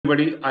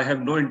everybody. I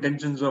have no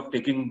intentions of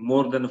taking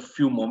more than a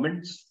few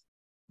moments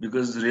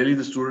because really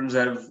the students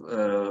have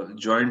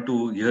joined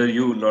to hear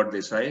you, Lord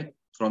Desai.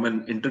 From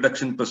an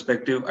introduction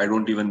perspective, I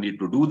don't even need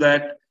to do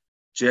that.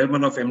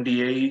 Chairman of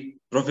MDA,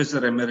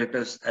 Professor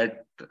Emeritus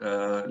at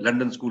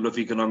London School of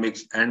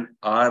Economics, and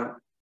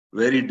our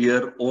very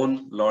dear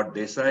own Lord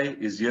Desai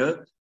is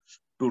here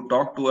to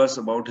talk to us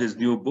about his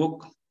new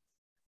book,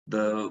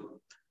 The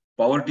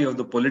Poverty of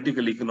the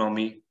Political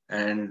Economy,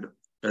 and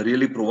a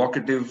really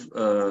provocative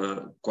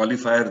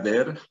qualifier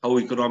there, how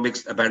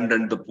economics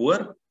abandoned the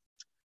poor.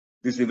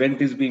 This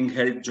event is being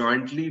held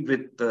jointly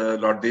with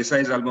Lord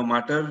Desai's alma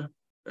mater,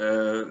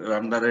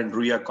 Ramnarayan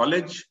Ruia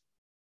College,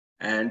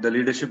 and the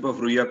leadership of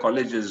Ruia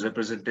College is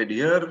represented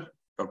here,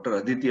 Dr.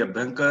 Aditi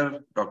Abhankar,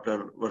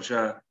 Dr.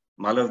 Varsha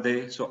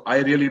Malavde. So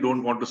I really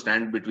don't want to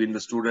stand between the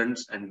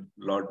students and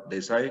Lord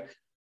Desai.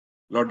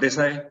 Lord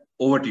Desai,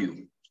 over to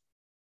you.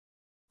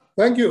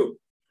 Thank you.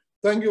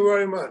 Thank you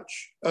very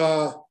much.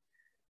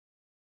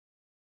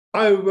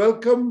 I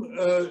welcome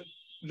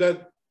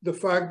the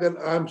fact that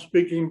I'm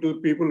speaking to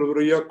people of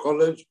Ruia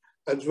College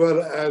as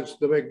well as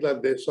the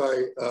Meghnad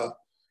Desai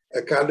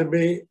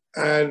Academy.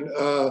 And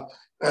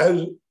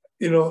as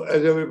you know,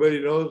 as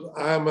everybody knows,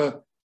 I'm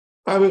a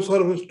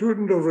sort of a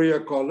student of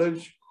Ruia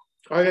College.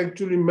 I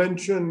actually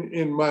mentioned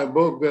in my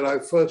book that I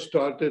first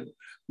started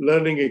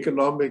learning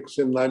economics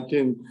in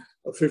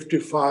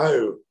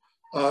 1955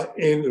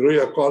 in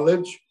Ruia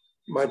College.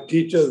 My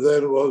teacher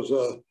then was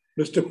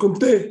Mr.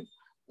 Kunte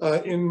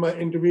in my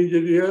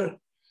intermediate year.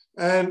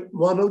 And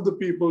one of the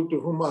people to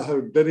whom I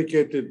have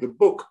dedicated the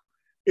book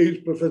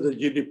is Professor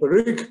G.D.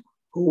 Parikh,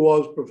 who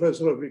was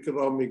professor of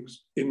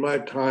economics in my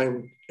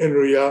time in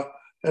Ruia,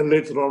 and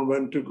later on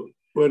went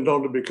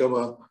on to become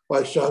a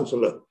vice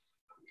chancellor.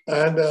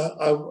 And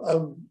I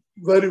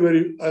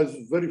was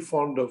very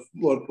fond of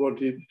what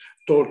he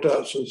taught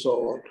us and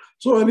so on.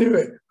 So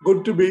anyway,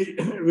 good to be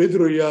with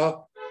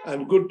Ruia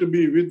and good to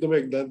be with the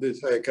Meghnad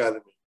Desai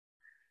Academy.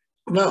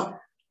 Now,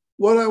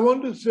 what I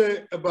want to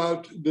say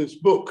about this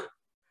book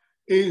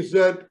is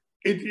that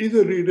it is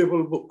a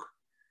readable book.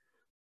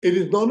 It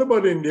is not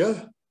about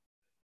India.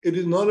 It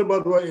is not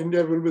about why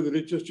India will be the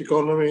richest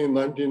economy in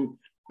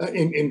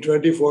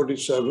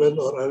 2047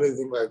 or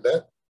anything like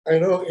that. I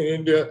know in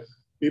India,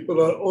 people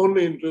are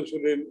only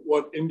interested in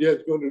what India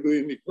is going to do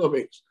in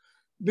economics.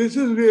 This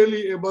is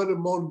really about a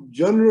more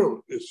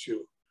general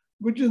issue,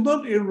 which is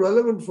not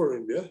irrelevant for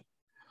India,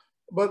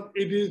 but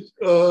it is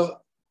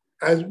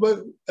as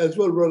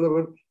well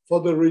relevant for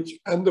the rich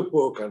and the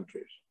poor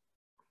countries.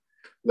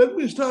 Let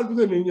me start with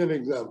an Indian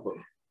example.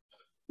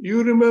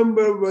 You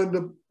remember when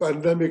the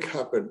pandemic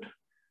happened,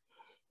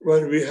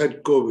 when we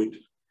had COVID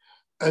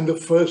and the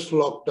first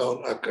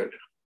lockdown occurred.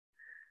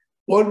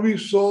 What we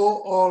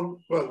saw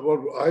what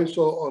I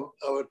saw on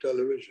our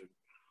television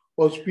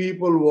was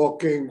people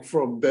walking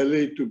from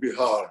Delhi to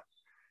Bihar.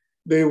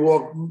 They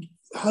walked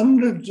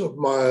hundreds of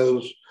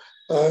miles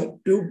and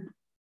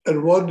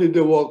what did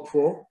they walk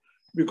for?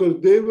 Because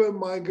they were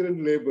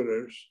migrant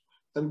laborers,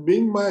 and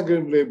being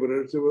migrant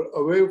laborers, they were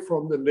away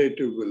from the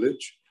native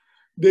village.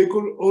 They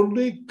could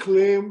only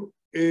claim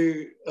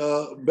a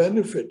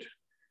benefit,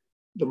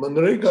 the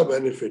Manrega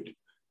benefit,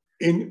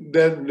 in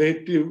their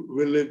native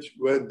village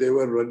where they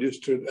were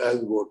registered as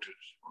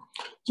voters.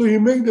 So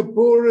you make the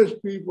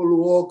poorest people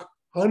walk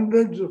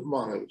hundreds of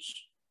miles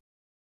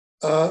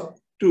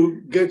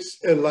to get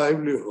a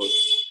livelihood.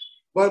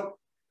 But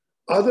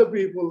other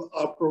people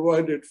are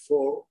provided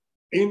for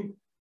in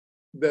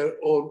their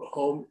own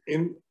home,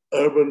 in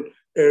urban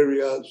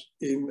areas,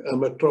 in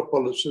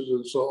metropolises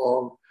and so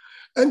on.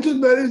 And so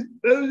there is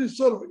this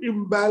sort of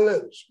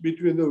imbalance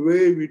between the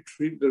way we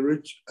treat the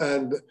rich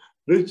and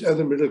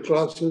the middle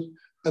classes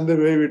and the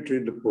way we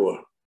treat the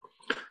poor.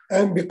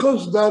 And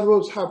because that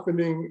was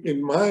happening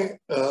in my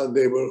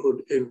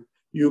neighborhood in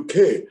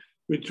UK,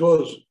 which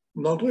was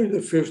not only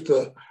the fifth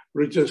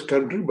richest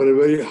country, but a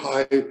very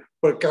high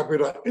per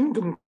capita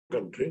income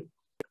country,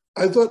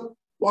 I thought,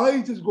 why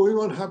is this going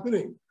on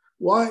happening?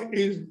 Why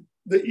is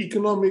the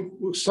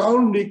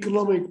sound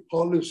economic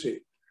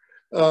policy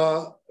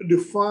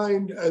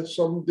defined as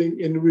something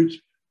in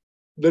which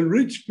the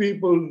rich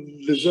people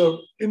deserve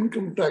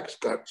income tax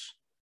cuts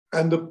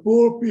and the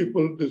poor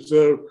people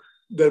deserve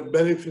their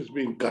benefits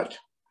being cut?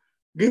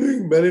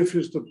 Giving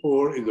benefits to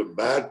poor is a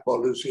bad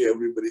policy,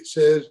 everybody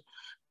says.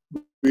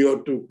 We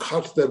ought to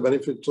cut their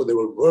benefits so they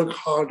will work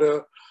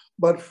harder.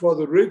 But for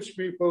the rich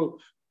people,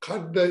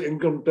 cut their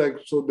income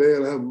tax so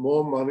they'll have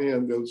more money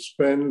and they'll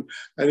spend.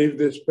 And if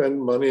they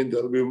spend money,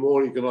 there'll be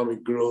more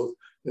economic growth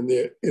and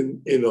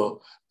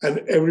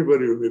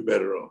everybody will be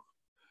better off.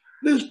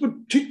 This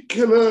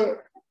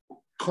particular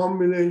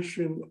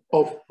combination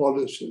of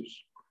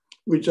policies,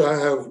 which I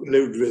have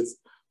lived with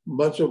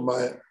much of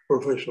my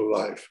professional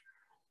life,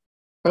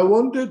 I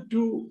wanted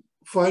to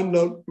find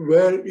out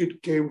where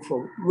it came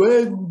from.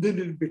 Where did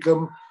it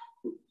become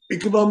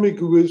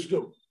economic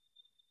wisdom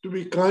to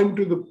be kind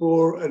to the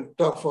poor and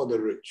tough on the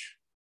rich?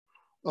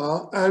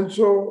 And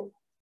so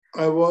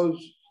I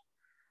was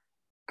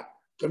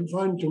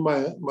confined to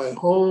my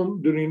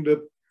home during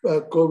the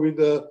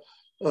COVID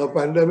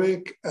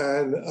pandemic,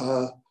 and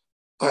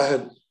I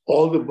had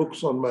all the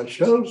books on my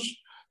shelves.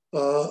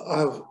 I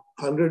have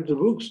hundreds of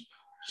books.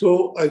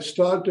 So I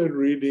started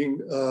reading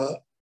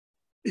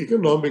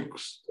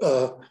economics,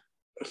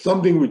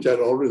 something which I'd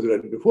always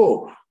read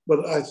before.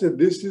 But I said,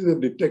 this is a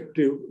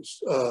detective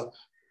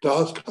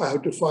task. I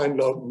have to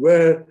find out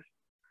where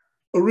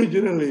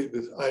originally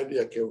this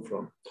idea came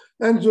from.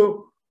 And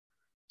so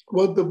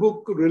what the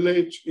book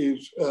relates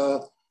is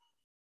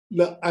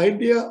the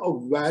idea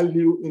of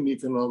value in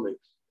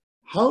economics.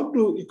 How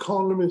do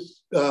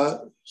economists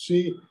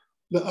see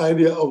the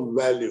idea of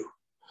value,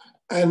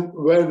 and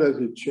where does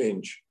it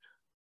change?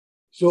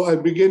 So I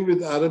begin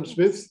with Adam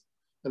Smith.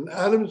 And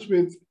Adam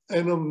Smith,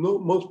 I know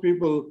most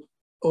people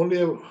only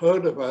have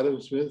heard of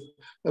Adam Smith,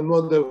 and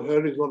what they've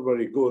heard is not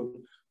very good.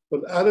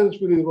 But Adam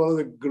Smith is one of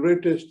the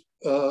greatest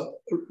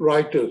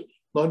writers,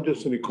 not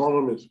just an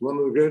economist, one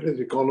of the greatest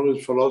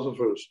economist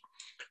philosophers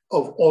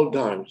of all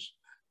times.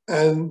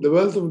 And The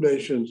Wealth of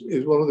Nations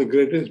is one of the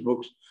greatest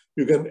books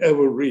you can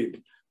ever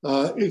read.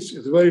 It's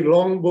a very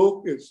long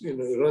book. It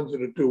runs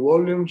into 2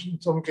 volumes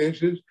in some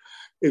cases.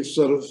 It's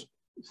sort of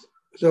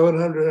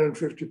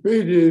 750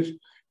 pages.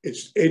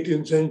 It's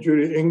 18th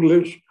century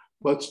English,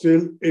 but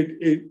still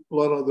it's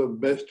one of the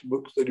best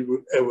books that you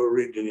would ever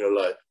read in your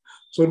life.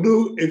 So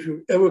if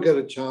you ever get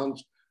a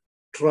chance,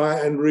 try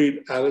and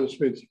read Adam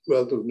Smith's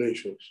Wealth of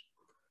Nations.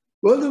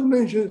 Wealth of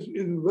Nations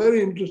is a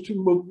very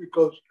interesting book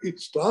because it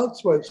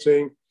starts by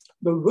saying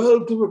the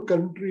wealth of a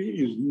country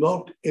is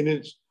not in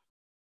its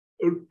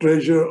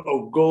treasure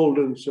of gold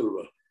and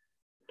silver.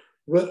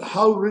 Well,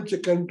 how rich a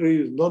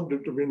country is not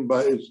determined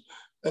by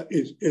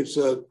its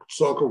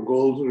stock of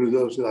gold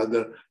reserves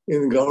either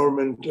in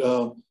government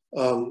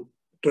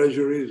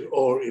treasuries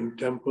or in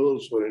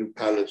temples or in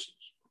palaces.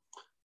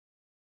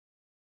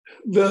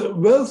 The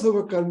wealth of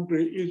a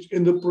country is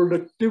in the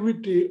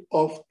productivity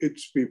of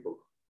its people,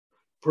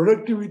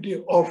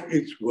 productivity of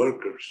its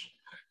workers,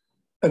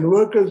 and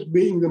workers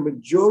being the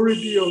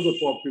majority of the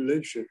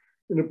population.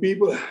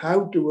 People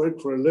have to work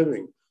for a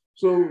living.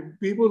 So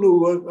people who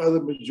work are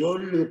the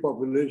majority of the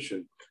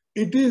population.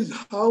 It is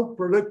how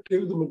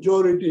productive the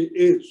majority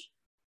is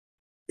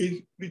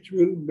which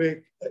will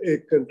make a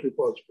country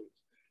possible.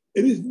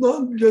 It is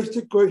not just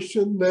a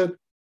question that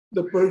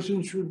the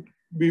person should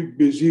be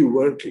busy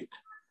working.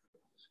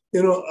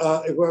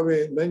 If I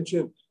may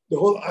mention, the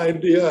whole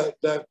idea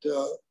that,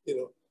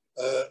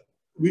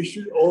 we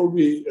should all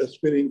be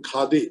spinning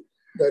khadi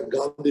that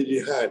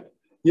Gandhiji had.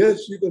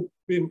 Yes, you can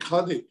spin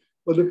khadi,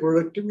 but the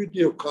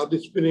productivity of khadi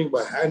spinning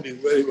by hand is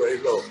very, very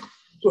low.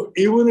 So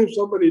even if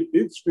somebody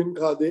did spin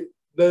khadi,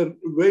 their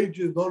wage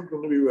is not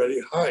going to be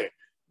very high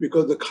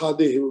because the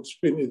khadi he will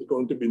spin is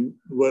going to be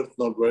worth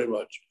not very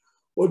much.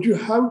 What you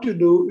have to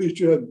do is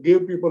to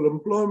give people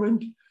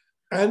employment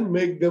and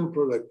make them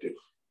productive.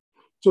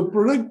 So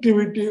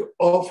productivity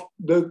of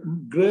the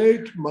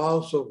great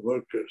mass of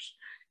workers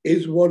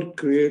is what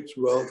creates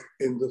wealth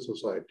in the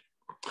society.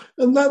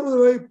 And that was a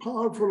very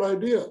powerful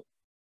idea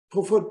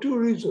for 2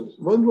 reasons.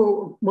 One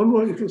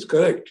was it was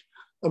correct.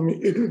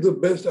 It was the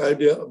best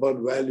idea about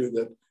value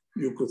that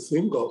you could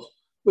think of.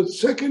 But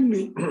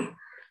secondly,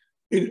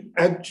 it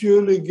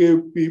actually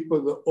gave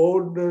people, the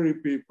ordinary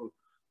people,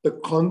 the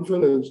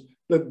confidence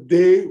that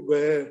they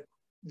were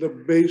the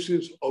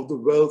basis of the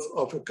wealth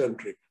of a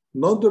country.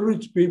 Not the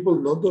rich people,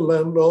 not the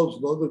landlords,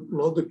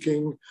 not the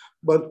king,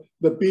 but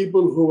the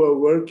people who were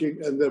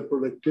working and their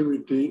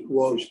productivity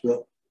was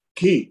the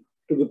key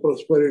to the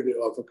prosperity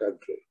of a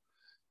country.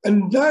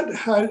 And that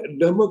had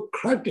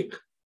democratic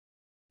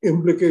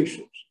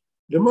implications.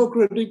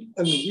 Democratic,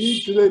 and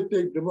we today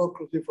take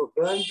democracy for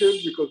granted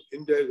because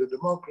India is a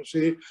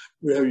democracy.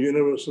 We have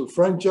universal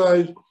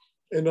franchise.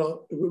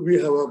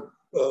 We have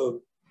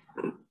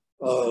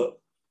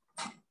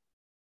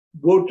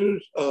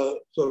voters,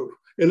 sort of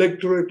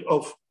electorate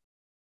of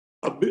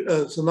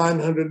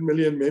 900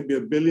 million, maybe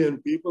 1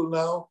 billion people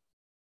now.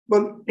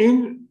 But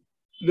in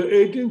the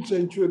 18th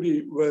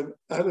century, when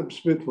Adam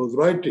Smith was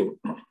writing,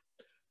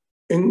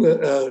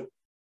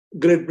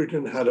 Great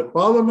Britain had a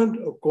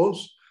parliament, of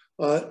course,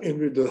 in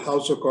with the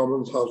House of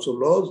Commons, House of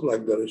Lords,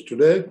 like there is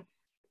today.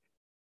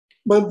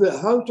 But the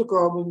House of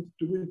Commons,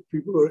 to which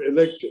people were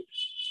elected,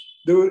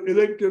 they were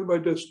elected by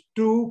just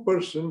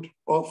 2%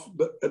 of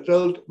the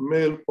adult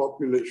male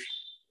population.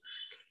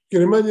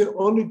 Can you imagine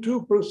only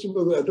 2%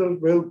 of the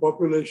adult male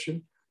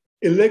population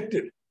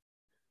elected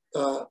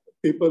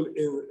people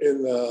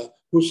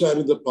who sat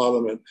in the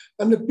parliament.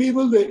 And the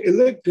people they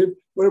elected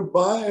were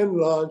by and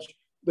large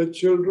the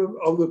children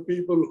of the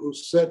people who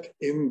sat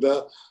in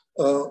the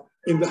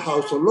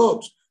House of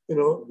Lords.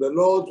 The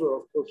Lords were,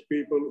 of course,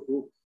 people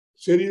who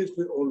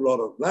seriously owned a lot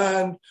of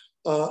land,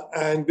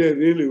 and they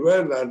really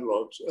were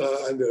landlords,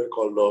 and they were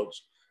called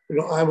lords.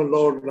 I'm a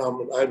lord now,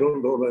 but I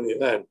don't own any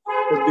land.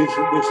 But this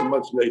is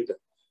much later.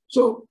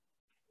 So,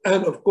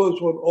 and of course,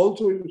 what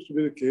also used to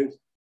be the case,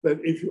 that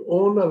if you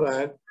own a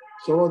land,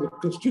 some of the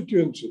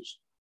constituencies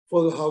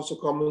for the House of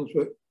Commons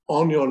were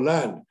on your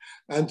land.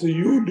 And so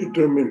you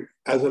determine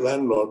as a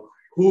landlord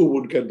who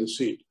would get the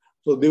seat.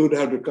 So they would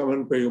have to come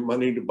and pay you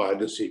money to buy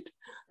the seat.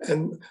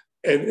 And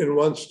in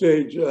one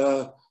stage,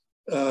 there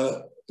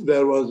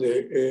was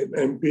an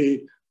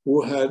MP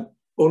who had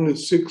only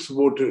 6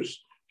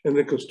 voters in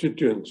the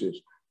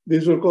constituencies.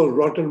 These were called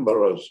rotten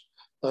boroughs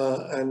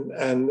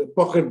and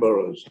pocket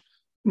boroughs.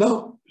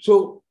 Now,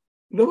 so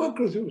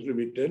democracy was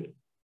limited,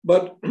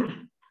 but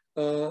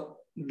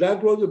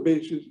that was the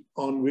basis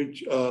on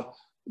which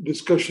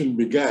discussion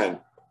began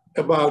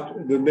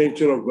about the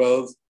nature of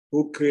wealth,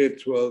 who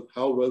creates wealth,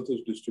 how wealth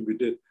is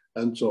distributed,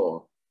 and so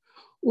on.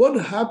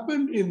 What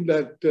happened in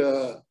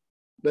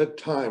that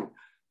time?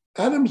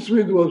 Adam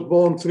Smith was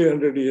born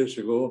 300 years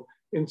ago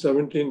in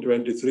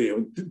 1723.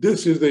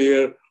 This is the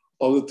year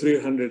of the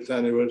 300th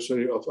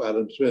anniversary of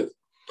Adam Smith.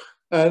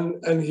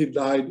 And he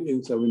died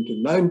in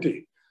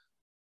 1790.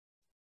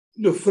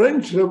 The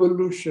French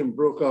Revolution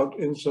broke out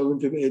in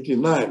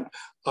 1789.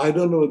 I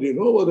don't know whether you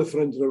know about the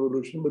French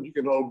Revolution, but you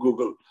can all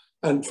Google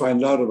and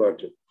find out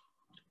about it.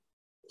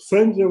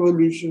 French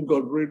Revolution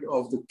got rid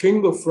of the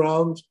King of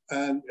France,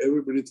 and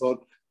everybody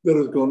thought there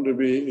was going to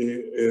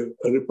be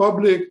a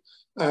republic,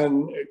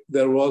 and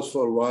there was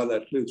for a while,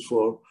 at least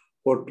for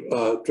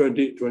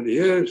 20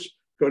 years,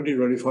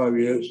 25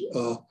 years,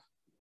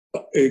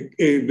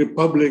 a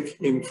republic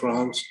in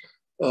France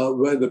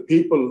where the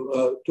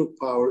people took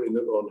power in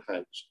their own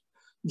hands.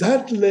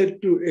 That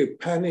led to a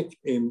panic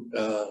in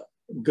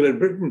Great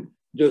Britain,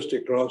 just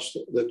across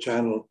the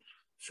channel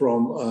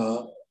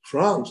from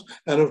France.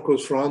 And of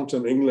course, France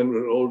and England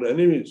were old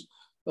enemies.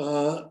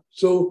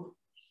 So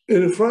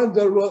in France,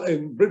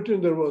 in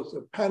Britain, there was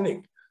a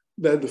panic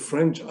that the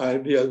French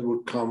ideas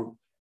would come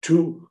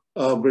to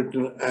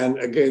Britain. And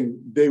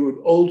again, they would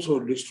also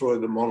destroy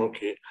the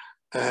monarchy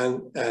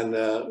and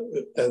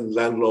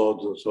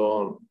landlords and so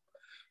on.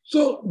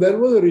 So there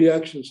was a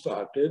reaction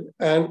started,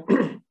 and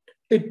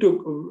it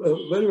took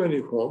very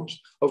many forms.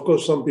 Of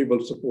course, some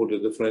people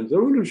supported the French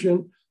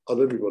Revolution,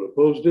 other people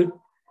opposed it.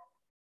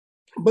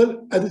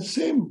 But at the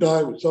same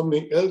time,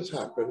 something else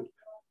happened.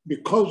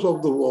 Because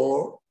of the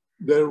war,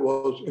 there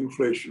was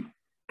inflation.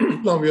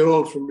 Now, we are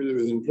all familiar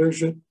with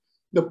inflation.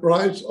 The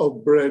price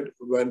of bread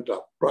went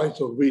up, price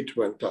of wheat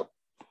went up.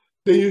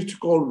 They used to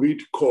call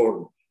wheat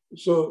corn.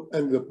 So,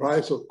 and the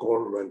price of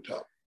corn went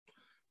up.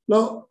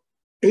 Now,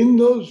 in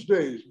those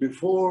days,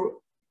 before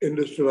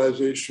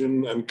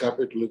industrialization and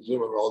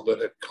capitalism and all that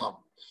had come,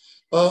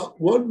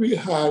 what we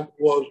had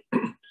was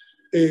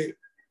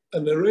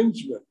an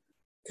arrangement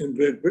in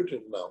Great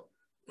Britain now,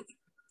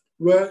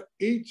 where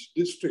each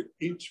district,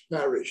 each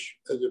parish,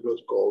 as it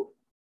was called,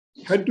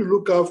 had to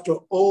look after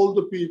all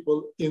the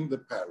people in the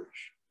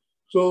parish.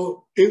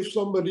 So if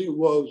somebody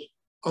was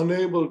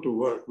unable to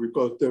work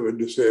because they were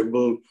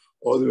disabled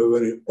or they were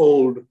very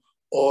old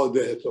or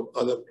they had some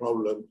other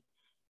problem,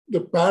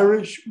 the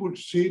parish would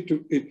see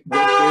to it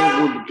that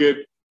they would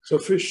get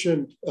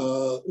sufficient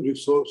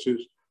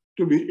resources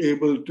to be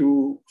able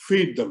to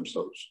feed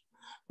themselves.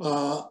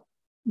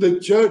 The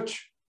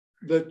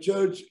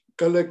church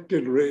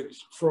collected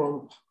rates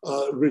from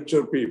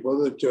richer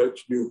people. The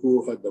church knew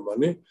who had the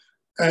money,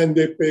 and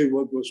they paid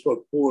what was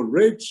called poor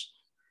rates,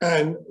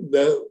 and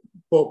the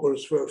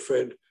paupers were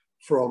fed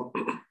from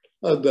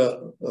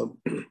the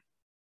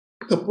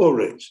poor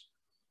rates.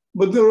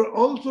 But there were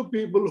also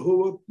people who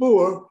were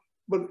poor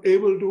but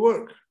able to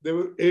work. They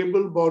were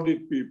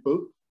able-bodied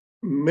people,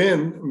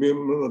 men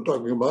we're not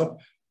talking about,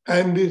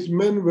 and these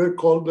men were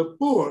called the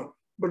poor,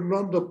 but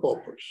not the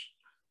paupers.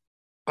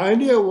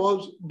 Idea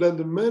was that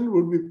the men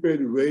would be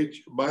paid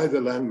wage by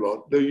the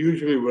landlord. They're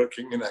usually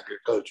working in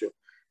agriculture.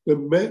 The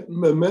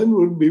men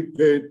would be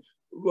paid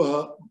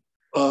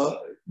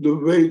the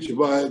wage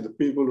by the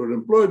people who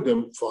employed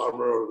them,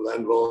 farmer or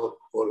landlord,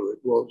 whatever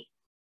it was,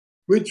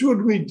 which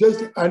would be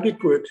just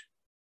adequate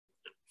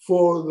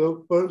for the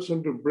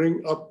person to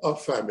bring up a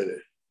family.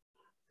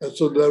 And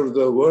so there was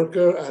the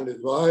worker and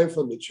his wife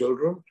and the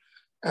children,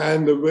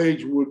 and the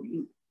wage would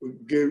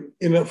give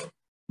enough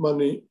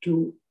money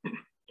to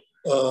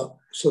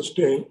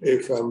sustain a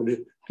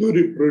family, to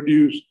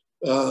reproduce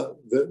the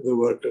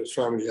worker's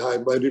family.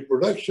 By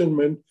reproduction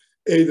meant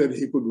A, that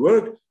he could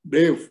work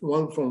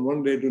from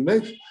one day to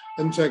next,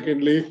 and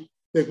secondly,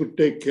 they could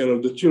take care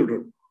of the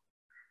children,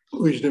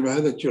 which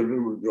meant the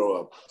children would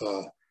grow up.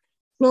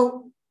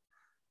 Now,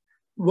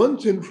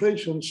 once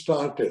inflation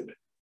started,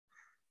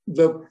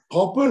 the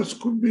paupers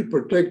could be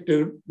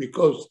protected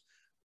because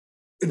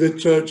the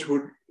church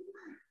would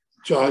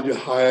charge a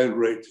higher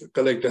rate,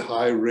 collect a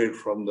higher rate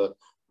from the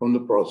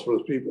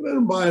prosperous people,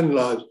 and by and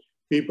large,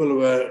 people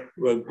were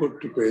good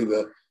to pay.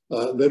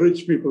 The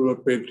rich people were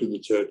paid to the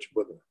church,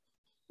 but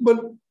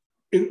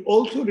it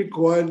also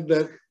required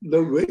that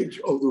the wage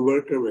of the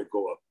worker may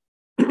go up,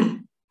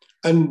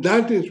 and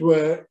that is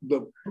where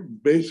the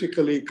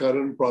basically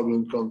current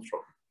problem comes from.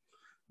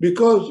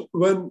 Because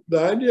when the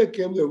idea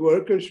came the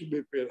workers should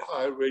be paid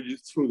higher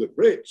wages through the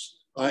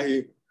rates,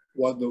 i.e.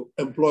 what the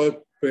employer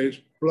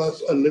pays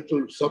plus a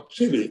little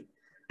subsidy,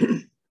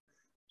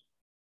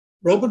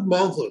 Robert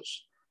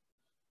Malthus,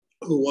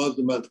 who was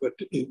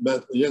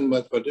a young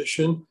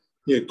mathematician,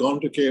 he had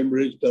gone to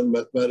Cambridge, done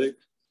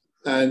mathematics,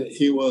 and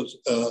he was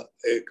a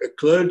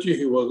clergy.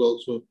 He was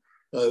also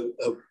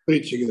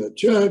preaching in a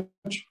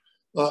church,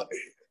 uh,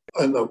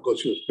 and of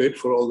course he was paid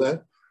for all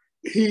that.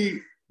 He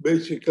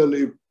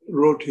basically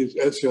wrote his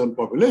essay on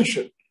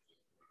population,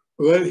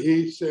 where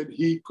he said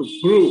he could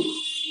prove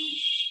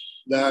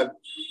that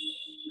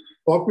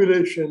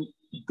population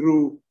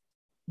grew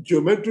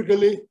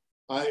geometrically,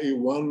 i.e.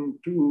 1,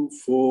 2,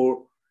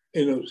 4,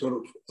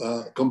 sort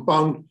of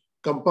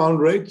compound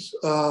rates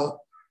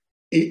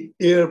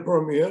year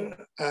from year,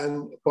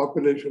 and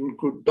population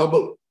could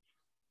double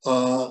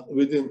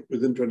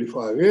within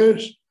 25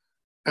 years.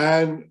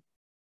 And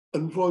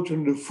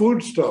unfortunately,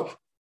 foodstuff,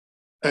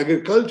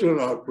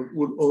 agricultural output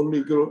would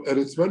only grow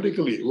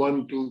arithmetically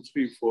 1, 2,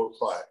 3, 4,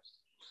 5.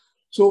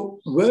 So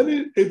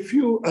if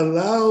you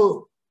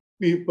allow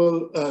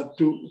people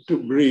to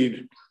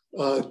breed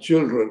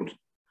children,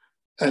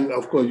 and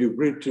of course you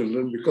breed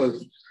children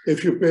because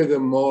if you pay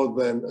them more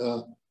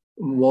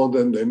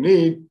than they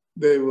need,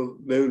 they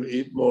will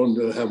eat more and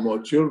they'll have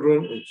more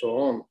children and so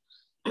on.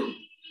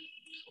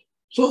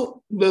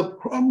 So the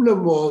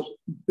problem was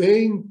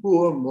paying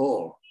poor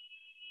more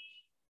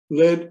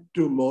led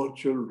to more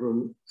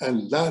children,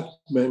 and that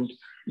meant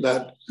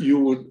that you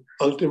would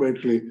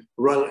ultimately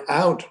run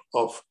out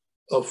of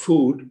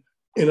food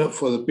enough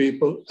for the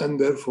people, and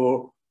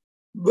therefore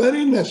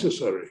very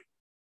necessary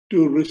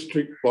to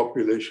restrict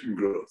population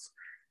growth.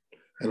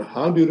 And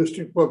how do you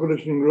restrict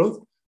population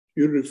growth?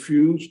 You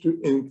refuse to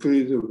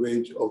increase the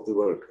wage of the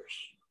workers.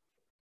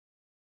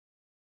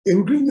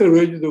 Increasing the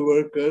wage of the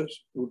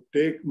workers would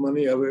take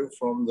money away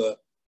from the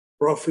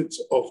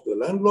profits of the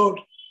landlord,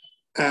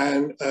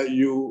 and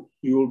you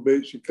will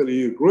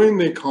basically ruin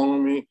the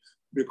economy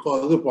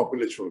because the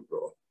population will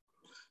grow.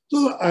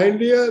 So the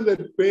idea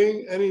that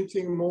paying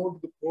anything more to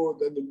the poor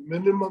than the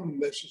minimum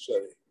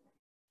necessary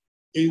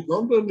is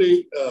not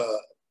only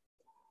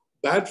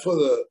bad for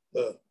the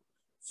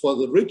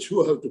rich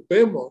who have to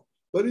pay more,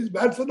 but it's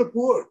bad for the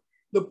poor.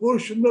 The poor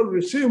should not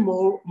receive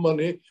more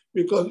money,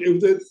 because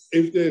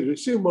if they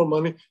receive more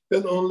money,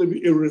 they'll only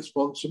be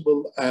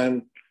irresponsible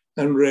and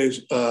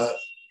raise the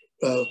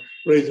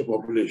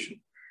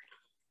population.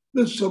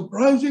 The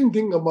surprising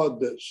thing about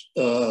this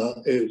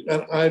is,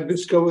 and I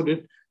discovered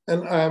it,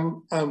 and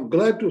I'm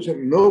glad to say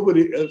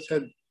nobody else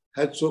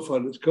had so far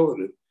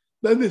discovered it,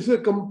 that this is a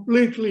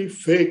completely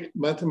fake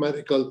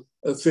mathematical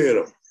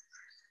theorem.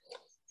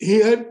 He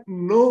had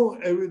no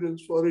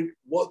evidence for it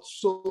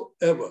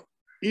whatsoever.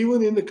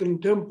 Even in the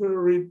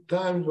contemporary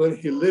times when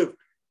he lived,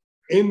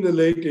 in the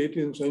late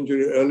 18th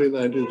century, early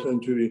 19th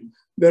century,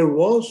 there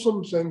was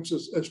some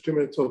census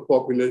estimates of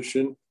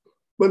population,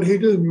 but he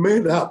just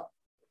made up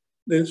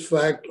this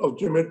fact of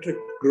geometric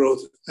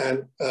growth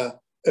and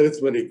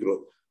arithmetic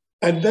growth.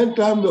 At that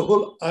time, the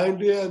whole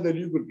idea that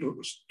you could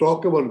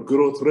talk about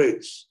growth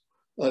rates,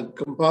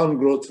 compound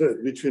growth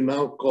rate, which we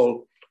now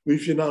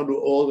do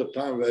all the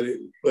time very,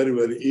 very,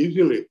 very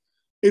easily,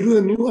 it was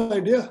a new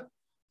idea.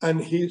 And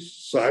he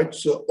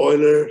cites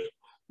Euler's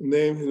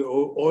name.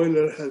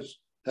 Euler has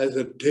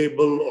a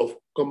table of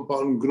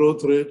compound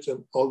growth rates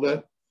and all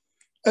that.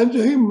 And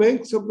so he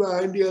makes up the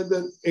idea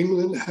that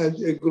England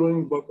has a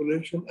growing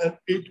population and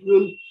it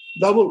will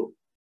double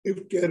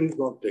if care is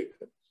not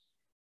taken.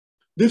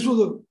 This was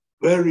a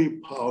very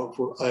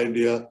powerful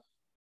idea,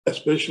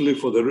 especially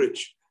for the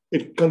rich.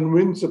 It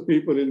convinced the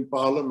people in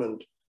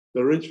Parliament,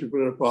 the rich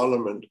people in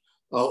Parliament,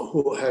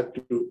 who had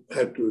to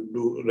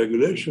do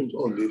regulations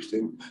on these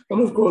things.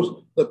 And of course,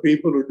 the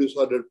people who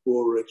decided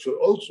poor rates were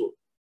also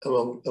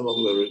among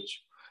the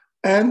rich.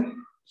 And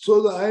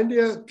so the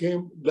idea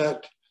came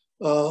that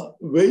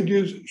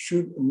wages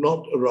should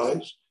not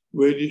rise,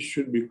 wages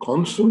should be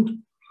constant.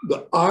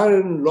 The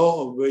iron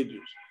law of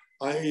wages,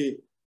 i.e.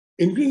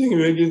 increasing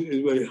wages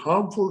is very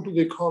harmful to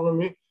the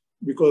economy,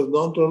 because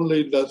not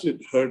only does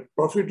it hurt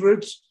profit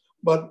rates,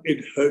 but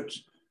it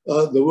hurts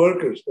the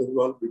workers as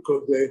well,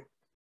 because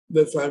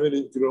their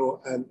families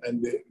grow and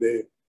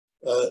they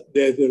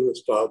will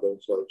starve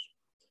themselves.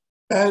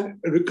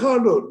 And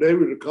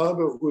David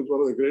Ricardo, who is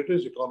one of the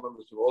greatest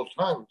economists of all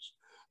times,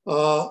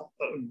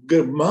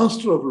 a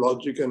master of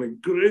logic and a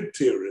great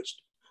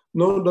theorist,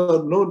 no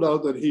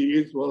doubt that he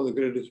is one of the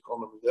greatest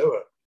economists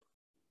ever.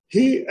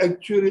 He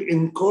actually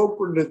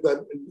incorporated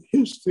that in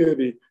his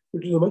theory,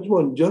 which is a much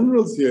more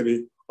general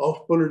theory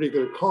of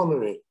political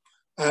economy.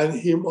 And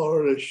he more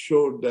or less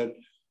showed that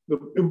the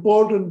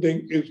important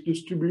thing is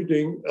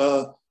distributing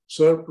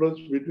surplus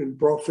between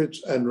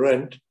profits and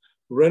rent.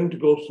 Rent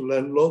goes to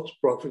landlords,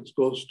 profits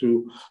goes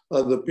to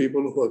the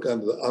people who are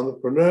kind of the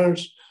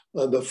entrepreneurs,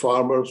 the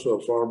farmers who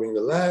are farming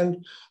the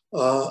land,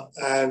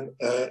 and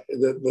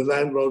the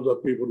landlords are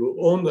people who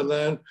own the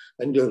land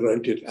and just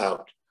rent it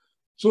out.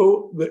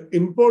 So the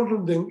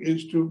important thing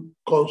is to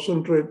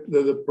concentrate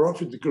that the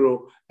profits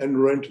grow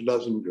and rent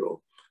doesn't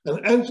grow.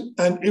 And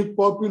if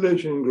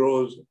population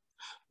grows,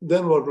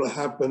 then what will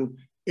happen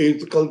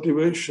is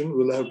cultivation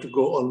will have to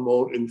go on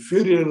more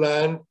inferior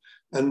land,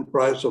 and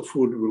price of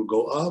food will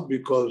go up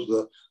because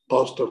the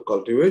cost of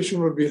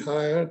cultivation will be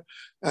higher,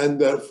 and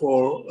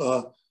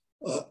therefore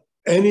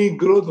any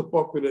growth of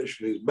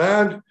population is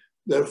bad,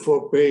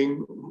 therefore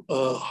paying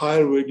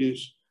higher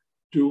wages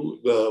to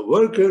the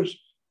workers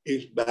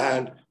is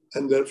bad,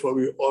 and therefore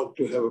we ought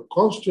to have a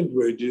constant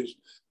wages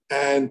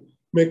and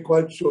make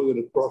quite sure that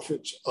the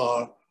profits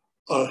are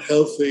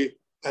healthy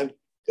and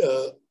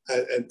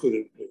good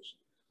in place.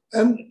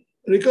 And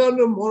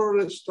Ricardo more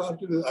or less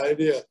started the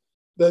idea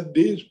that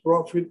this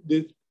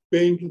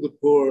paying to the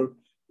poor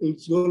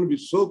is going to be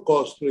so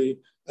costly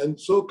and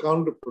so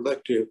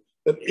counterproductive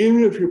that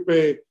even if you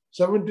pay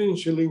 17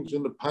 shillings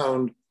in the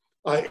pound,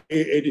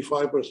 i.e.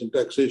 85%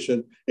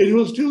 taxation, it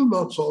will still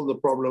not solve the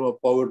problem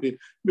of poverty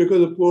because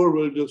the poor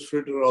will just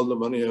fritter all the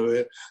money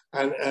away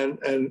and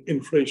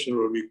inflation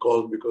will be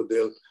caused because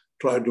they'll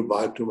try to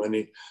buy too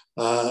many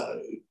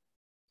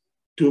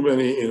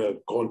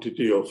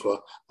quantity of,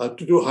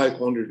 too high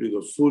quantities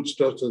of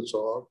foodstuffs and so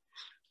on,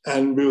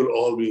 and we will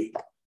all be,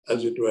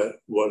 as it were,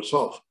 worse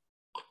off.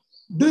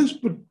 This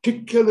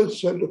particular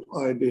set of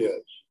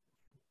ideas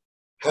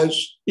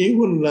has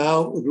even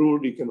now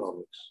ruled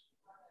economics.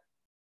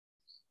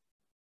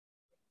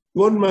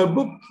 What my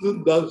book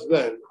does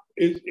then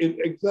is it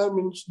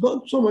examines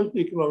not so much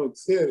economic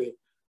theory,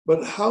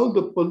 but how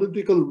the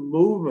political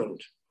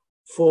movement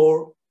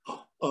for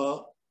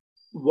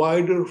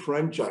wider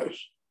franchise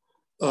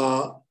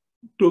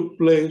took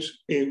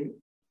place in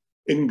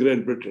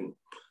Great Britain.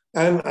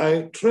 And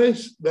I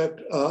trace that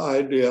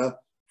idea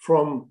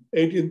from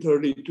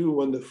 1832,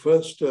 when the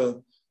first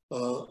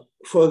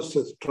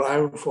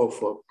triumph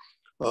of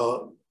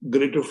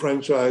greater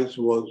franchise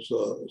was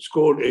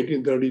scored.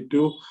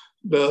 1832,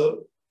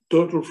 the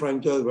total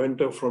franchise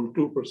went up from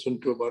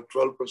 2% to about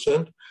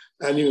 12%,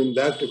 and even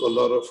that took a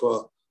lot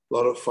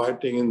of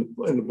fighting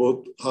in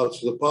both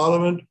houses of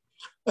Parliament.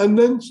 And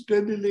then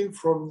steadily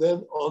from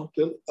then on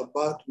till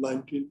about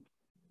in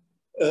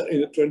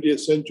the 20th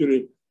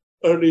century,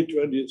 early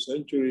 20th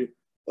century,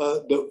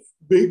 the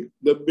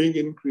big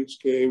increase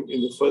came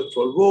in the First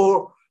World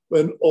War,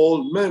 when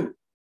all men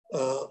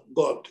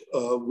got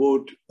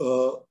vote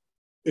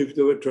if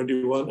they were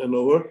 21 and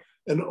over,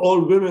 and all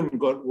women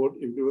got vote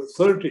if they were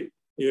 30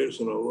 years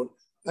and over.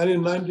 And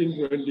in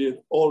 1920,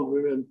 all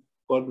women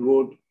got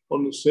vote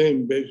on the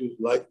same basis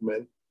like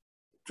men,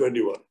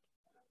 21.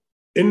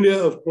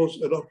 India, of course,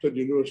 adopted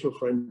universal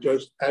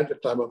franchise at the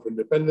time of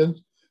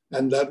independence,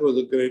 and that was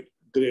a great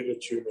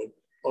achievement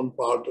on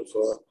part of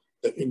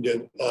the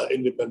Indian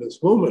independence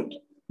movement.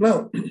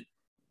 Now,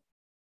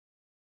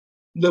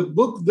 the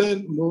book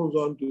then moves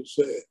on to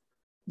say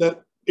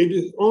that it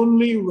is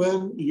only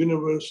when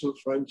universal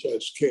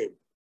franchise came,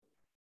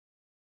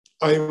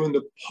 when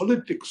the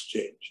politics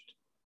changed,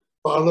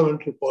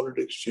 parliamentary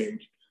politics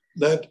changed,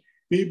 that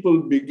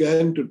people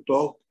began to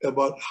talk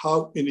about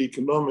how in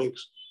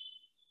economics,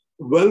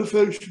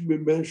 welfare should be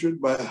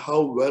measured by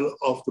how well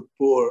off the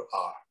poor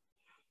are.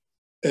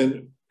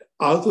 And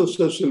Arthur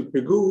Cecil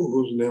Pigou,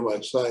 whose name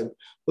I cite,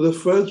 was the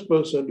first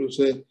person to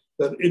say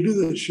that it is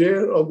the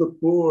share of the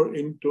poor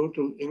in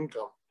total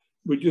income,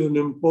 which is an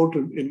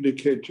important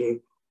indicator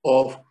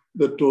of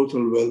the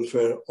total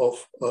welfare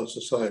of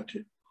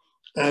society.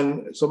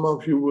 And some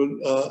of you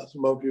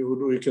who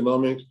do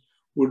economics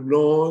would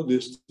know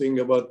this thing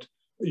about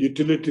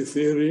utility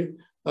theory,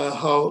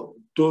 how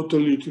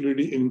total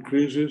utility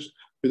increases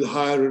with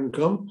higher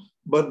income,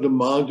 but the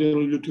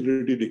marginal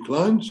utility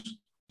declines.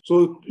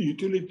 So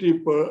utility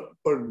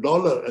per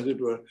dollar, as it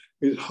were,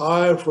 is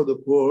higher for the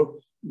poor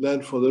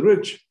than for the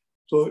rich.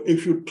 So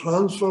if you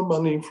transfer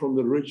money from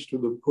the rich to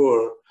the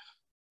poor,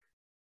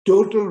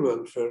 total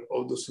welfare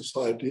of the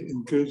society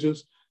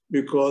increases,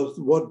 because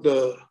what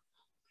the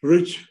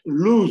rich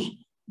lose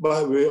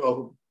by way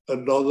of a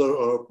dollar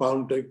or a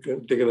pound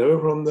taken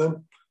away from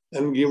them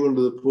and given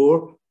to the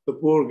poor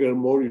get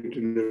more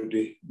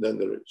utility than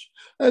the rich.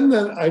 And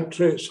then I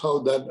trace how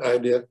that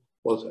idea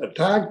was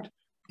attacked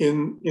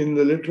in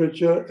the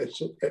literature,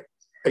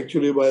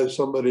 actually by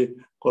somebody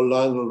called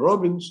Lionel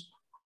Robbins,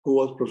 who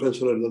was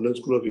professor at the London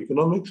School of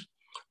Economics.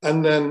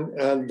 And then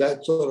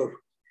that sort of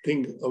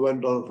thing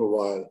went on for a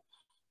while.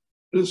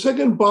 The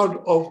second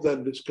part of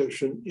that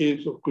discussion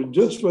is, of course,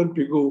 just when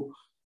Pigou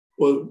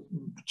was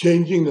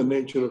changing the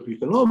nature of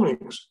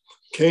economics,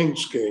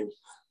 Keynes came.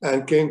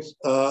 And Keynes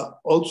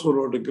also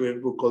wrote a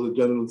great book called The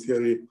General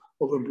Theory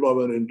of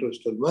Employment,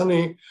 Interest, and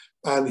Money.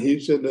 And he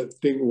said that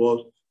thing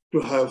was to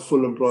have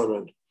full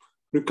employment.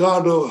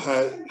 Ricardo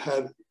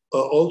had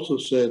also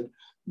said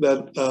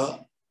that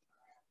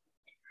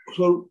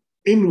so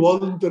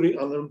involuntary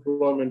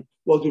unemployment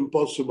was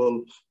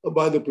impossible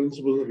by the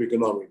principles of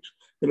economics.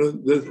 You know,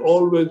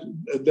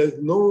 there's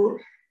no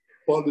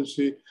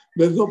policy,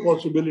 there's no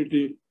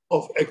possibility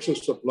of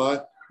excess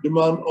supply.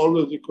 Demand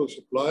always equals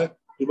supply.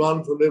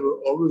 Demand for labor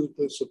always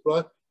equals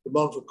supply.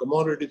 Demand for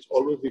commodities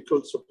always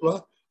equals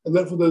supply. And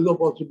therefore, there's no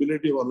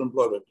possibility of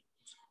unemployment.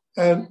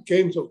 And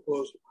Keynes, of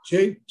course,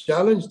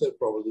 challenged that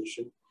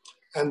proposition.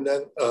 And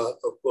then,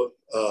 of course,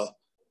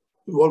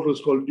 what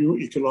was called new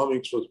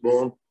economics was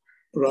born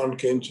around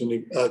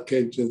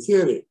Keynesian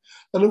theory.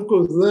 And of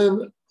course,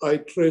 then I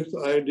traced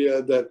the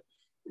idea that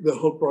the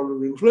whole problem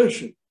of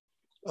inflation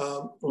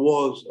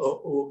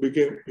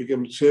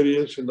became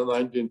serious in the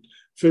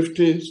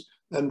 1950s.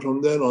 And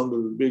from then on, there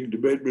was a big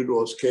debate between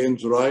was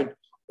Keynes right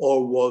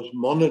or was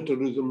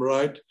monetarism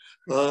right?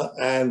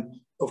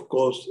 And of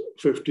course,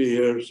 50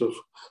 years of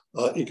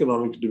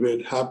economic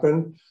debate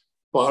happened,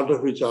 part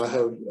of which I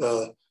have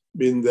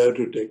been there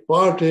to take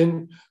part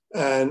in.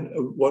 And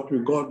what we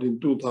got in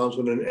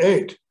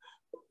 2008,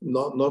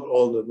 not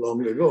all that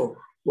long ago,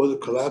 was a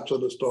collapse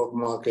of the stock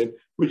market,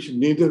 which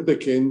neither the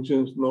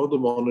Keynesians nor the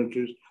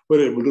monetarists were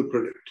able to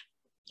predict.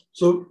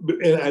 So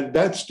at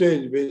that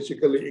stage,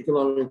 basically,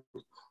 economics,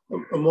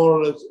 more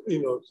or less,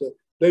 so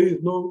there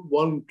is no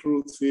one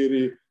true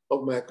theory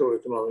of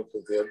macroeconomics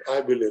here.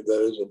 I believe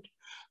there isn't.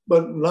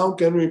 But now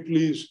can we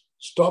please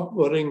stop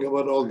worrying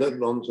about all that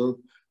nonsense,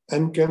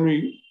 and can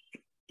we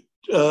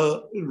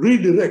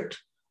redirect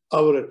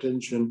our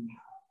attention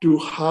to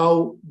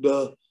how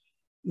the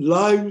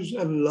lives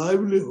and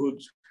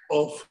livelihoods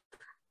of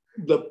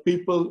the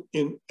people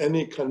in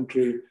any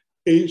country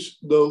is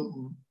the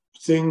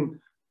thing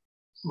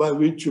by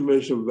which you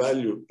measure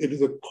value. It is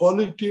the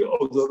quality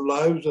of the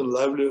lives and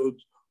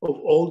livelihoods of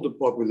all the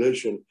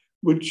population,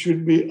 which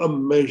should be a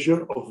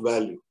measure of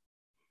value.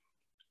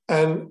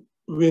 And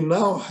we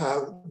now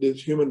have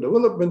this human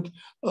development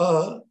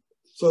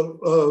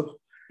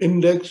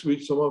index,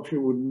 which some of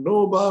you would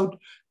know about,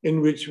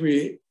 in which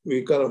we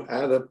kind of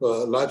add up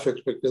life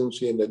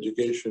expectancy and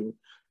education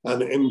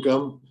and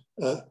income.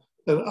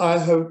 And I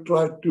have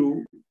tried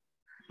to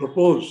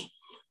propose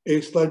a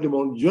slightly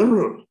more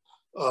general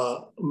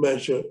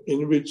measure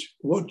in which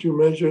what you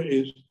measure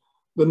is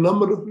the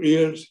number of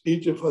years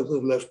each of us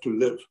has left to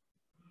live,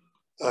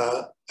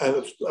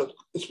 and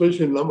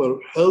especially the number of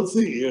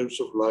healthy years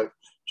of life.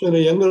 So in a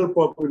younger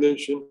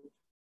population,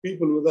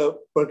 people with a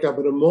per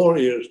capita more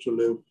years to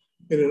live.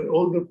 In an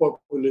older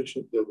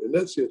population, there will be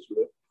less years to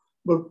live.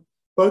 But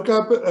per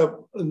capita,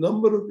 a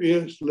number of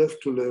years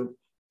left to live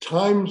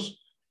times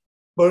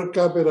per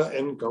capita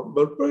income,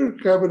 but per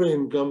capita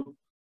income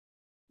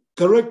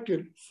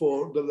corrected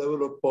for the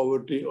level of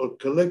poverty or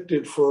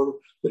corrected for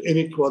the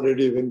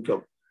inequality of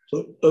income.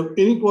 So if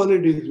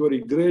inequality is very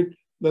great,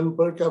 then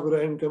per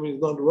capita income is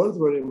not worth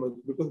very much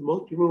because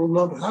most people will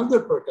not have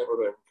that per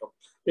capita income.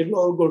 It will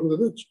all go to the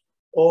rich,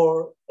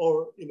 or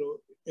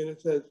in a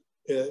sense,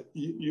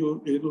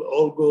 it'll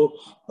all go,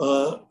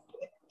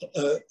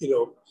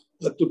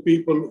 to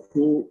people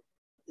who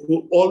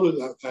always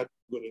have had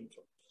good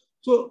income.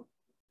 So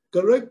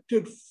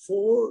corrected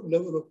for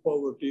level of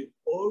poverty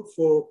or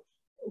for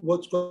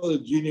what's called the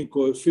Gini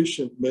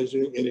coefficient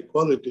measuring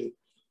inequality.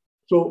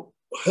 So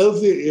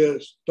healthy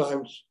years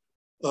times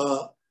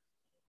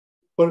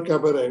per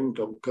capita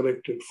income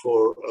corrected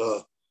for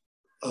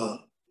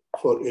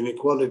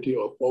inequality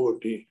or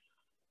poverty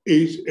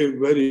is a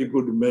very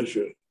good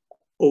measure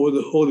over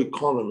the whole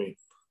economy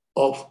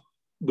of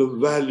the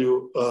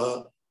value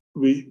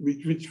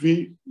which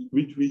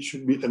we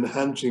should be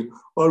enhancing,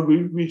 or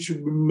we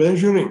should be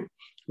measuring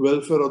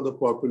welfare of the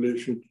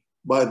population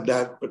by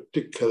that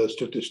particular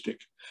statistic.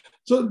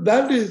 So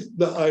that is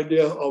the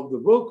idea of the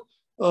book.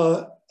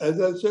 As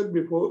I said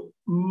before,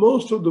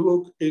 most of the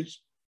book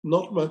is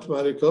not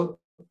mathematical,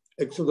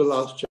 except the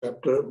last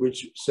chapter,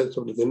 which sets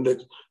up the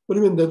index. But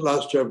even that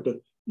last chapter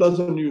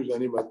doesn't use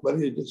any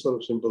mathematics. It's just sort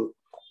of simple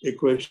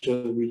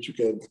equations which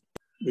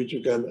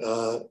you can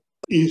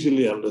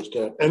easily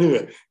understand.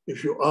 Anyway,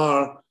 if you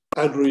are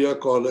at Ruya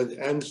College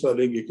and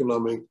studying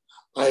economics,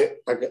 I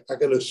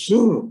can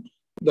assume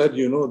that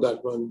you know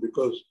that one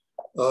because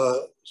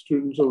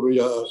students of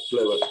Ruya are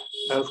clever.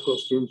 And of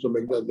course, students of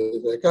Meghnad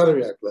Desai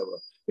Academy are clever.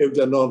 If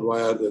they're not,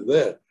 why are they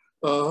there?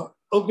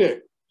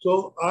 Okay,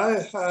 so I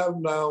have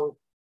now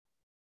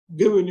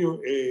given you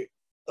a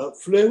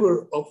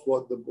flavor of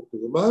what the book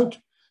is about,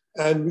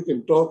 and we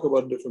can talk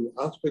about different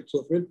aspects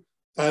of it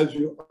as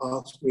you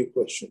ask me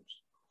questions.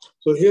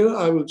 So here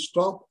I will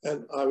stop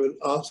and I will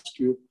ask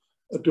you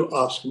to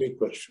ask me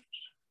questions.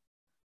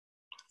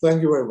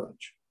 Thank you very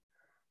much.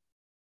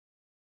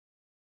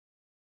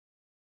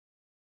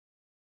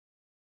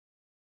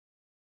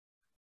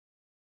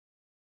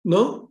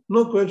 No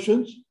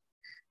questions?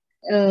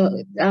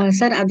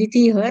 Sir,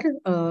 Aditi here.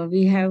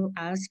 We have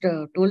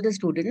told the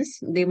students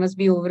they must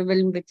be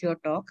overwhelmed with your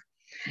talk.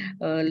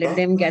 Let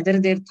them gather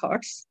their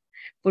thoughts,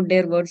 put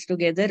their words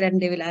together,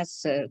 and they will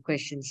ask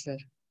questions, sir.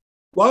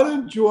 Why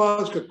don't you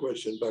ask a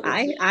question?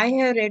 I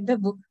have read the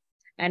book,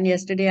 and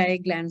yesterday I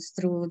glanced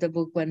through the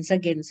book once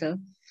again, sir.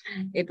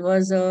 It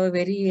was a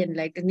very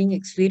enlightening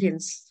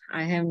experience.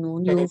 I have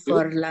known you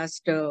for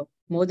last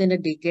more than a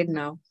decade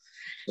now.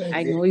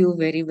 I know you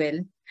very well,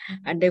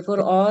 and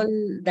therefore all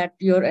that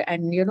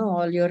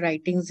all your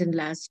writings in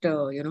last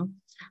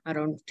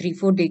around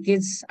 3-4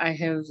 decades I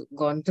have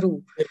gone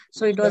through.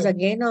 So it was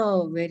again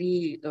a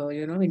very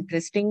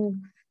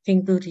interesting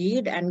thing to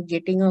read and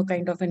getting a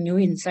kind of a new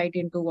insight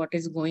into what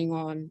is going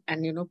on,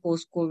 and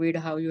post COVID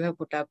how you have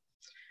put up.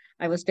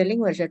 I was telling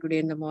Varsha today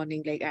in the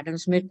morning, like Adam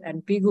Smith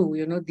and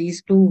Pigou,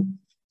 these two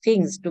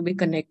things to be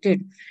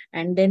connected,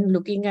 and then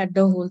looking at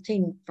the whole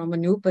thing from a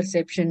new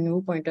perception,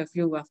 new point of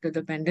view after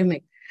the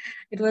pandemic.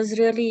 It was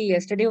really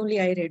yesterday only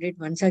I read it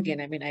once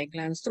again. I mean, I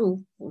glanced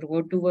through,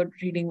 word to word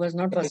reading was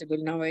not possible.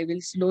 Now I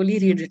will slowly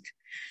read it.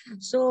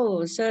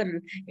 So,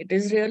 sir, it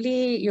is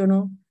really,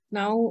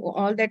 now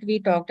all that we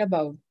talked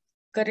about.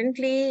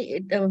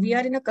 Currently, we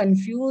are in a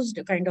confused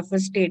kind of a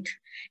state,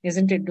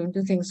 isn't it? Don't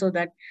you think so?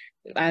 That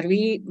are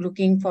we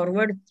looking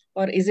forward,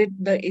 or is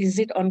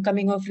it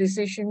oncoming of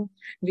recession?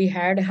 We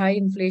had high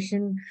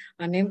inflation,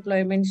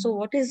 unemployment. So,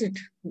 what is it?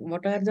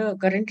 What are the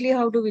currently?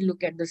 How do we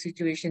look at the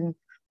situation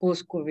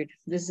post COVID?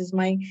 This is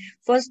my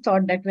first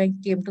thought that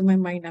came to my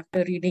mind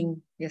after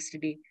reading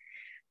yesterday.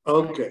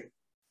 Okay.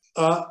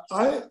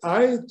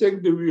 I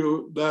take the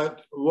view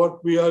that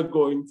what we are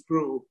going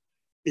through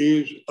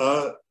is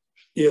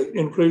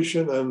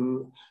inflation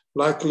and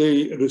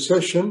likely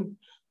recession,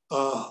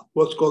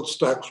 what's called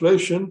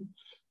stagflation.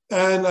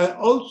 And I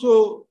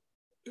also,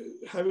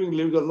 having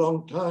lived a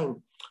long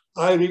time,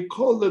 I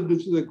recall that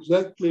this is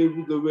exactly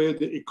the way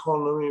the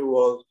economy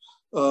was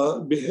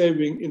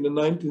behaving in the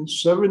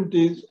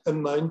 1970s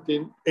and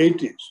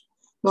 1980s.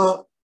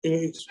 Now,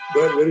 it's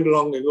very, very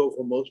long ago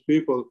for most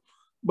people,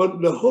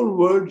 but the whole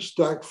word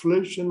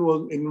stagflation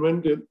was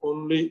invented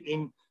only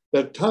in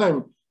that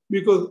time,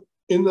 because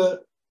in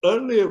the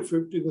earlier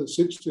 50s and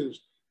 60s,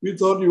 we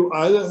thought you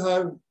either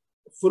have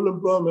full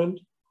employment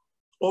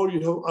or you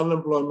have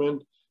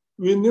unemployment.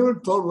 We never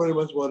thought very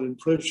much about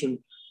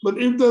inflation. But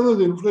if there was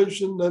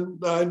inflation, then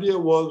the idea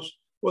was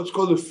what's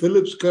called the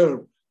Phillips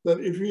curve, that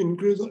if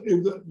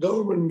the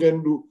government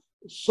can do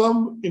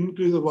some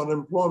increase of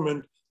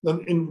unemployment,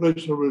 then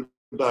inflation will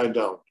die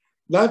down.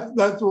 That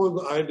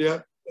was the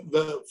idea.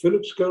 The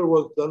Phillips curve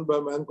was done by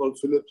a man called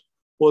Phillips,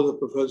 who was a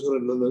professor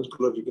at London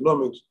School of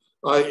Economics.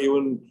 I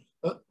even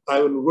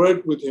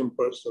worked with him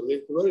personally.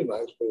 He's a very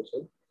nice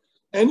person.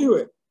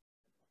 Anyway,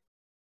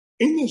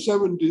 in the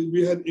 70s,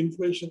 we had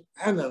inflation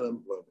and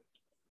unemployment.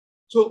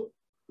 So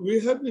we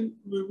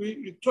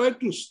tried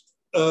to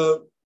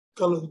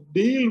kind of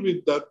deal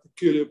with that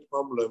peculiar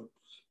problem.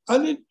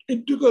 And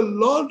it took a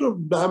lot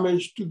of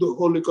damage to the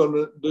whole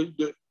economy.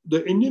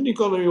 The Indian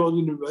economy was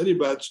in a very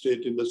bad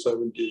state in the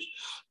 70s.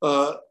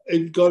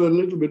 It got a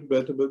little bit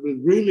better, but it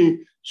really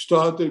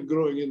started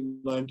growing in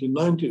the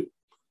 1990s.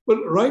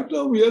 But right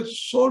now we are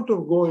sort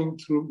of going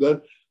through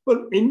that.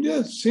 But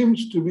India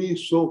seems to be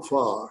so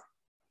far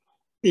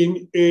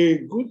in a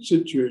good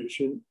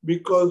situation,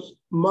 because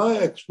my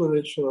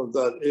explanation of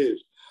that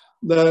is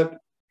that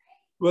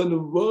when the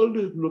world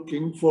is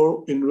looking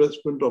for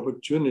investment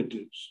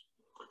opportunities,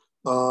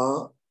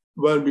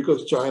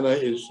 because China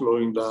is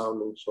slowing down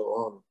and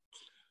so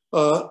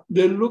on,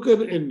 they look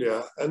at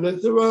India and they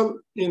say, well,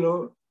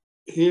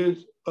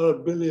 here's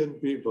 1 billion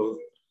people.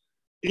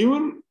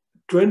 Even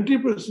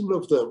 20%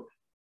 of them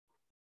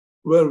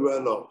were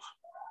well off.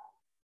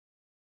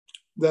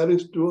 That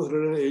is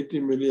 280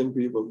 million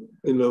people.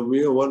 We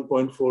are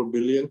 1.4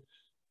 billion.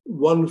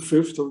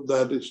 1/5 of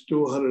that is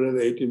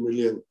 280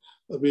 million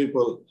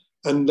people.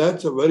 And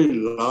that's a very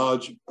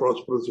large,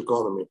 prosperous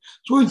economy.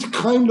 So it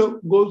kind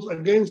of goes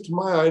against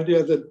my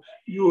idea that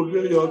you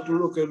really ought to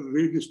look at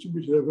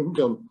redistribution of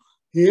income.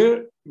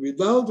 Here,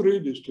 without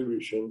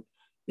redistribution,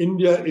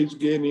 India is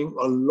gaining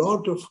a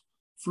lot of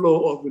flow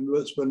of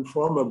investment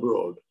from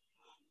abroad.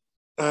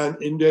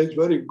 And India is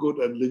very good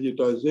at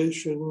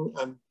digitization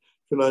and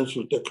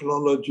financial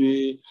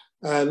technology,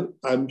 and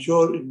I'm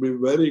sure it'll be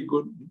very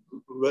good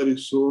very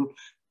soon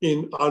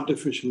in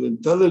artificial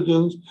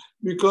intelligence,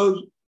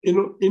 because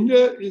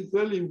India is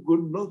really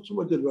good, not so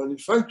much at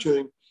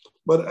manufacturing,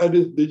 but at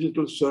its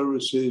digital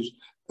services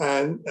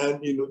and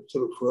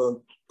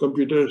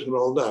computers and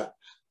all that.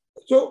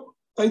 So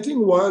I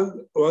think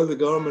while the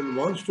government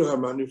wants to have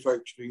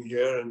manufacturing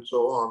here and so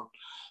on,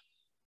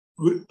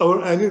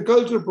 our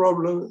agriculture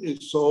problem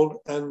is solved,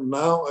 and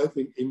now I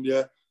think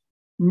India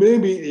may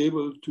be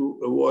able to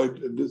avoid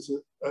this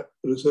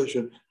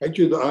recession.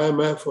 Actually, the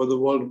IMF or the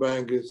World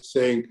Bank is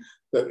saying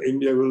that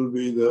India will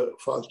be the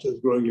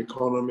fastest growing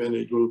economy and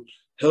it will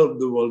help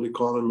the world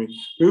economy.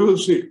 We will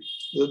see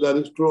whether that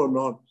is true or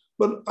not.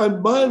 But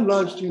by and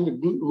large,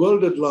 the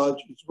world at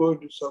large is going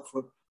to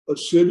suffer a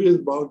serious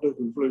bout of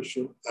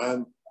inflation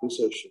and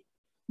recession.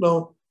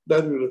 Now,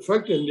 that will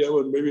affect India,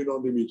 but maybe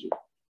not immediately.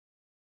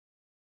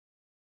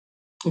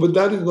 But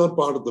that is not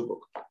part of the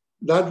book.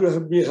 That will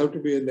have to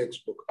be a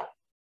next book.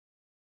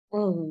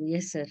 Oh,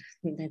 yes, sir.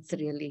 That's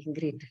really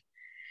great.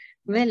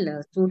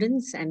 Well,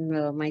 students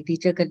and my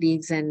teacher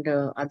colleagues and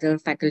other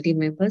faculty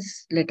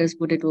members, let us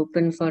put it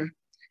open for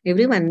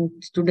everyone.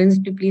 Students,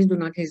 please do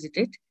not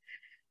hesitate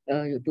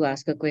to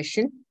ask a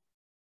question.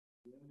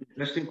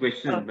 Interesting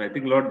question. I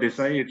think Lord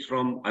Desai, it's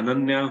from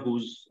Ananya,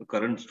 who's a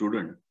current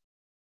student.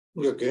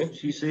 Okay.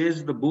 She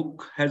says the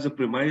book has a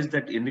premise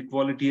that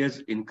inequality has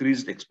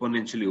increased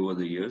exponentially over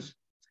the years.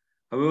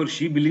 However,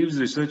 she believes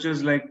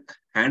researchers like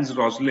Hans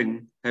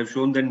Rosling have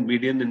shown that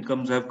median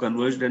incomes have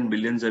converged and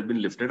millions have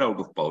been lifted out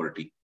of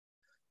poverty.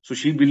 So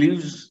she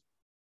believes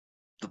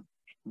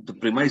the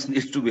premise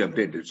needs to be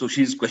updated. So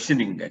she's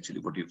questioning actually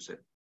what you've said.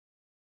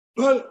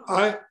 Well,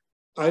 I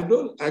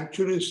don't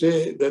actually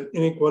say that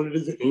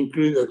inequalities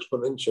increase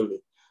exponentially.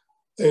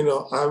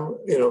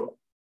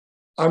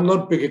 I'm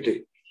not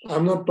Piketty.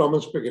 I'm not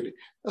Thomas Piketty.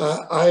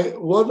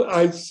 What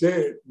I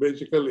say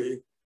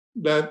basically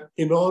that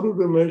in order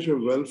to measure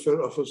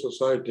welfare of a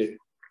society,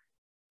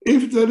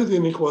 if there is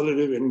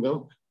inequality of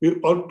income, we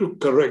ought to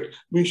correct.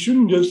 We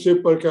shouldn't just say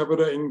per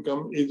capita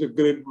income is a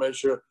great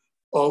measure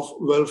of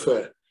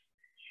welfare,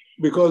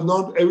 because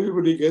not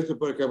everybody gets a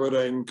per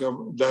capita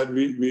income that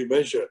we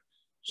measure.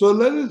 So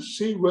let us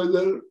see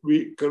whether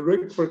we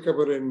correct per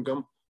capita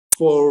income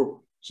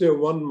for, say,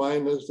 1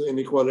 minus the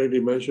inequality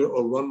measure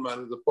or 1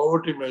 minus the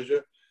poverty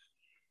measure,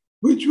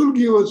 which will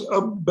give us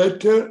a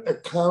better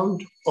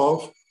account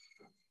of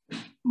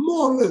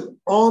more or less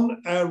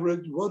on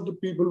average what the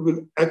people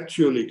will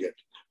actually get.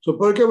 So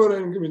per capita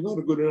income is not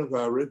a good enough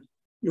average.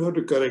 You have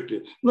to correct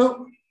it.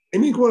 Now,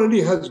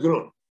 inequality has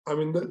grown. I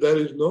mean, there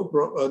is no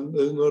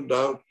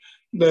doubt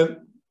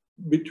that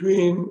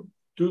between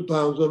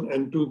 2000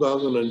 and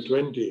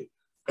 2020,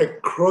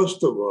 across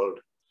the world,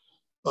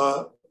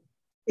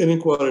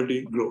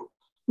 inequality grew.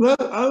 Now,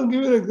 I'll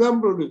give you an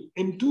example of this.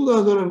 In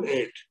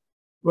 2008,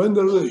 when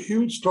there was a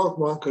huge stock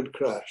market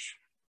crash,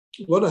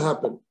 what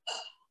happened?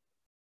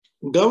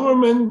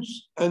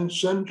 Governments and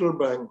central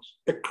banks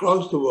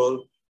across the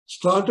world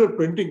started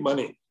printing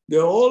money.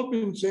 They've all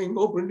been saying,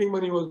 oh, printing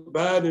money was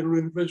bad, it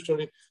will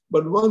inflationary.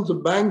 But once the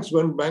banks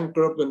went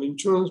bankrupt and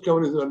insurance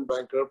companies went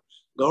bankrupt,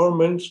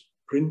 governments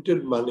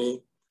printed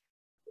money,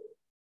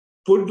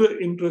 put the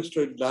interest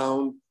rate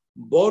down,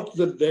 bought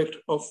the debt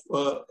of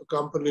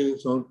companies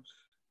and so on.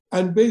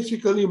 And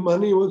basically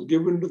money was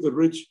given to the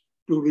rich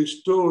to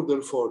restore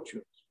their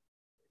fortunes.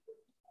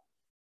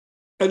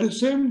 At the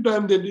same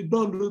time, they did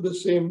not do the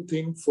same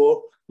thing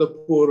for the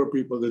poorer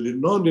people. They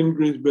did not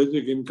increase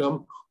basic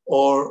income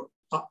or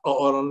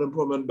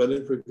unemployment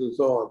benefits and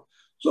so on.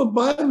 So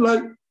by and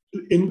large,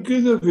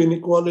 increase of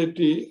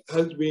inequality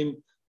has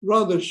been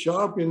rather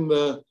sharp in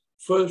the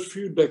first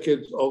few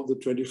decades of the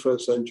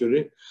 21st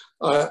century.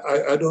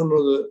 I don't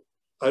know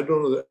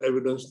the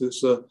evidence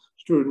this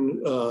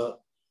student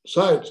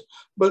cites,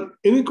 but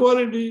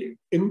inequality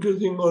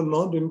increasing or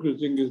not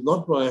increasing is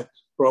not my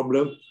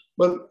problem.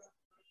 But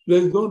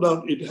there's no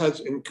doubt it has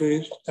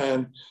increased,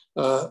 and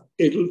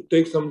it'll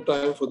take some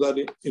time for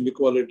that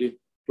inequality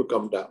to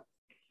come down.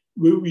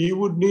 We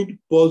would need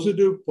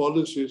positive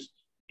policies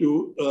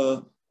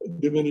to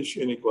diminish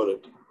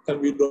inequality,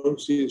 and we don't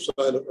see a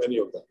sign of any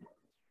of that.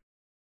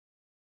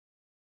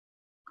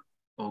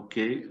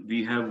 Okay,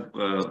 we have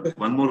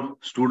one more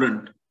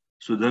student,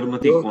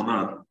 Sudharmati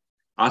Konar,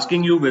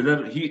 asking you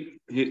whether he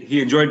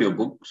enjoyed your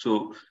book.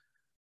 So,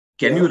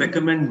 can you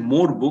recommend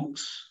more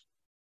books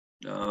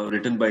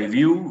written by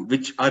you?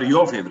 Which are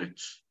your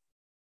favorites?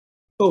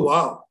 Oh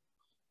wow!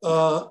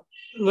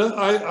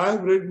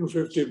 I've written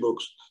 50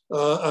 books.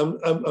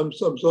 I'm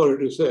sorry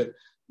to say,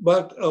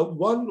 but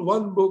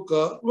one book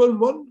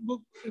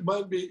it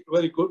might be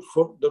very good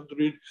for them to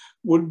read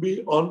would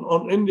be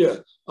on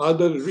India,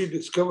 either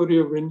Rediscovery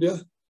of India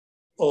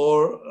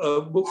or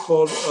a book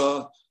called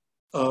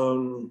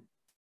oh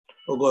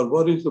God,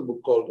 what is the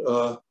book called?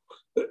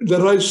 The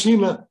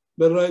Raisina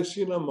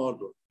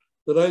model.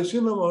 The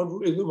Raisina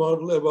model is a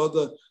model about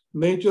the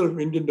nature of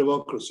Indian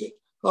democracy.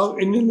 How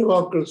Indian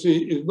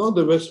democracy is not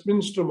the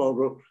Westminster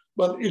model,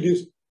 but it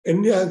is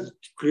India has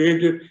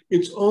created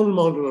its own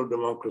model of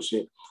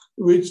democracy,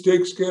 which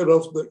takes care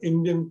of the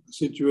Indian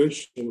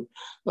situation.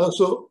 But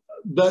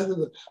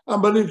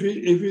if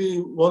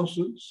he wants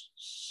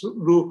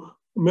to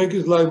make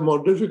his life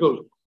more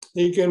difficult,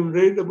 he can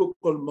read a book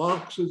called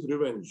Marx's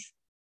Revenge,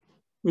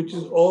 which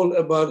is all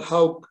about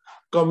how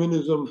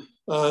communism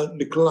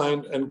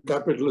declined and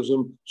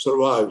capitalism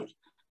survived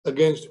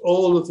against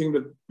all the things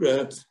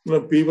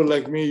that people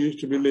like me used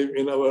to believe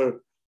in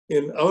our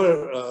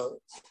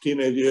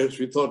teenage years.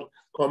 We thought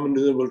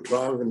communism will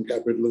triumph and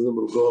capitalism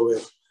will go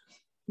away.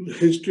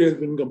 History has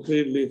been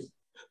completely.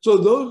 So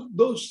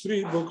those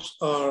three books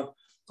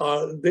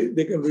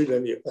they can read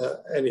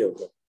any of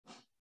them.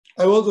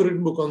 I've also written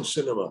a book on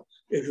cinema.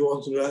 If you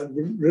want to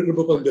read a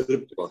book on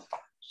Dilip Kumar.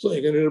 So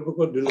you can read a book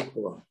on Dilip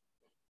Kumar.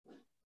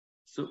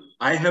 So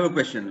I have a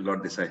question,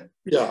 Lord Desai.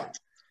 Yeah.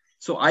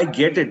 So I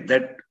get it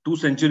that 2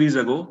 centuries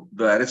ago,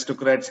 the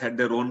aristocrats had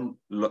their own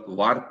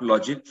warped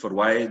logic for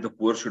why the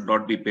poor should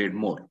not be paid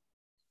more.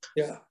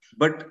 Yeah.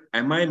 But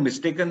am I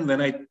mistaken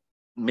when I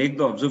make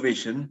the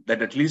observation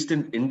that at least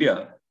in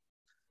India,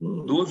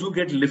 those who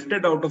get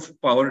lifted out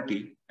of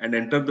poverty and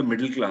enter the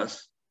middle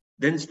class,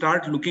 then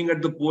start looking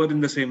at the poor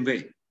in the same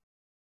way?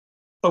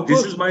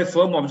 This is my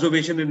firm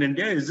observation in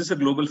India. Is this a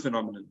global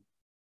phenomenon?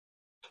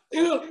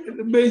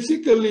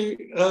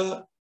 Basically,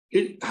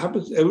 it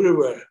happens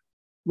everywhere.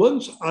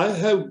 Once I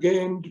have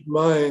gained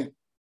my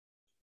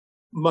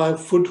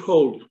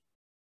foothold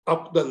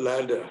up the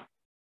ladder,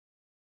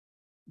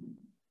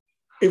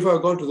 if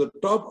I go to the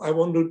top, I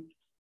want to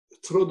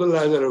throw the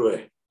ladder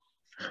away.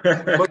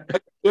 But I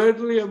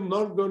certainly am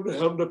not going to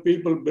help the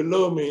people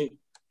below me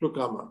to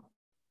come up.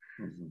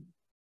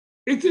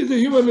 It is a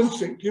human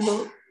instinct,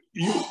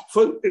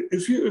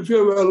 if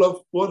you're well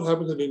off, what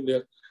happens in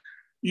India?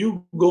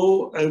 You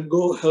go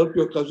help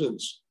your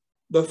cousins.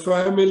 The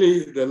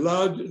family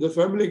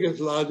gets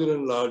larger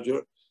and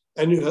larger,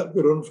 and you help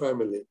your own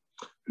family.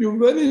 You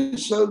very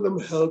seldom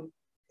help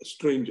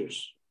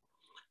strangers.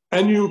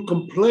 And you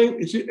complain,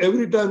 you see,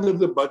 every time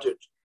there's a budget,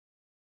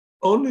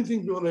 only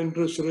thing you are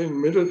interested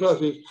in middle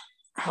class is,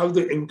 have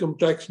the income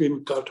tax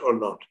been cut or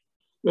not?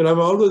 When I'm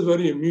always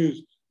very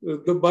amused,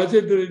 the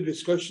budgetary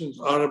discussions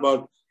are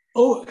about,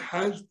 oh,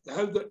 has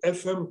the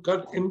FM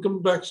cut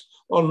income tax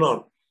or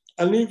not?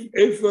 And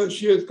if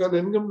she has cut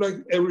income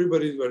tax,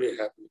 everybody is very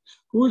happy.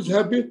 Who is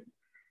happy?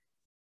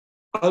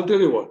 I'll tell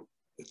you what.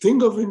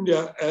 Think of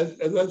India as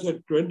I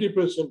said,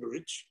 20%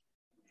 rich,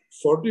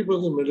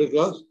 40% middle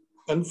class,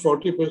 and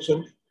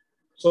 40%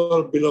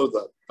 sort of below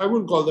that. I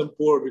wouldn't call them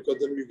poor because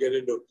then we get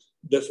into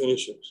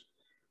definitions.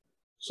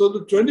 So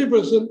the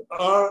 20%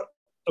 are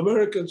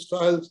American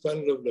style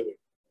standard of living,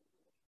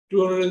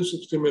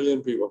 260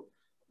 million people.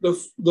 The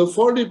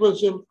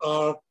 40%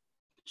 are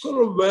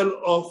sort of well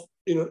off,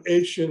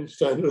 Asian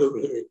standard of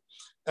living.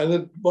 And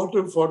the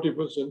bottom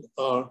 40%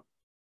 are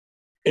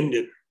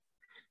Indian,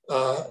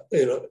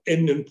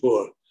 Indian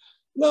poor.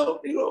 Now,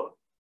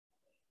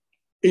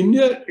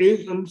 India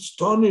is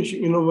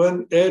astonishing,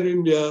 when Air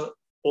India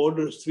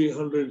orders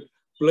 300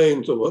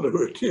 planes or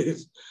whatever it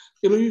is,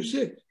 you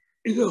say,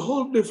 it's a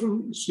whole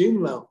different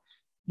scene now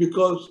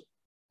because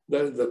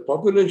the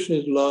population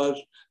is large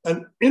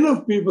and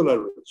enough people are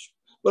rich.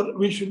 But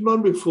we should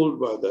not be fooled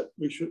by that.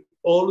 We should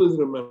always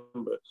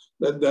remember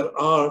that there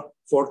are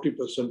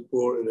 40%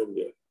 poor in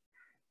India.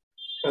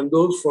 And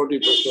those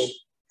 40%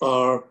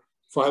 are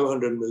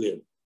 500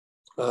 million.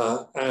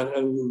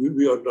 And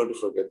we ought not to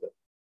forget that.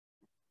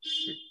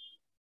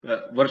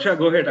 Varsha,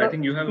 go ahead. I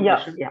think you have a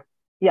question.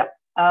 Yeah.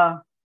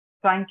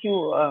 Thank you,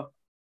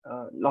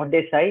 Lord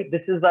Desai.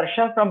 This is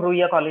Varsha from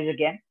Ruia College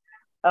again.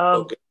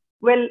 Okay.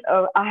 Well,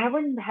 I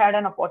haven't had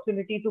an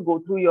opportunity to go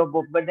through your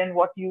book, but then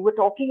what you were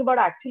talking about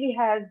actually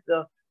has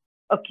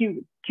a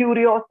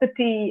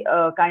curiosity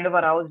kind of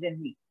aroused in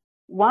me.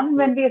 One,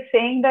 when we are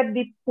saying that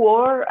the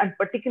poor and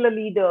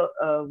particularly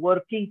the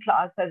working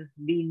class has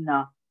been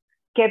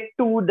kept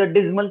to the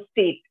dismal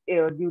state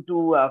due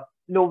to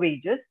low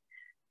wages,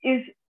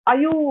 are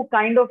you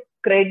kind of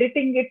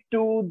crediting it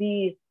to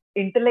the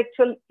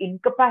intellectual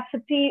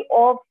incapacity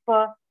of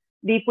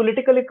the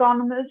political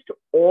economist,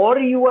 or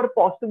you are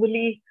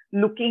possibly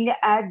looking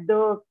at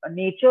the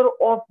nature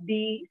of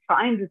the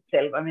science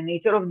itself,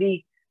 nature of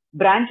the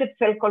branch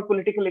itself called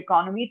political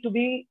economy to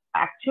be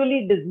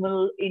actually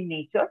dismal in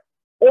nature,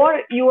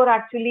 or you are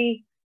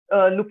actually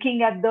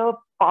looking at the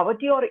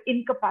poverty or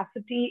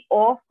incapacity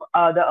of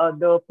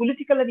the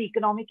political and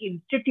economic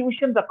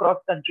institutions across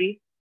countries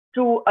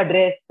to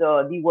address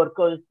the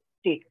workers'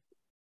 status?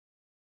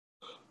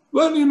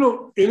 Well,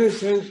 in a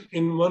sense,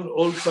 in one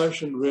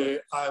old-fashioned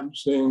way, I'm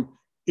saying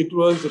it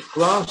was the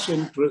class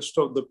interest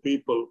of the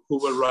people who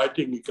were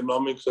writing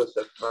economics at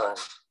that time.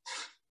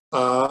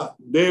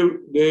 They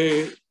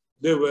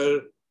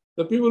were,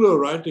 the people who were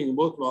writing,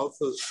 both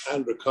Malthus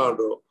and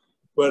Ricardo,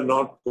 were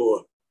not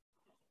poor.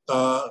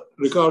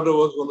 Ricardo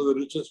was one of the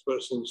richest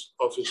persons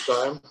of his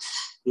time.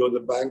 He was a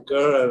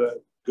banker and a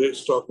great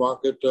stock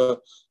market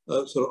sort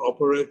of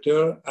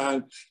operator,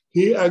 and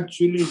he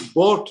actually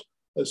bought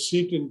a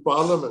seat in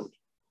parliament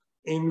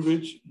in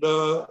which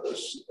the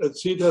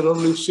seat had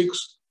only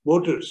 6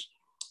 voters.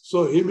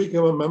 So he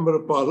became a member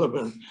of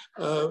parliament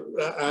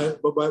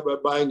by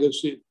buying a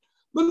seat.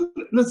 But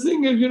the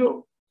thing is,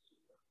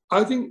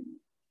 I think,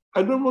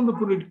 I don't want to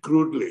put it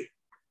crudely,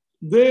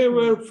 they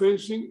were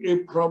facing a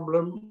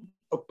problem,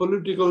 a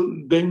political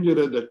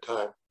danger at that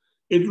time.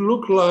 It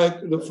looked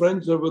like the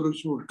French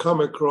Revolution would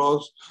come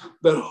across,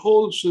 the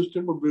whole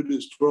system would be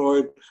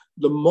destroyed,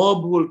 the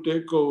mob will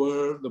take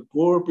over, the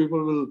poor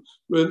people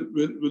will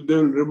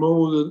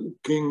remove the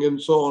king and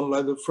so on,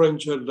 like the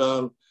French had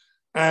done,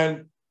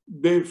 and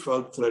they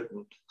felt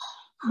threatened.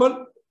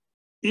 But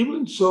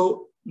even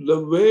so, the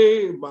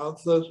way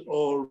Malthus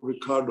or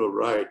Ricardo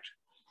write,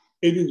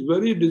 it is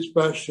very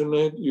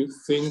dispassionate. You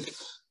think,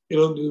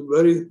 these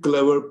very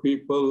clever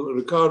people,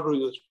 Ricardo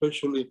is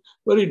especially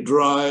very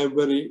dry,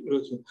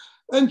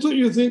 and so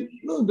you think,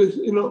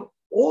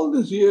 all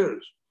these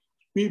years,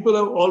 people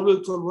have always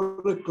thought,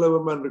 what a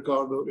clever man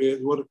Ricardo is,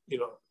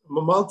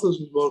 Malthus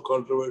is more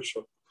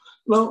controversial.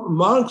 Now,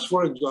 Marx,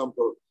 for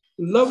example,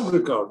 loved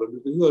Ricardo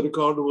because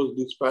Ricardo was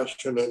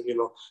dispassionate,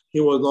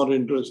 he was not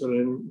interested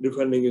in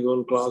defending his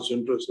own class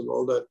interests and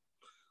all that.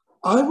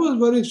 I was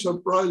very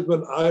surprised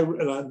when I'd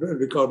read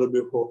Ricardo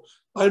before.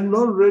 I had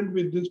not read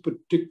with this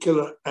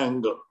particular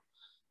angle.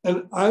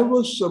 And I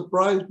was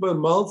surprised by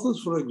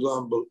Malthus, for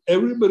example.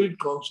 Everybody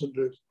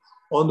concentrates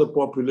on the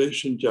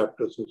population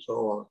chapters and so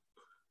on.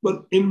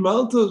 But in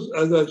Malthus,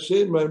 as I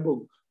say in my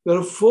book, there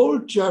are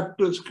 4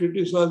 chapters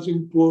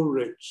criticizing poor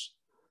rates.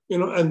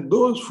 And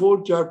those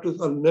 4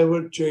 chapters are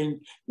never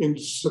changed in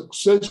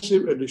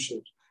successive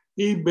editions.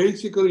 He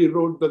basically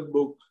wrote that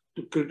book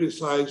to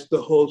criticize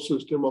the whole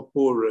system of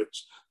poor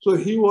rates. So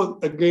he was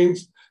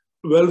against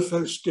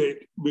welfare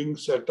state being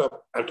set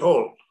up at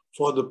all.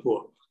 for the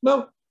poor.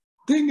 Now,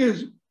 thing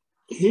is,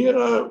 here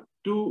are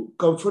two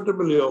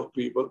comfortably off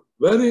people,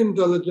 very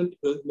intelligent,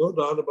 there's no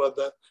doubt about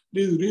that.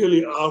 These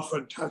really are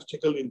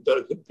fantastically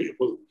intelligent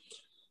people.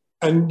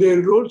 And they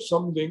wrote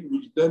something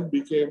which then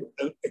became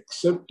an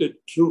accepted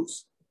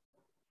truth.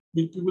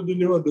 People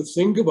didn't even have to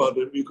think about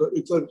it because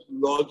it's a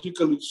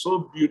logically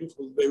so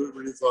beautiful.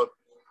 Everybody thought,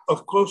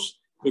 of course,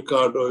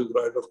 Ricardo is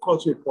right. Of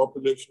course, if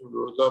population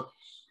grows up,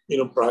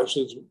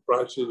 prices,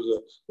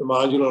 the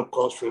marginal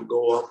cost will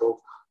go up of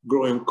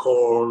growing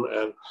corn,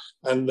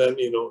 and then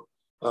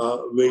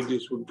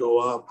wages would go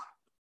up,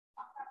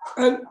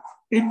 and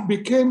it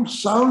became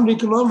sound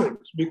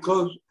economics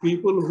because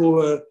people who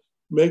were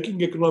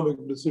making economic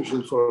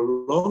decisions for a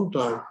long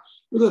time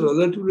were the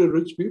relatively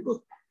rich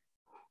people.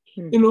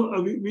 We don't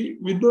have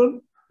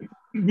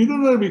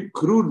to be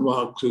crude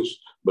Marxists,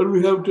 but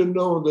we have to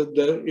know that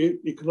the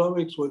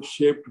economics was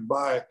shaped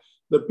by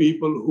the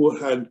people who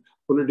had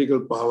political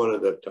power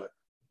at that time.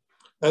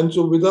 And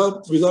so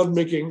without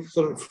making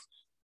sort of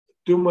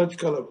too much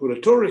kind of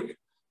rhetoric,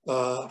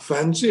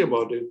 fancy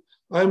about it,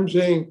 I'm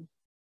saying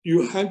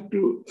you had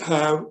to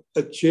have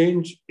a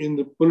change in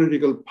the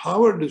political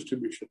power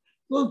distribution,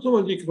 not so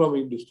much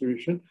economic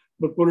distribution,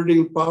 but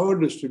political power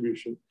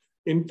distribution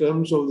in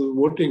terms of the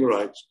voting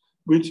rights,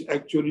 which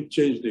actually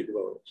changed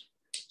economics.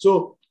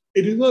 So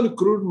it is not a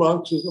crude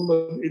Marxism,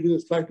 but it is a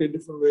slightly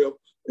different way of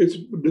its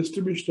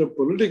distribution of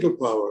political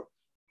power,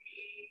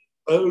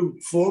 a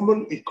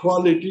formal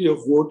equality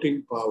of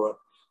voting power,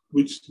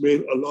 which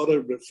made a lot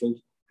of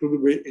difference to the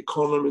way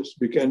economists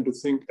began to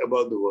think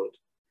about the world.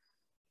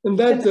 And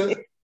that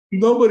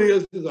nobody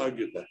else has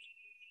argued that.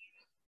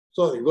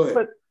 Sorry, go ahead.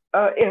 But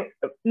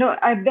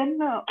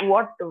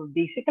what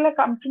basically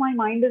comes to my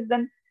mind is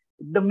then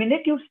the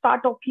minute you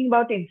start talking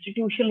about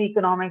institutional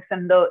economics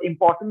and the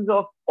importance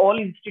of all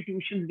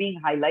institutions being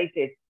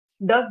highlighted,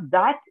 does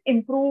that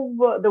improve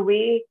the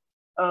way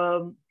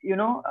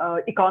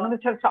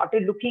economists have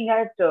started looking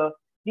at the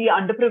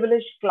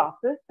underprivileged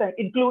classes,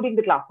 including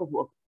the class of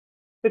workers?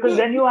 Because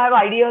then you have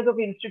ideas of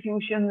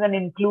institutions and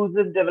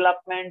inclusive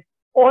development.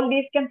 All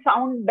these can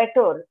sound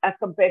better as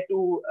compared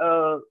to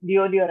the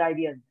earlier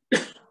ideas.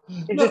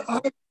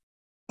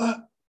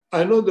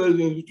 I know there's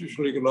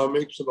institutional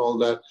economics and all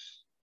that.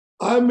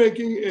 I'm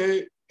making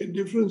a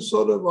different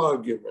sort of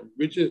argument,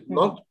 which is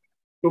not,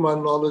 to my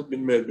knowledge,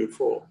 been made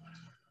before,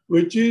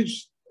 which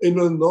is,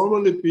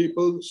 normally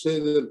people say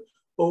that,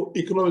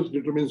 economics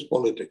determines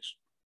politics.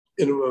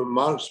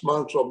 Marx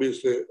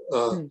obviously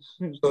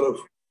sort of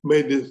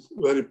made this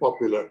very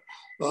popular.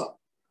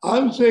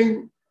 I'm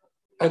saying,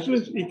 at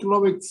least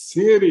economic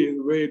theory,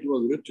 the way it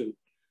was written,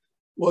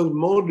 was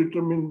more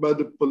determined by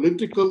the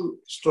political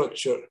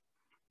structure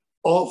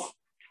of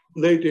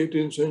late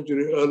 18th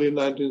century, early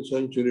 19th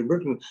century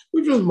Britain,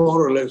 which was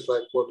more or less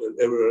like what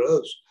everywhere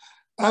else.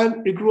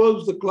 And it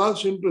was the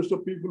class interest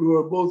of people who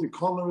were both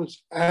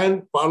economists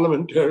and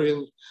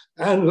parliamentarians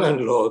and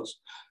landlords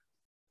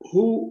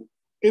who,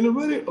 in a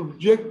very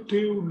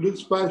objective,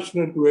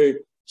 dispassionate way,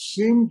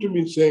 seemed to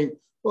be saying,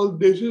 well,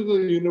 this is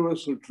a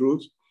universal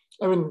truth.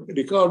 I mean,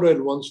 Ricardo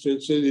at one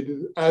stage says it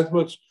is as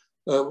much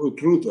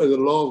truth as a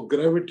law of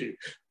gravity,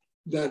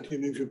 that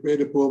if you pay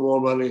the poor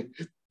more money,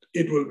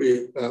 it will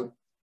be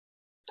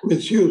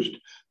misused.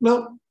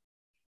 Now,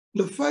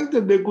 the fact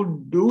that they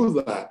could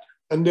do that,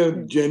 and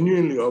they're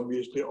genuinely,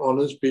 obviously,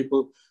 honest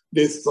people,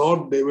 they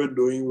thought they were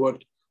doing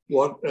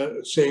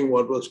saying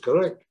what was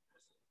correct.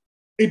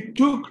 It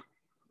took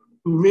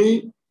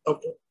me,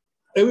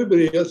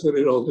 everybody else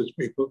read all these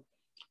people,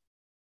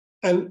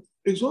 and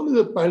it's only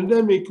the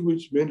pandemic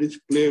which made it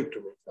clear to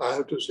me. I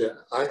have to say,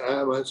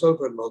 I myself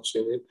had not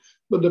seen it,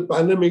 but the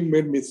pandemic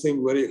made me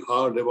think very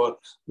hard about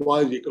why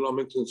is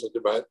economics in such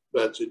a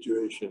bad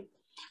situation.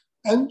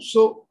 And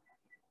so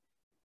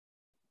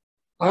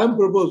I'm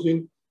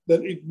proposing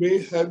that it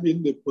may have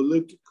been the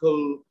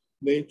political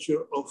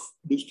nature of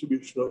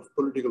distribution of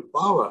political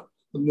power,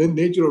 and the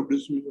nature of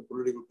distribution of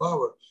political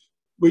power,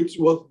 which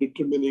was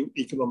determining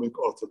economic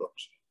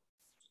orthodoxy.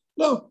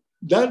 Now,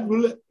 that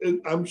will,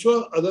 I'm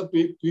sure other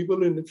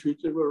people in the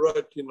future will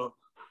write,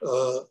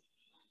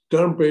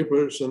 term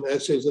papers and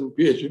essays and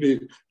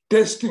PhDs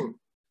testing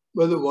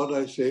whether what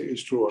I say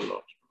is true or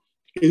not.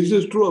 Is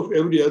this true of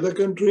every other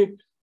country,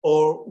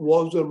 or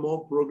was there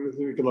more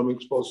progressive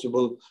economics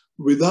possible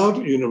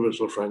without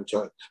universal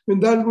franchise? I mean,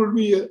 that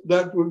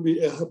would be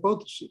a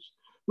hypothesis.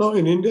 Now,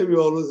 in India, we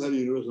always had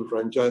universal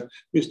franchise.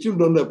 We still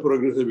don't have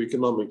progressive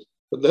economics,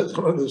 but that's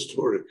another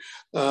story.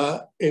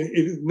 It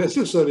is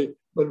necessary,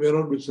 but may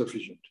not be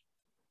sufficient.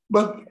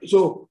 But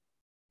so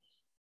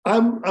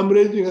I'm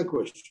raising a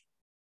question.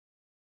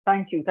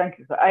 Thank you, sir.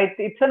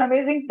 It's an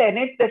amazing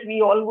tenet that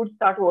we all would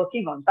start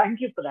working on. Thank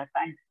you for that.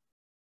 Thanks.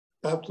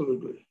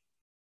 Absolutely.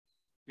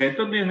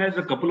 Chaitanya has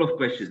a couple of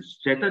questions.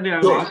 Chaitanya,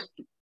 I've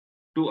asked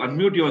to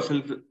unmute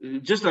yourself.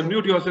 Just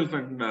unmute yourself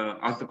and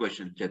ask the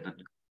question,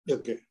 Chaitanya.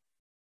 Okay.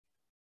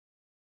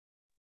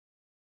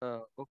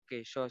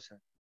 Okay, sure, sir.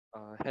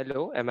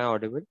 Hello, am I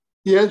audible?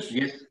 Yes.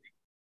 Yes.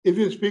 If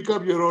you speak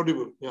up, you're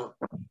audible. Yeah.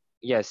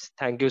 Yes,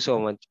 thank you so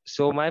much.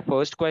 So my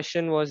first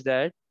question was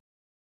that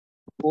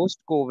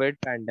post-COVID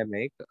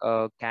pandemic,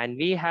 can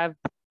we have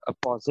a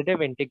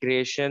positive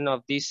integration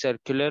of the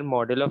circular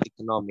model of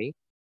economy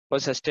for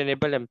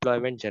sustainable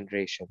employment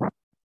generation?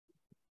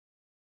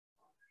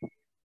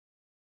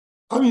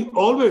 I mean,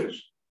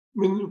 always.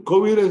 I mean,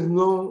 COVID has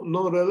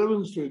no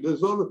relevance to it.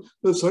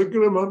 The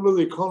circular model of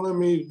the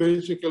economy is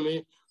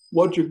basically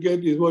what you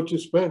get is what you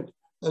spend,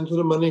 and so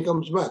the money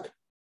comes back.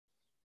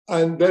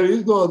 And there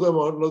is no other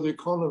model of the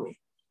economy.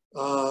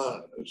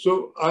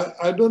 So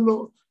I don't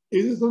know,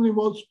 is there something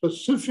more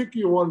specific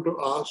you want to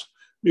ask?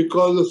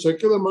 Because the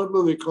circular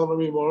model of the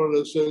economy more or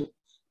less says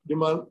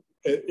demand,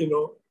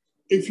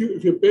 if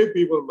you pay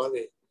people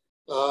money,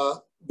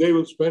 they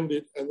will spend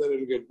it and then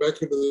it'll get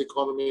back into the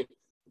economy,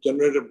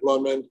 generate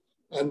employment,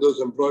 and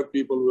those employed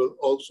people will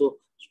also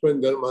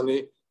spend their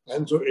money,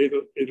 and so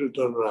it'll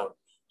turn around.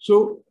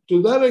 So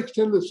to that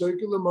extent, the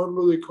circular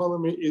model of the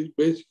economy is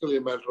basically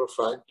a matter of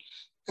fact,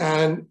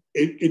 and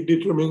it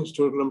determines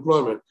total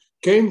employment.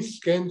 Keynes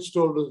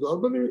told us that,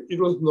 but it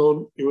was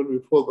known even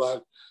before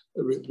that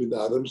with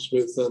Adam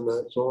Smith and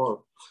so on.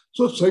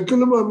 So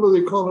circular model of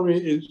the economy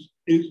is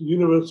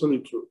universally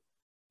true.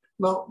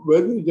 Now,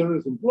 whether it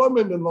generates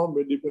employment or not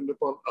may depend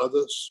upon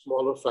other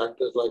smaller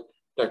factors like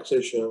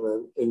taxation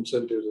and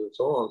incentives and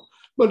so on.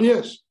 But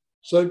yes,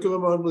 circular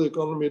model of the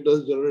economy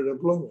does generate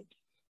employment.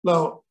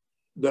 Now,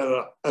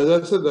 as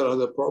I said, there are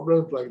other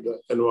problems like the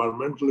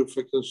environmental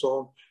effects and so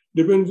on.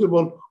 Depends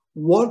upon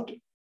what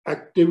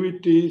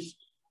activities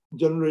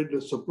generate the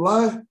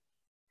supply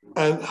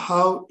and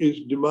how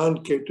is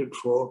demand catered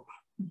for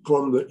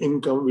from the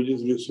income which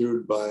is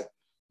received by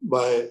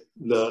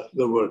the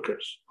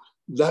workers.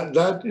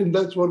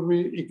 That's what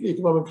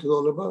economics is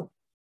all about.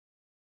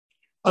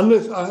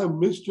 Unless I have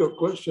missed your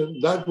question,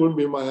 that would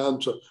be my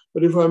answer.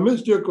 But if I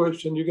missed your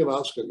question, you can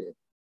ask again.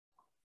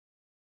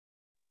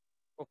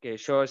 Okay,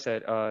 sure,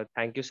 sir.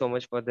 Thank you so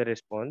much for the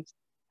response.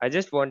 I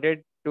just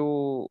wanted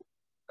to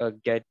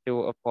get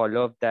to a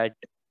follow-up that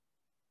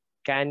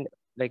currently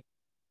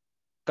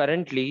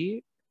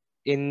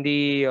in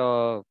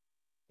the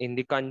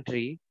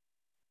country,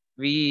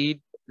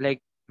 we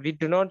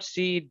do not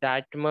see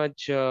that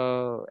much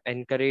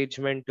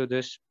encouragement to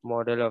this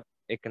model of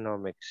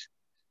economics.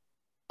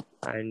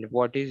 And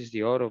what is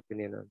your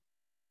opinion on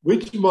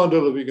which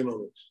model of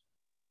economics?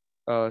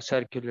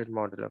 Circular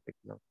model of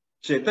economics.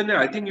 Chaitanya,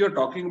 I think you're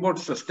talking about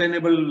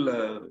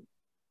sustainable.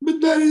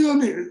 But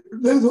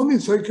there's only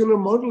circular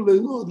model. There's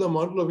no other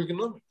model of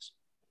economics.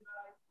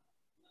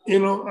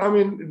 I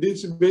mean,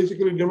 this is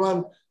basically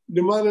demand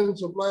and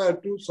supply are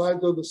two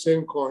sides of the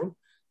same coin,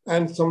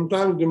 and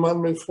sometimes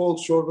demand may fall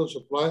short of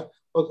supply,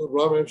 or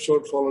supply may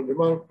shortfall of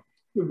demand.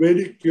 The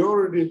very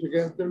cure it is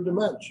against them to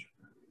match.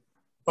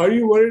 Are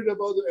you worried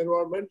about the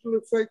environmental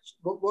effects?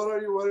 What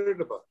are you worried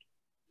about?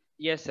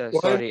 Yes, sir.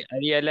 Why? Sorry, I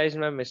realized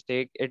my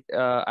mistake.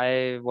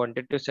 I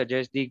wanted to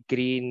suggest the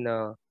green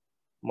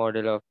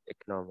model of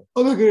economics.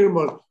 Oh, the green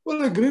model. Well,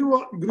 the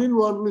green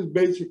model is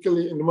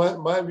basically, in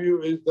my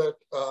view, is that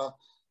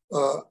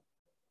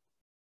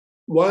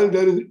while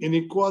there is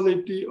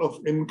inequality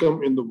of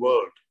income in the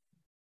world,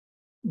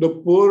 the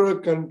poorer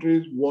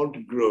countries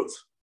want growth,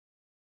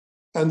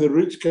 and the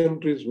rich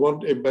countries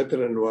want a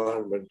better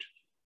environment.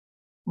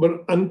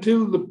 But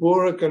until the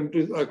poorer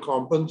countries are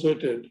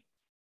compensated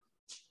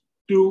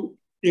to,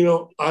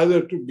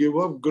 either to give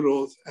up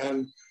growth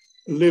and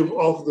live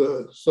off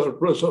the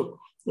surplus of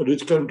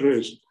rich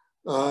countries,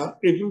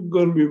 it is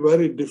going to be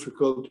very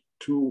difficult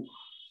to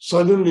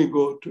suddenly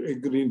go to a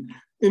green.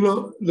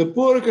 The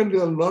poorer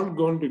countries are not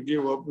going to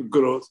give up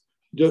growth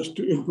just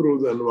to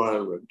improve the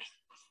environment.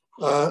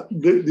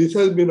 This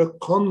has been a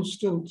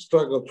constant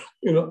struggle.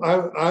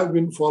 I've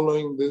been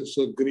following this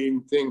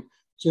green thing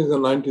since the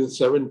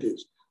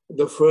 1970s.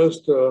 The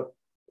first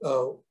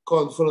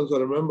conference I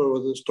remember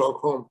was in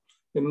Stockholm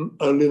in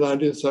early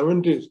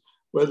 1970s,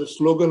 where the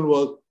slogan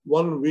was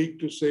 1 week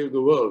to save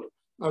the world.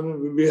 I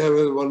mean, we have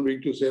 1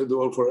 week to save the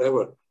world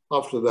forever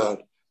after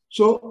that.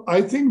 So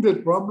I think the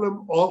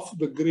problem of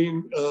the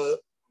green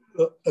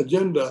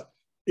agenda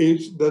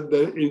is that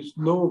there is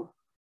no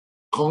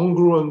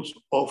congruence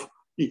of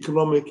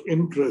economic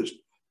interest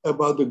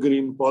about the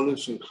green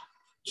policies.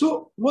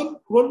 So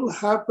what will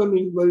happen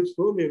is very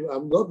slowly,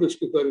 I'm not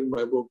discussing that in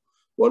my book,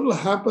 what will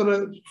happen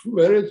is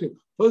various things.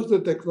 First, the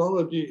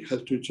technology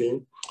has to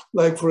change.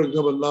 Like, for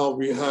example, now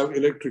we have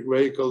electric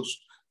vehicles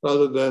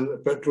rather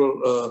than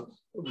petrol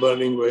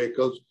burning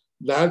vehicles.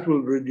 That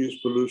will reduce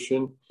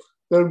pollution.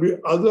 There will be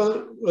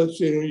other, let's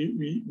say,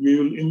 we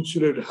will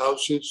insulate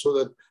houses so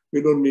that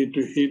we don't need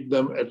to heat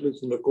them, at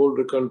least in the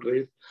colder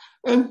countries.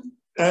 And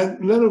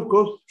then, of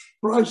course,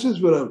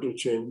 prices will have to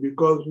change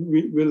because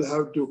we will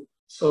have to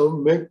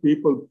make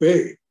people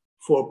pay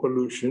for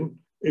pollution.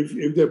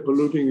 If they're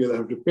polluting, they'll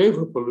have to pay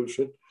for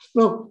pollution.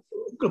 Now,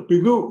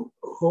 Pigou,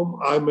 whom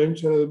I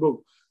mentioned in the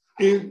book,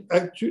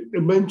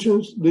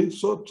 mentions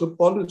these sorts of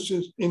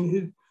policies in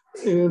his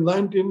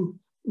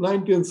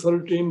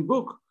 1913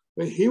 book.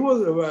 He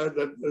was aware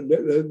that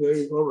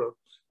there's a problem.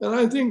 And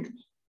I think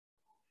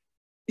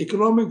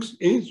economics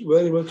is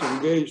very much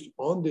engaged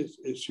on this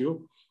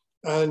issue.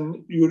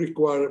 and you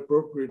require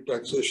appropriate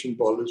taxation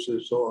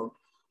policies, so on.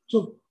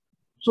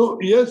 So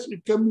yes,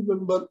 it can be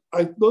done, but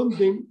I don't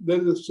think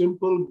there's a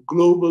simple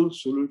global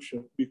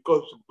solution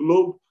because the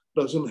globe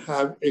doesn't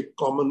have a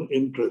common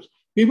interest.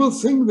 People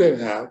think they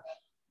have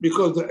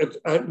because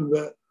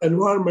the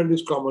environment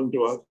is common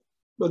to us,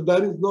 but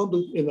that is not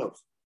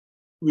enough.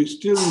 We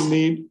still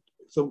need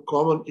some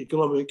common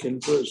economic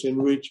interests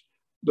in which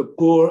the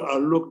poor are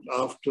looked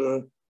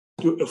after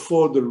to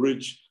afford the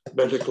rich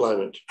better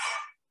climate.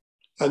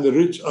 And the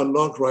rich are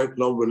not right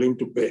now willing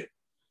to pay.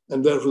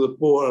 And therefore the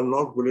poor are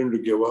not willing to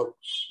give up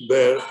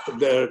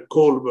their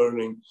coal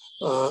burning.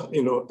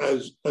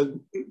 As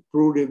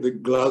proved in the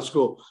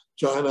Glasgow,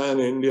 China and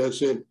India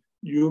said,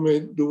 you may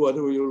do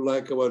whatever you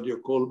like about your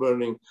coal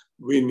burning.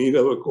 We need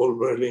our coal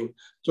burning,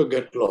 so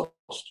get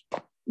lost.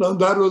 Now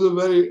that was a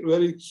very,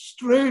 very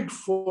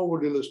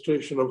straightforward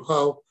illustration of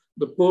how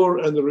the poor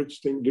and the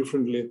rich think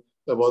differently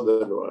about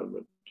the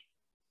environment.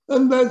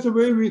 And that's the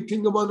way we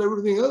think about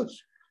everything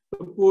else.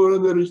 The poor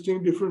and the rich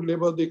think differently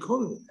about the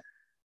economy.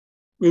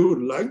 We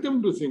would like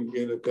them to think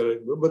in a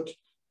correct way, but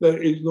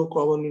there is no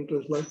common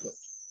interest like that.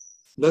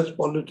 That's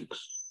politics.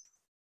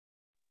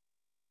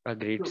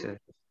 Agreed, sir.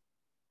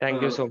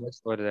 Thank you so much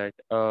for that.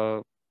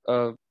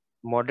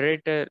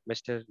 Moderator,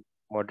 Mr.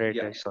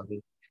 Moderator, Yeah.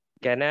 sorry.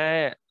 Can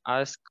I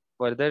ask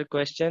further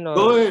question? Or?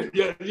 Go ahead.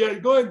 Yeah,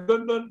 go ahead.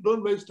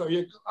 Don't waste time.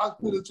 Yeah,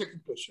 ask me the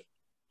second question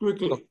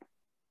quickly. Okay.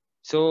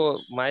 So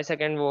my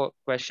second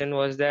question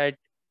was that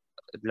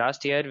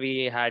last year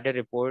we had a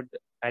report,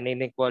 an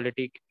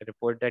inequality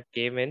report that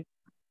came in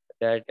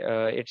that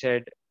it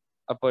said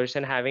a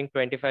person having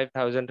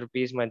 25,000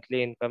 rupees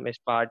monthly income is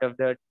part of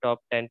the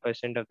top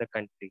 10% of the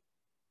country.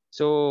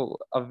 So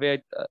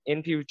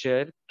in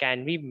future,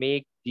 can we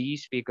make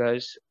these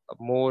figures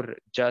more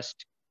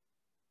just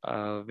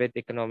with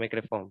economic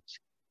reforms?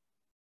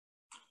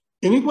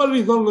 Inequality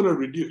is not going to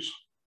reduce.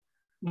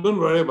 Don't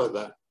worry about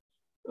that.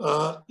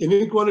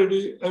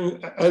 Inequality,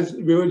 as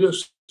we were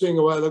just saying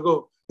a while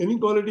ago,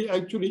 inequality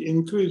actually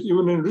increased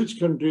even in rich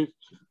countries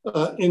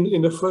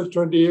in the first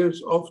 20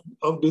 years of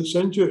this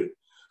century.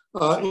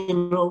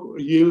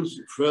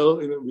 Yields fell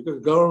because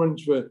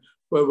governments were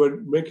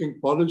making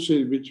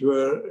policies which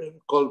were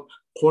called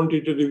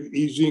quantitative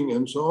easing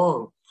and so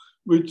on,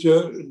 which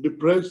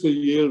depressed the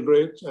yield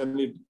rates and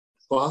it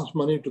passed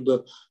money to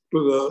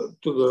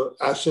the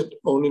asset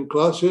owning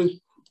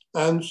classes.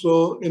 And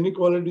so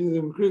inequality is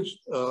increased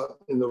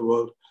in the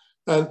world.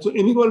 And so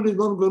inequality is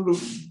not going to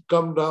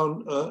come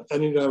down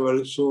anytime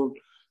very soon.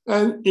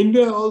 And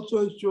India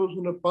also has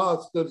chosen a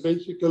path that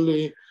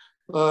basically,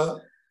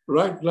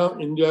 right now,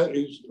 India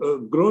is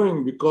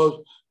growing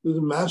because there's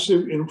a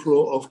massive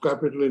inflow of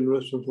capital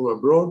investment from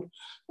abroad.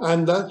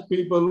 And that's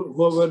people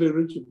who are very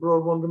rich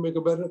abroad want to make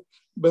a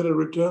better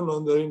return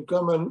on their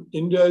income. And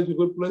India is a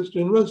good place to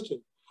invest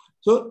in.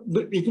 So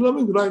the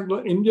economics right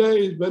now, India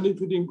is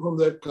benefiting from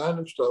that kind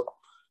of stuff.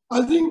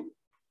 I think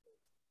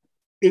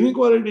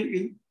inequality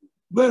is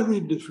very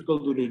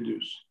difficult to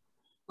reduce.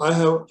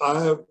 I've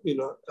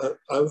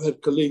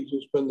had colleagues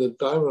who spend their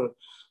time on it.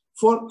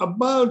 For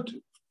about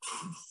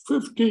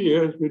 50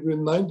 years,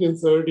 between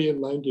 1930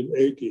 and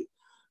 1980,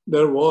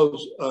 there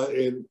was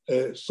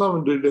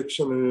some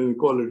reduction in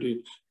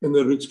inequality in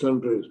the rich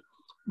countries.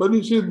 But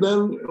you see,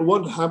 then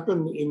what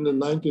happened in the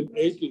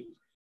 1980s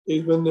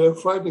is when they were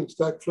fighting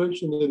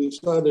stagflation, they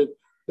decided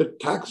that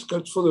tax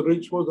cuts for the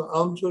rich was the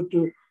answer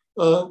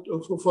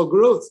for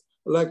growth,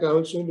 like I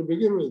was saying to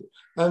begin with.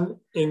 And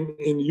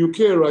in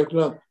UK right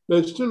now,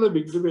 there's still a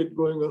big debate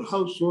going on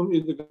how soon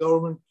is the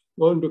government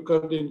going to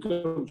cut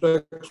income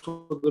tax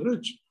for the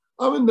rich.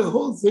 I mean, the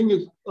whole thing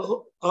is,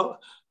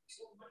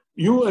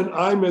 you and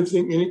I may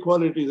think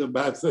inequality is a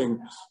bad thing,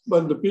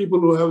 but the people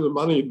who have the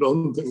money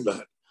don't think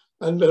that.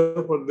 And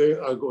therefore, they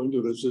are going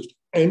to resist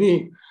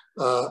any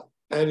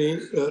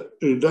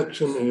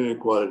reduction in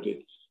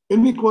inequality.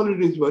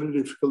 Inequality is very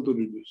difficult to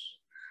reduce.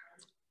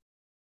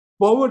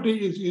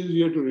 Poverty is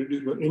easier to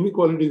reduce, but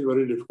inequality is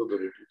very difficult to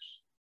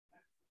reduce.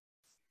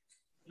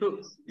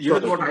 So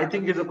here's what I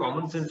think is a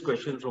common sense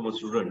question from a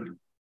student.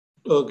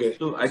 Okay.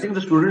 So I think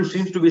the student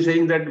seems to be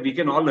saying that we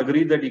can all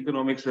agree that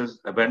economics has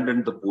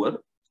abandoned the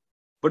poor,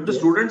 but the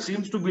student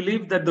seems to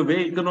believe that the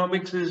way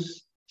economics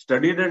is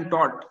studied and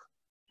taught,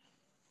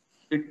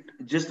 it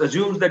just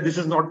assumes that this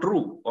is not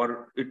true,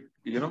 or it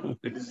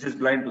is just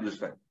blind to this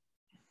fact.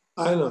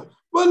 I know.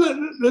 Well,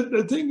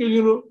 the thing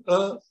is,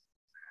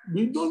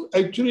 we don't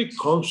actually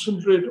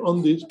concentrate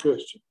on these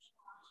questions.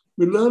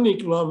 We learn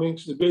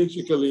economics,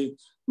 basically,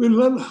 we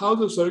learn how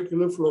the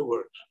circular flow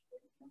works.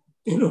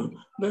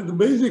 The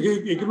basic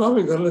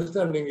economic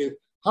understanding is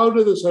how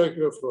does the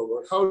circular flow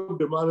work? How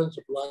demand and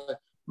supply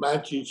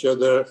match each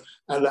other,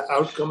 and the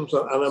outcomes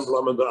are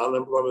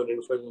unemployment,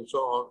 inflation, and so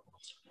on.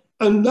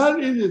 And that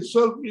in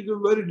itself is a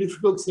very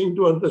difficult thing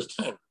to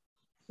understand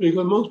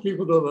because most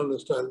people don't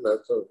understand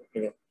that.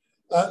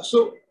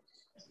 So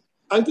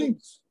I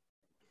think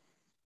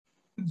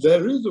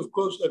there is, of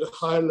course, at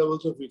higher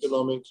levels of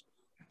economics,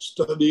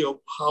 study of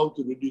how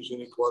to reduce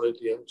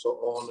inequality and so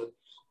on, and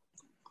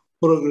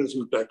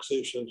progressive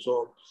taxation and so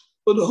on.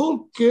 But the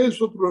whole case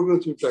for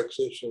progressive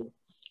taxation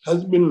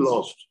has been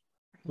lost.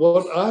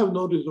 What I have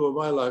noticed over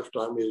my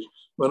lifetime is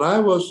when I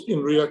was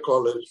in RIA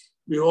College,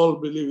 we all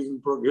believed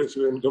in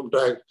progressive income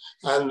tax,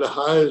 and the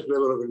highest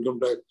level of income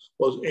tax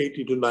was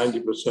 80 to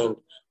 90%.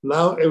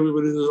 Now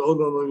everybody says, oh,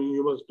 no,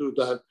 you must do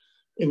that.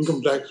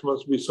 Income tax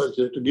must be such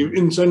as to give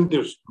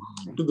incentives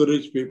to the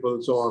rich people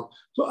and so on.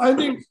 So I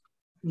think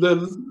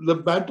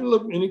the battle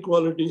of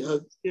inequality,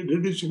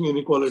 reducing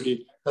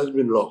inequality, has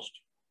been lost,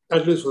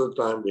 at least for the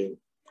time being.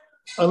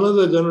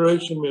 Another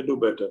generation may do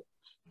better,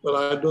 but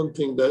I don't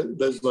think that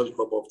there's much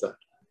hope of that.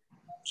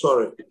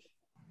 Sorry.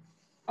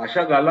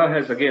 Asha Gala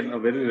has again a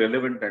very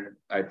relevant and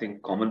I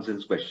think common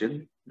sense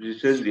question. She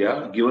says,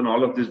 yeah, given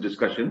all of this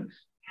discussion,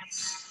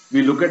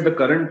 we look at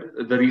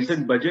the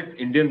recent budget,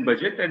 Indian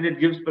budget, and it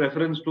gives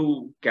preference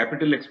to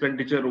capital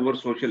expenditure over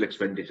social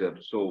expenditure.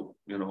 So,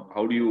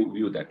 how do you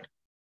view that?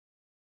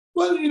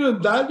 Well,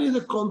 that is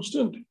a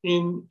constant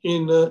in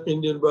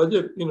Indian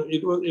budget.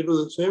 It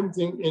was the same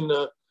thing in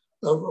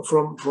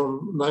from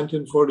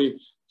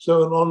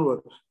 1947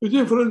 onward. You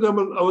see, for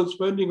example, our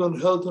spending on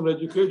health and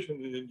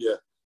education in India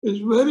is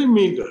very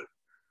meager.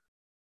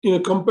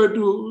 Compared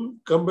to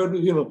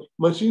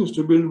machines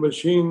to build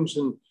machines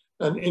and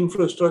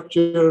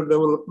infrastructure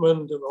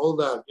development and all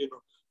that.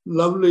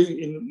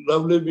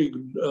 Lovely big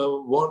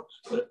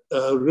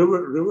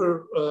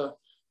river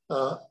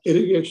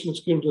irrigation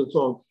schemes and so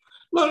on.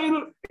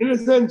 Now, in a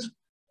sense,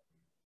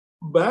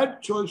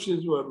 bad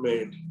choices were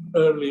made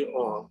early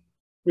on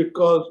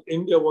because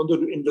India wanted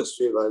to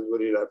industrialize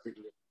very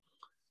rapidly.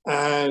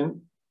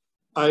 And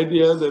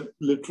idea that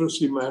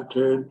literacy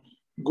mattered,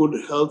 good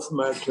health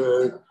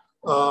mattered,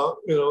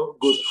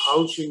 good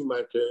housing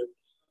mattered.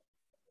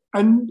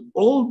 And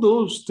all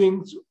those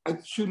things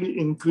actually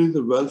increase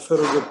the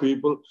welfare of the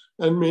people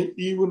and may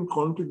even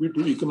contribute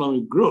to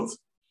economic growth.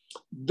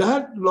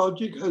 That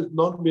logic has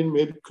not been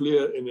made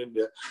clear in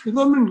India. It's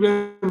not been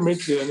made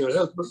clear anywhere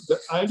else, but the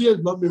idea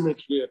has not been made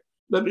clear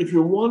that if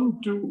you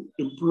want to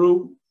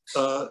improve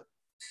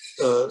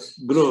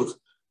growth,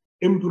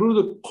 improve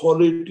the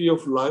quality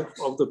of life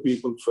of the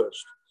people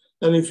first.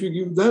 And if you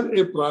give that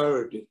a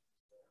priority,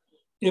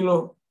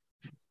 you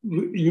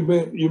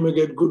may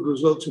get good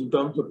results in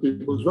terms of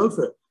people's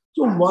welfare.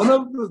 So one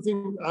of the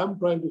things I'm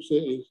trying to say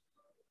is,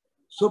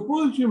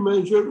 suppose you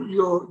measure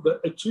the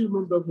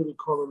achievement of an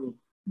economy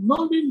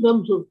not in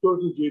terms of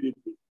total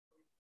GDP,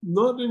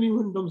 not even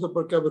in terms of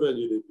per capita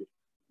GDP,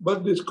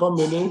 but this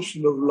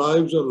combination of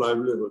lives and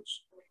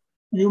livelihoods.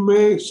 You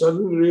may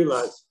suddenly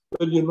realize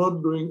that you're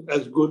not doing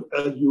as good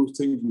as you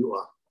think you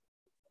are.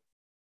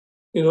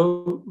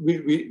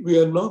 We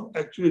are not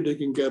actually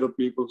taking care of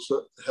people's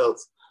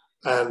health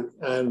and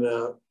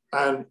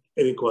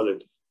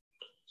inequality.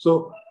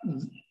 So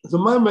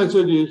my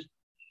message is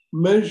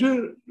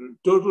measure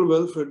total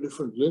welfare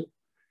differently.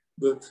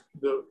 The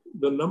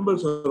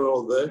numbers are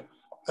all there,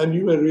 and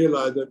you may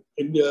realize that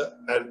India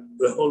and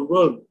the whole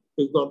world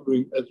is not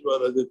doing as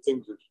well as it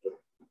thinks it's doing.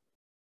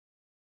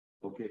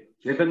 Okay.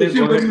 Chaitanya,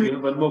 go ahead. You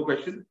have one more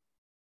question?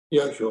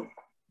 Yeah, sure.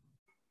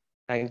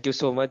 Thank you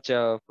so much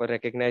for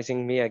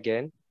recognizing me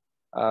again.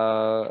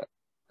 The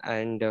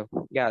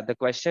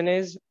question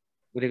is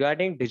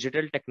regarding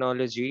digital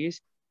technologies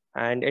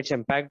and its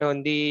impact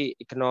on the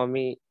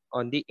economy,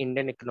 on the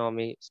Indian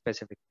economy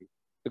specifically.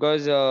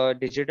 Because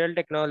digital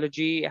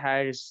technology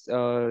has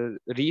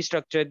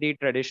restructured the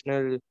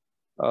traditional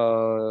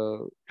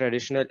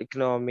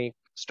economic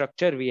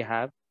structure we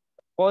have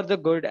for the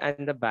good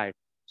and the bad.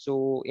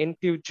 So in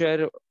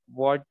future,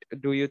 what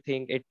do you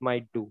think it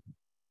might do?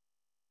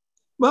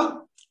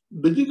 Well,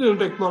 digital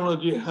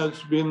technology has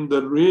been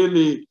the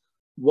really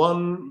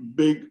one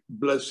big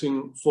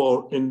blessing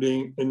for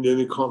Indian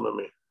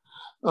economy.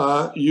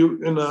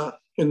 In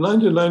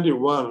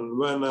 1991,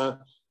 when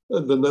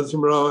the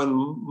Narasimha Rao and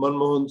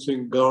Manmohan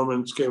Singh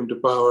governments came to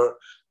power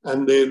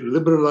and they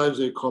liberalized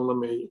the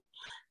economy.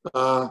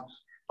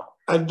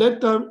 At that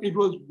time, it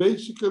was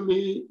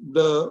basically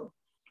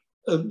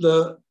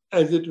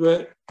as it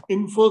were,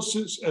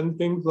 Infosys and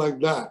things like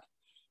that.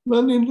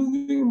 Now, the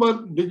interesting thing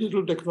about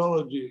digital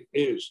technology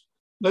is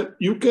that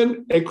you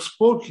can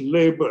export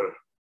labor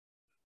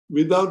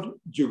without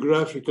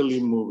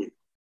geographically moving.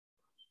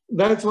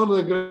 That's one of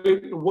the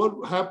great,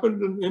 what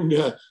happened in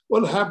India,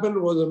 what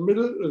happened was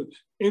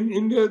in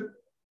India,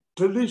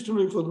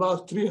 traditionally for the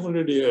last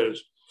 300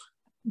 years,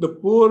 the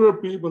poorer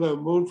people have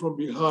moved from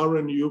Bihar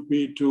and UP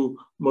to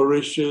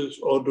Mauritius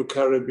or to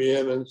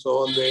Caribbean and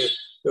so on. They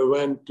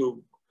went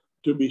to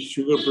be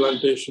sugar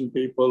plantation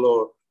people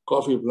or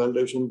coffee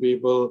plantation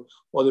people,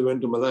 or they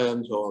went to Malaya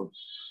and so on.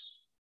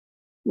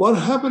 What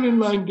happened in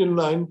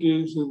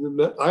 1990s is that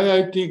the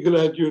IIT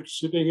graduates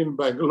sitting in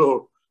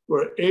Bangalore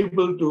were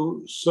able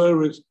to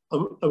service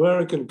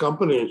American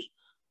companies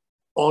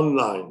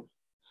online.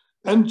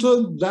 And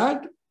so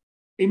that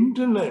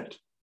internet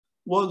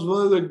was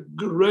one of the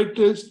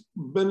greatest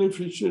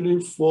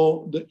beneficiary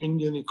for the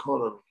Indian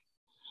economy.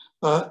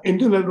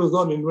 Internet was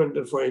not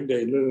invented for India,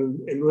 it was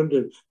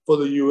invented for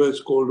the US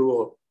Cold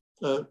War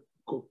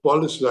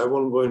policies. I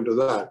won't go into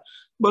that.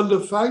 But the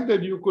fact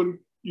that you could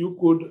you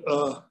could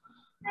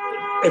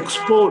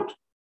export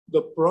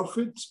the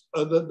profits,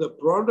 the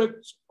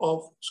products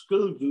of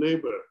skilled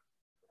labor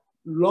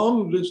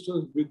long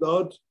distance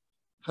without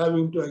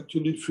having to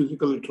actually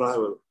physically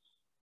travel,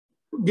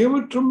 gave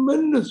a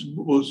tremendous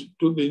boost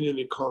to the Indian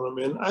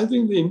economy. And I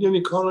think the Indian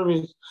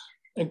economy is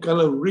a kind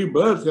of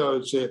rebirth, I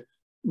would say.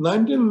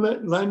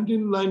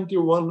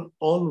 1991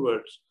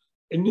 onwards,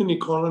 Indian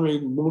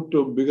economy moved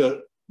to a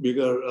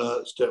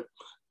bigger step.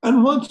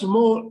 And what's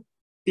more,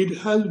 it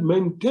has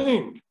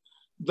maintained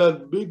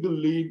that big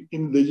lead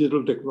in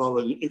digital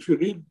technology. If you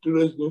read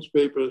today's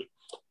newspapers,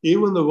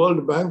 even the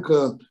World Bank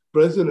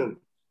president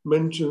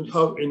mentions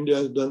how India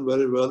has done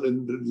very well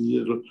in the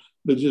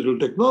digital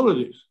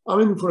technology. I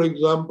mean, for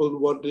example,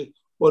 what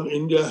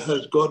India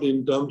has got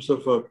in terms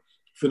of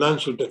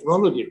financial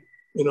technology,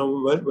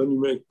 when you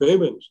make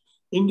payments,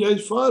 India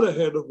is far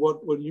ahead of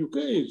what UK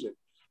is in.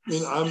 I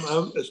mean,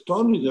 I'm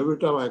astonished every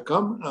time I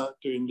come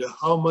to India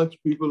how much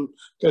people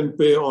can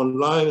pay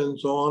online and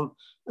so on,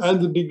 and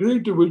the degree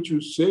to which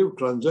you save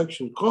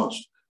transaction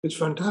costs is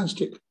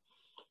fantastic.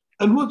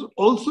 And what's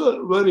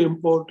also very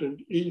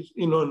important is,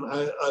 and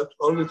I've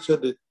always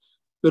said it,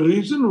 the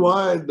reason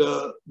why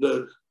the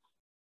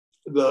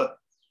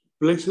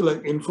places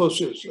like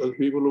Infosys, or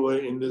people who are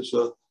in this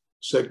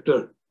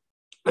sector,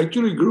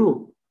 actually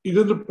grew.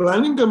 Either the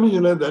planning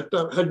commission at that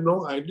time had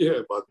no idea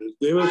about this.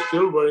 They were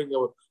still worrying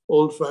about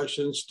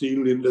old-fashioned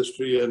steel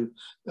industry and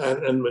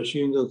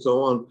machines and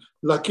so on.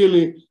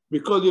 Luckily,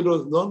 because it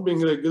was not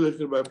being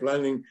regulated by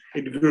planning,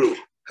 it grew.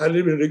 Had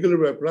it been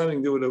regulated by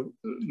planning, they would have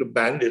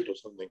banned it or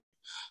something.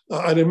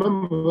 I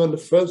remember when the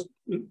first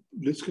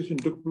discussion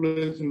took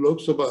place in Lok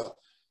Sabha,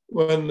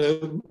 when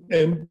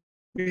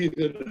MPs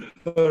had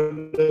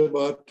heard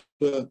about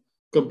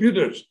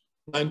computers,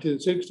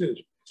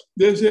 1960s.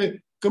 They say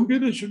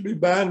computers should be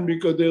banned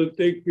because they'll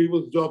take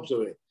people's jobs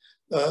away.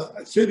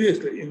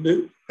 Seriously,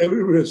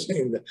 everybody was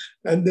saying that.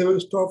 And they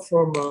were stopped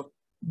from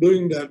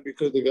doing that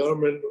because the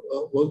government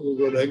wasn't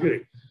going to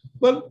agree.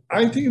 But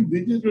I think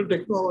digital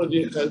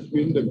technology has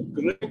been the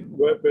great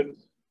weapon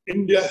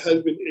India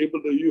has been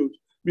able to use,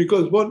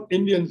 because what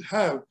Indians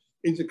have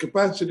is a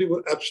capacity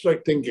for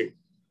abstract thinking.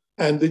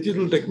 And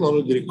digital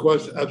technology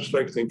requires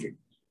abstract thinking.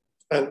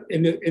 And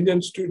Indian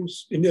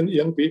students, Indian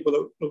young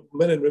people,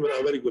 men and women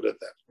are very good at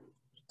that.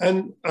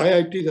 And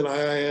IITs and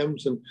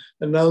IIMs,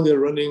 and now they're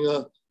running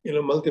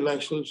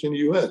multinationals in the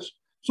US.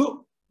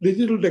 So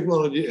digital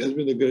technology has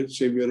been the great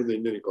savior of the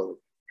Indian economy.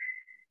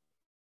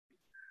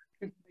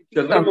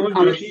 Chandramohan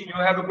Joshi, you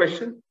have a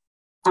question?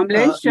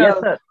 Amlesh, yes,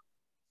 sir.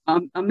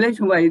 Amlesh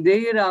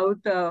Vaidehi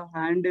Raut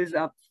hand is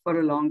up for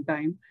a long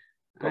time.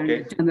 And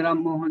Okay. Chandra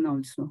Mohan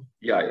also.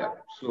 Yeah.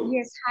 So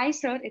yes, hi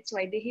sir, it's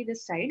Vaidehi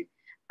this side.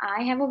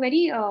 I have a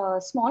very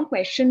small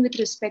question with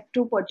respect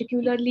to,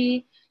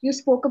 particularly, you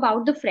spoke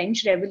about the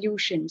French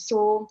Revolution.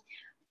 So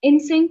in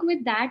sync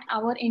with that,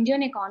 our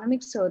Indian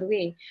Economic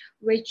Survey,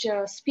 which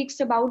speaks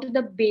about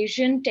the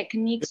Bayesian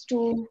techniques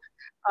to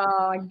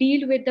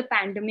deal with the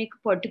pandemic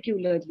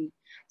particularly.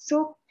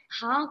 So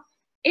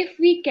if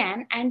we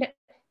can,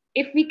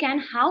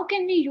 how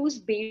can we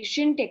use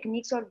Bayesian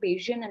techniques or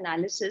Bayesian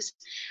analysis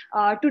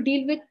to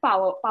deal with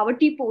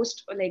poverty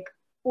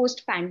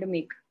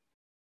post-pandemic?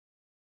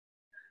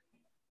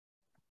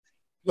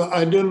 So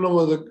I don't know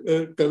what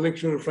the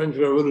connection with French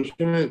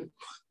Revolution is,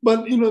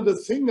 but the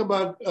thing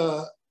about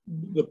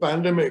the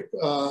pandemic,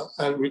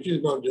 and which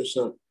is not just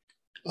an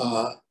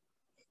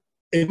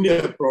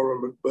India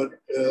problem, but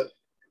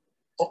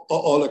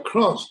all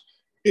across,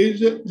 is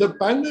that the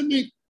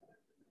pandemic,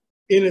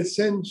 in a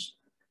sense,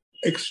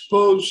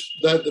 exposed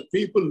that the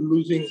people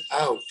losing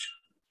out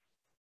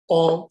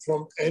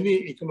from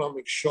any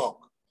economic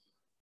shock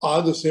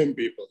are the same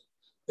people.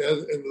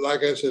 And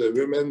like I said, the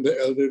women, the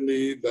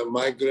elderly, the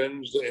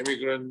migrants, the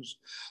immigrants,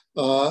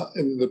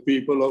 and the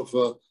people of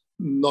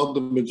not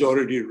the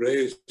majority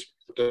race,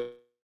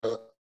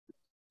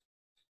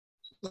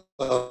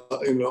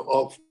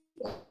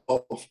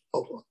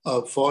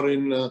 of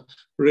foreign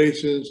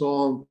races, so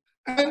on.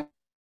 And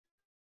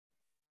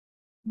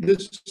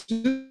this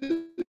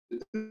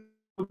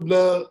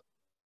the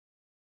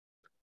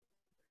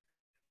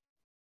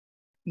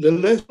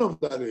lesson of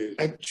that is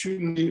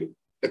actually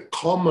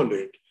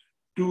accommodate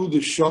to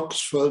the shocks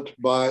felt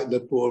by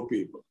the poor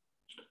people.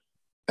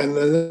 And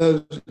as I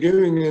was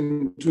giving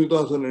in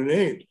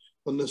 2008,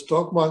 when the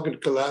stock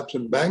market collapsed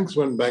and banks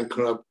went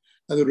bankrupt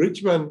and the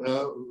rich men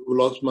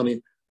lost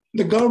money,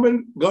 the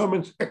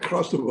governments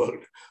across the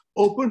world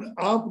opened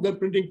up the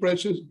printing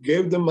presses,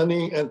 gave them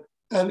money, and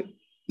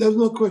there's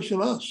no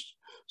question asked.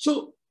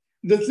 So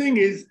the thing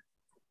is,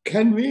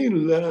 can we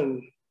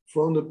learn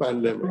from the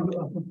pandemic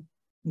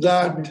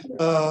that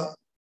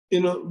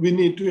we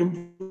need to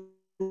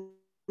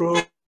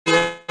improve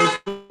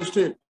our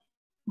state?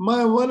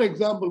 My one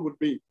example would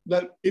be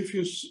that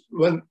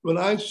when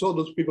I saw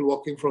those people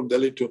walking from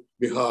Delhi to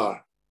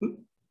Bihar,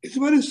 it's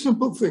a very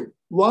simple thing.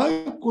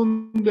 Why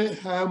couldn't they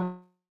have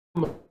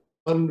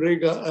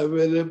Manrega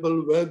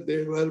available where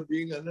they were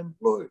being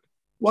unemployed?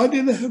 Why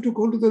did they have to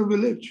go to their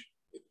village?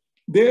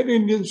 They're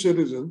Indian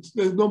citizens.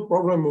 There's no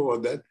problem over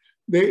that.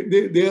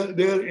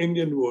 They are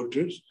Indian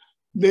voters.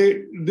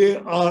 They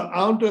are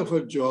out of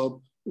a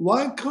job.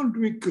 Why can't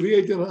we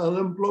create an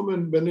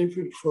unemployment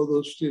benefit for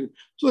those students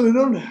so they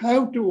don't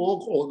have to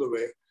walk all the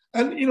way?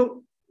 And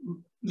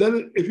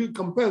then if you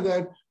compare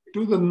that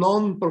to the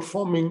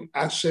non-performing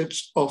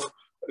assets of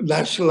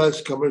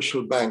nationalized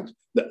commercial banks,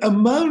 the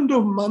amount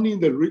of money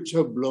the rich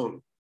have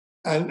blown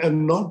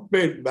and not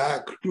paid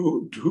back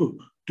to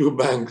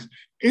banks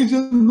is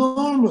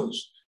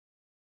enormous.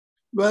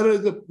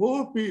 Whereas the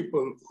poor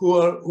people who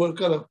are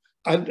kind of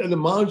at the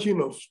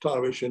margin of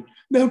starvation,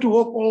 they have to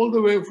walk all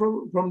the way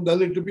from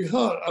Delhi to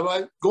Bihar. And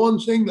I go on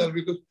saying that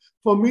because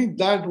for me,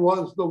 that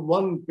was the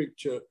one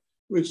picture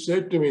which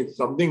said to me,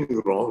 something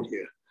is wrong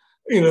here.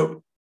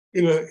 Here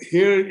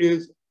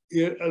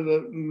are the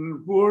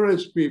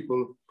poorest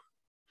people.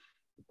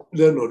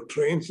 There are no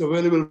trains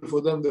available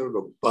for them. There are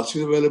no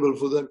buses available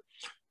for them.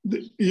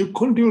 You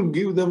couldn't even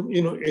give them,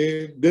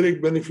 a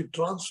direct benefit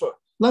transfer.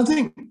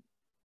 Nothing.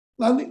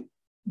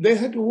 They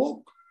had to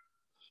walk.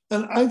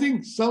 And I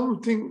think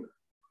something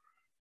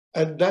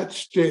at that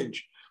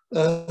stage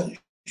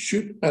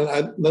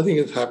nothing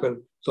has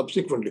happened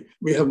subsequently.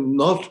 We have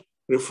not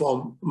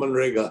reformed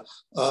Manrega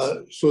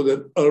so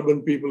that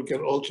urban people can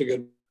also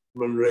get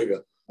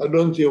Manrega. I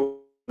don't see why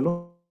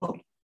not,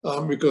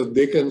 because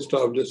they can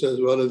starve just as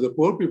well as the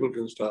poor people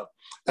can starve.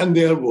 And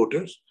they are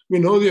voters. We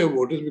know they are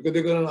voters because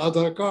they got an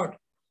Aadhaar card.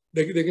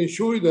 They can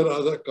show you their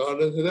Aadhaar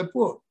card and say they're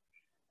poor.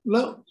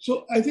 Now,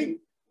 so I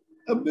think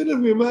a bit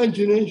of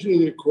imagination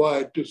is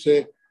required to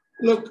say,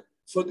 look,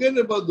 forget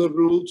about the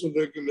rules and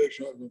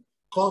regulations.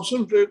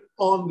 Concentrate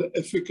on the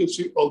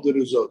efficacy of the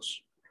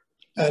results.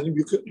 And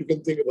you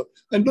can think about,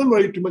 and don't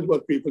worry too much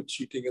about people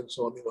cheating and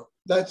so on.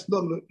 That's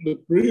not the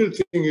real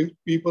thing. Is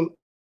people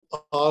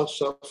are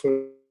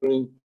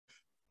suffering,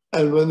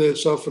 and when they're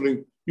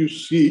suffering, you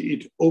see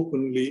it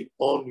openly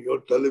on your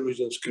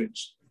television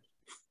screens.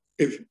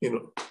 If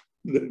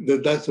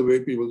that's the way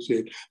people see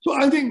it. So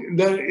I think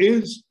there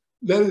is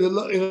a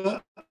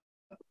lot,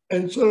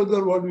 and so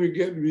that what we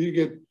get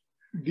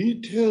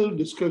detailed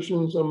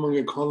discussions among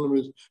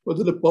economists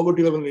whether the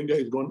poverty level in India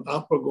has gone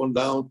up or gone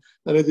down,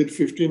 and is it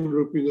 15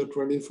 rupees or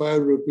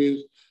 25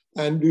 rupees,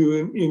 and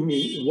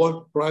in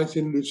what price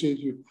indices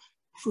you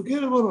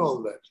forget about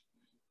all that.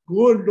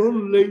 Poor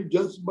don't live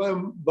just by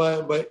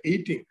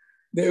eating.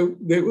 They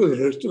go the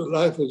rest of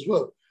life as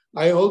well.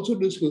 I also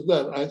discuss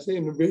that. I say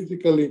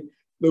basically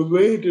the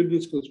way to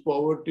discuss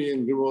poverty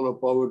and removal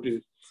of poverty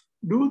is,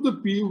 do the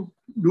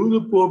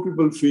poor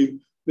people feel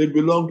they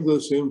belong to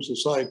the same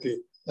society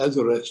as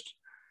the rest?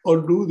 Or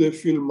do they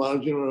feel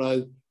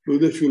marginalized? Do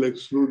they feel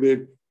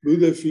excluded? Do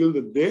they feel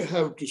that they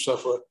have to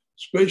suffer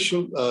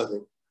special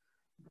thing?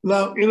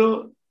 Now,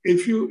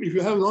 if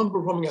you have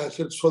non-performing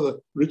assets for the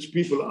rich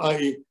people,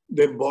 i.e.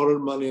 they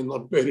borrowed money and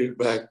not paid it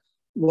back,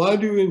 why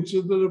do you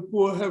insist that the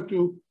poor have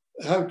to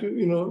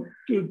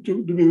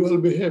be well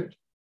behaved?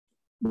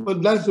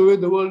 But that's the way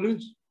the world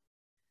is.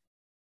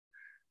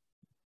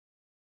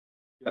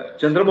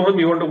 Chandramohan,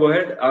 you want to go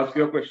ahead, ask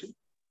your question?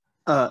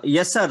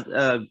 Yes, sir.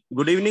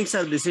 Good evening,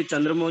 sir. This is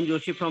Chandramohan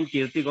Joshi from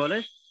Kirti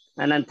College,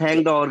 and I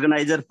thank the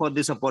organizer for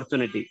this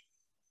opportunity.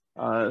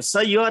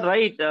 Sir, you are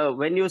right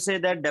when you say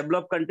that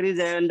developed countries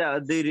and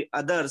the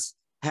others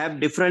have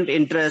different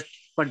interests,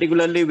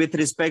 particularly with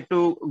respect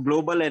to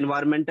global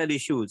environmental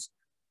issues.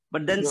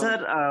 But then,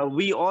 sir,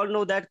 we all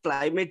know that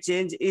climate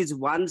change is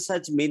one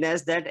such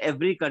menace that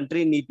every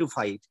country needs to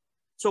fight.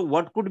 So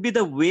what could be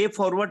the way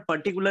forward,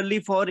 particularly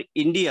for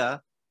India,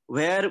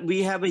 where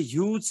we have a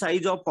huge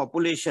size of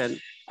population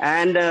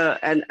and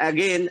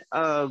again,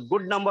 a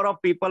good number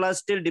of people are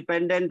still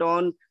dependent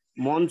on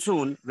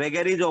monsoon,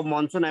 vagaries of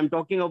monsoon. I'm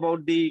talking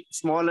about the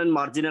small and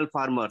marginal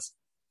farmers.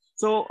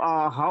 So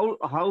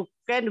how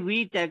can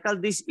we tackle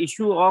this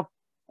issue of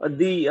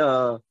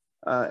the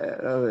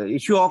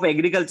issue of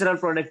agricultural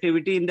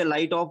productivity in the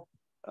light of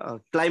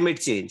climate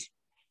change?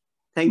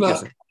 Thank you,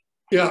 sir.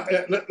 Yeah,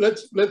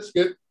 let's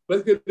get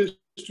these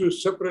two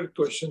separate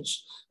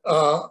questions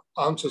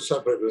answered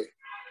separately.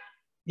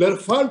 There are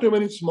far too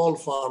many small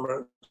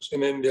farmers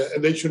in India,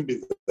 and they shouldn't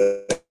be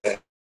there.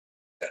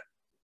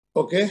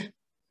 Okay?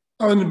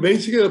 I mean,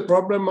 basically, the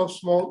problem of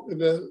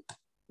the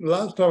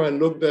last time I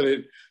looked at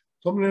it,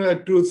 something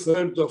like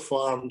 2/3 of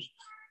farms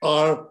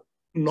are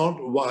not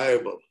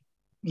viable.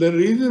 The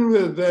reason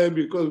we're there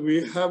because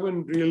we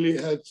haven't really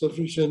had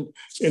sufficient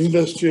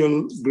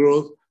industrial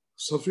growth,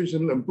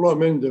 sufficient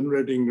employment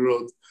generating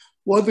growth.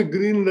 What the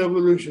Green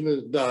Revolution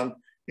has done,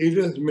 it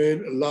has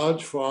made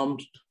large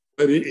farms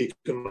very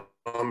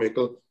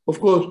economical. Of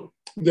course,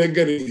 they're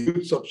getting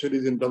huge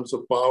subsidies in terms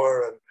of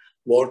power and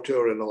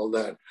water and all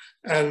that.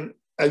 And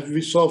as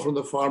we saw from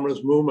the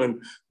farmers'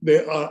 movement,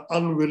 they are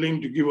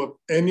unwilling to give up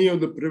any of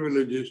the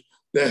privileges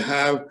they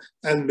have,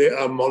 and they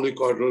are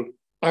mollycoddled.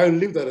 I'll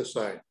leave that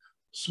aside.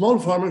 Small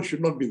farmers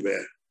should not be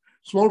there.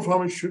 Small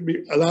farmers should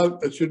be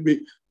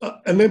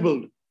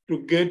enabled to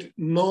get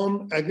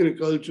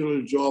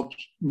non-agricultural jobs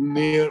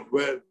near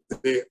where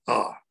they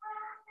are.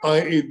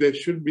 I.e., there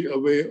should be a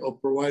way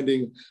of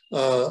providing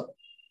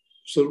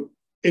sort of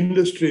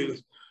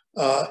industries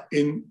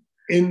in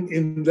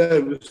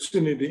their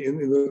vicinity, in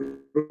the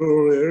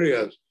rural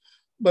areas.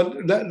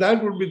 But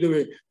that would be the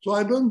way. So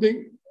I don't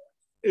think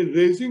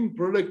raising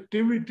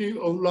productivity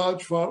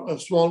of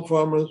small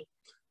farmers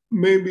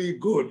may be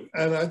good.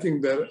 And I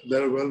think there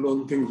are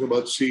well-known things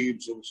about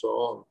seeds and so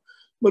on.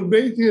 But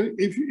basically,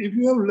 if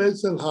you have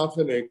less than half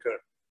an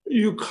acre,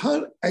 you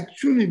can't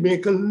actually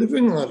make a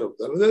living out of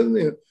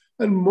that.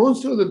 And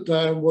most of the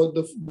time, what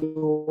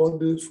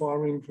these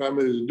farming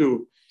families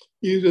do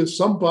is that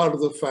some part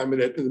of the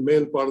family, the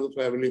male part of the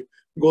family,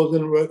 goes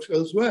and works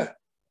elsewhere.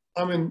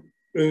 I mean,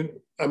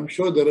 I'm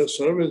sure there are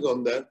surveys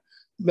on that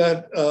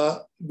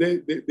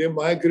they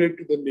migrate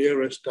to the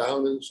nearest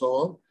town and so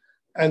on,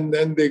 and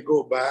then they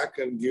go back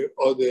and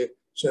or they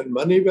send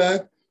money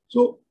back.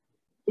 So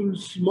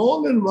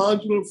small and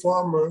marginal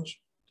farmers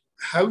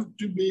have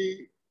to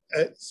be,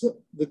 so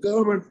the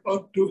government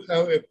ought to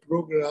have a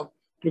program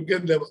to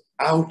get them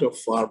out of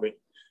farming,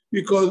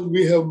 because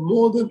we have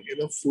more than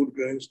enough food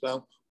grains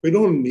now. We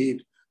don't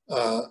need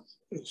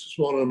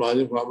small and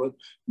marginal farmers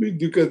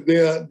because they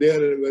are in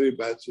a very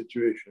bad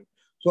situation.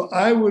 So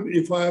I would,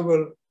 if I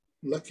were,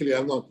 luckily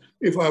I'm not,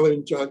 if I were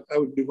in charge, I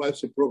would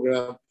devise a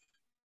program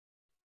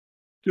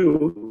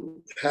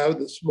to have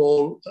the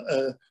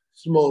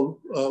small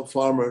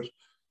farmers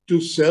to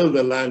sell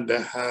the land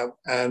they have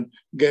and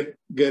get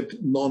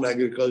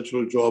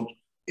non-agricultural jobs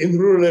in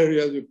rural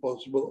areas if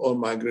possible, or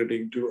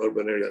migrating to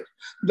urban areas.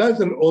 That's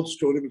an old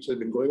story which has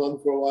been going on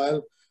for a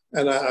while.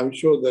 And I'm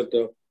sure that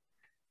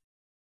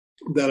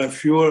there are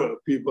fewer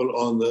people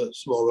on the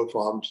smaller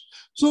farms.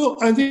 So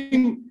I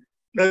think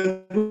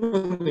that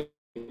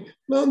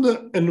now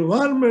the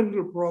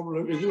environmental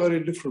problem is a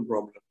very different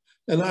problem.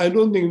 And I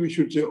don't think we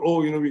should say,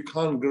 oh, we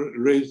can't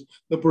raise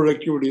the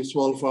productivity of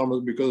small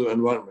farmers because of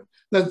environment.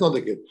 That's not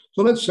the case.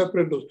 So let's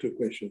separate those two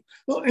questions.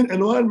 Now, in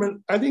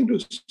environment, I think to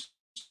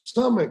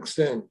some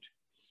extent,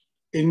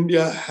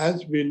 India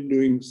has been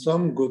doing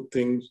some good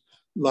things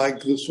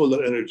like the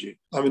solar energy.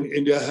 I mean,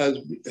 India has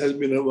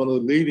been one of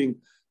the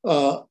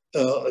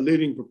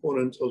leading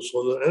proponents of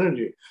solar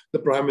energy. The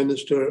Prime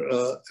Minister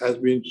has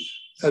been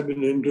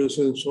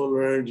interested in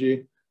solar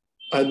energy,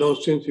 I know,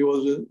 since he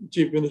was the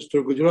Chief Minister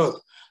of Gujarat,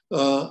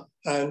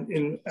 and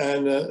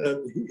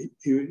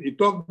he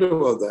talked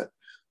about that.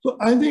 So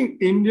I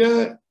think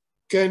India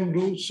can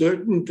do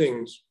certain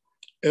things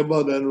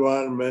about the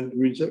environment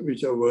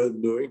which are worth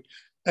doing,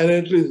 and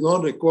at least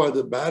not acquire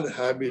the bad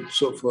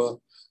habits of what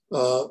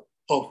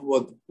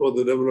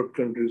the developed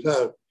countries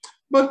have.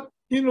 But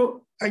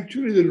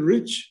actually, the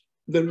rich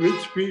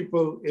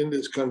people in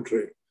this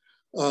country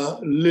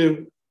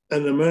live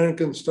an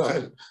American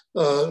style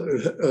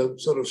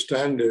sort of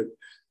standard,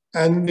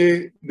 and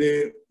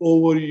they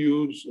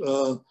overuse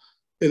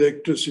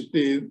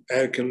electricity,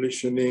 air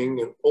conditioning,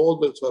 and all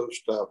that sort of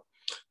stuff.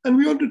 And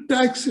we ought to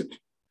tax it.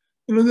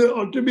 There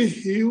ought to be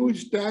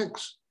huge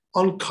tax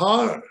on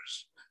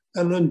cars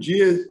and on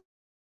GST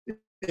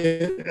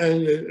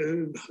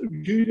and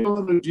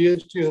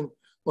GST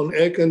on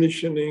air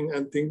conditioning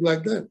and things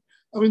like that.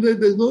 I mean,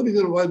 there's no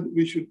reason why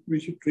we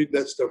should treat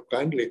that stuff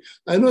kindly.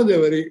 I know they're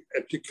very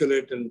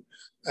articulate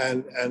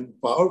and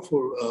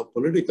powerful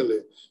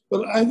politically,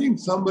 but I think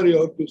somebody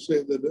ought to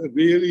say that a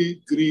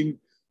really green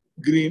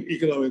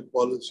economic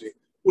policy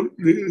would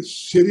really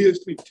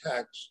seriously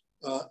tax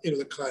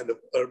the kind of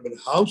urban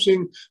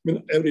housing. I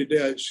mean, every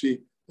day I see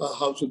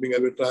houses being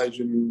advertised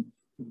in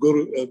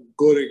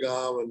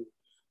Goregaon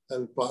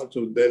and parts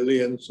of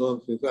Delhi and so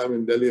on, since I'm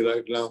in Delhi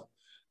right now.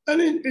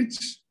 And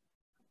it's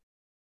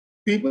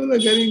people are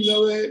getting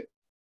away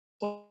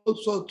all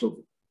sorts of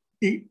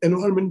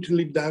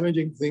environmentally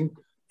damaging things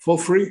for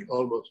free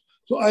almost.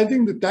 So I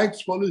think the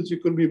tax policy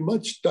could be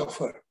much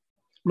tougher.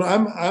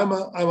 Now, I'm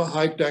a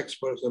high tax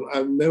person.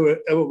 I've never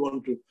ever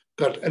wanted to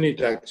cut any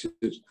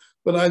taxes,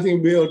 but I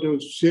think we ought to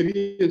have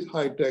serious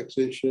high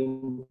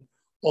taxation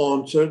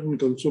on certain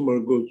consumer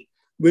goods,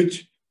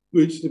 which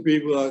the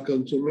people are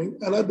consuming,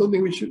 and I don't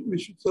think we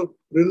should sort of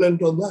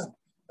relent on that.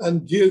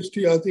 And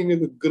GST, I think,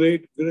 is a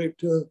great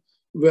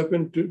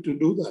weapon to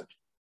do that.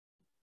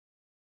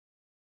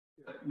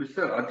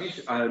 Mr.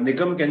 Atish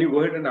Nikam, can you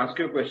go ahead and ask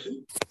your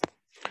question?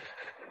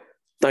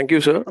 Thank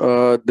you, sir.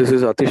 This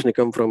is Atish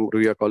Nikam from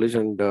Ruya College,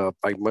 and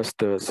I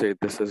must say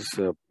this is,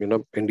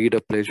 indeed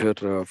a pleasure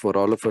for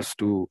all of us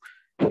to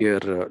hear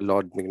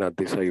Lord Meghnad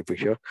Desai over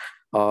here.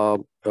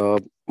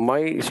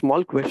 My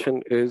small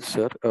question is,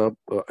 sir,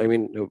 I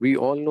mean, we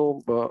all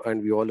know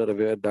and we all are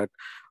aware that,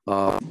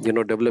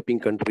 developing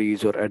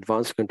countries or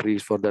advanced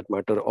countries for that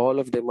matter, all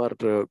of them are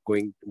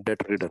going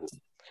debt-ridden,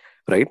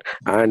 right?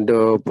 And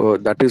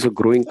that is a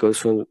growing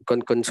concern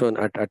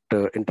at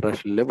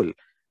international level.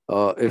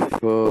 As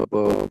per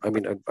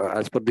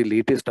the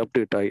latest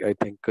update, I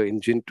think in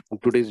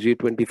today's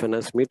G20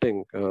 finance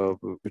meeting,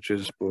 which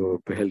is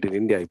held in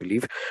India, I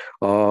believe,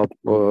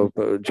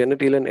 Janet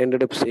Yellen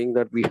ended up saying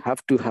that we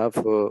have to have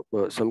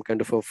some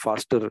kind of a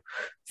faster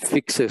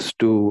fixes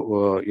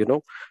to,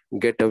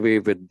 get away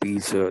with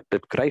these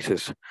debt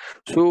crisis.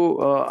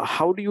 So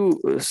how do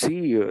you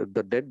see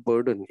the debt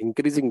burden,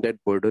 increasing debt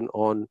burden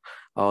on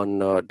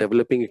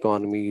developing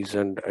economies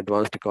and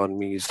advanced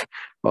economies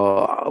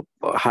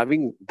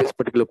having this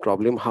particular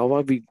problem? How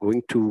are we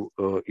going to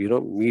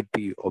meet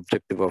the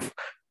objective of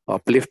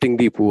uplifting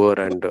the poor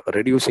and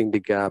reducing the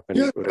gap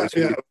and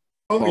reducing the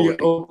poverty?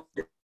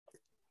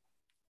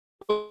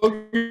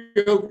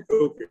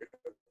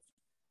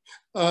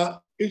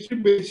 It's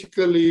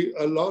basically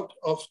a lot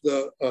of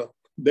the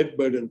debt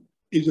burden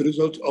is a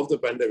result of the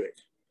pandemic.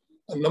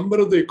 A number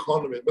of the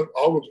economies, but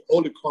almost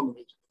all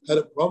economies, had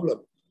a problem.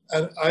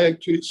 And I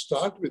actually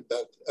start with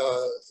that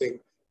thing.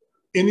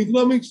 In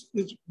economics,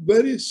 it's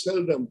very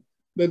seldom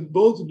that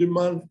both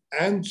demand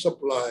and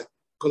supply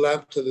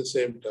collapse at the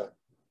same time.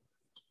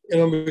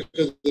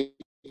 Because the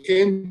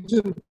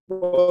Keynesian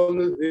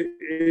policy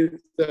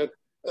is that,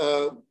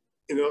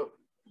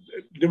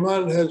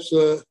 demand has,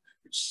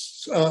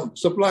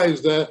 supply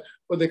is there,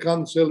 but they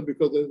can't sell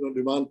because there's no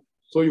demand.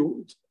 So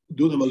you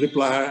do the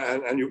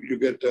multiplier and you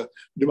get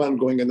demand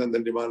going, and then the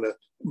demand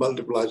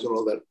multiplies and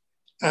all that.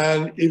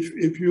 And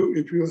if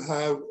you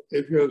have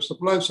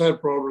supply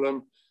side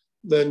problem,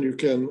 then you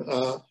can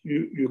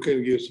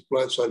give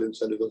supply side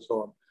incentives and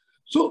so on.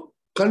 So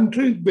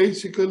countries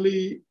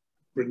basically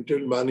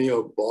printed money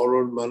or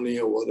borrowed money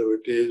or whatever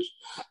it is,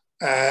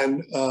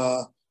 and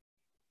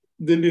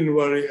they didn't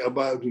worry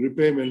about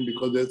repayment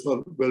because they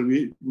thought, well,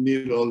 we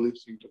need all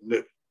these things to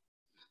live.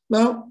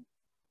 Now,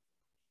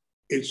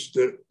 it's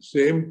the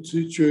same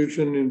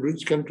situation in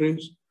rich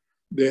countries.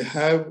 They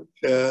have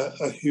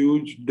a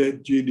huge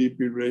debt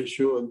GDP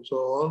ratio and so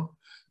on,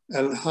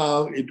 and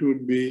how it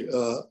would be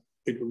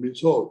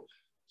solved.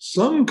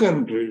 Some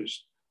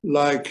countries,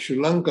 like Sri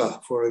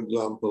Lanka, for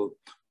example,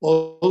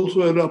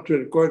 also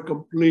adopted quite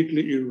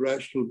completely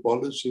irrational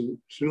policy.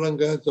 Sri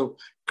Lanka has a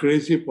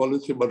crazy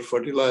policy about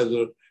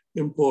fertilizer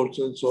imports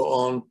and so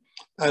on,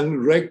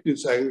 and wrecked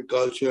its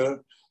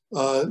agriculture.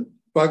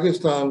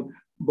 Pakistan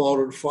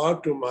borrowed far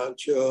too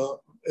much.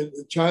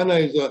 China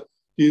is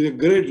a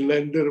great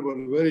lender, but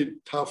very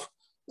tough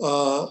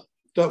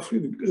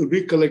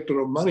recollector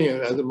of money.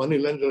 And as a money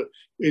lender,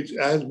 it's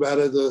as bad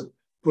as the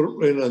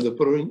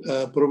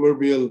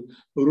proverbial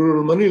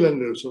rural money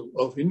lenders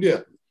of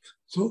India.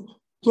 So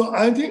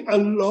I think a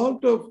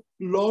lot of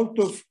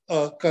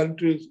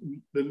countries,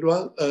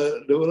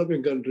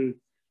 developing countries,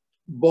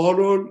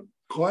 borrowed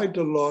quite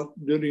a lot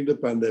during the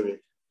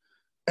pandemic.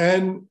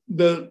 And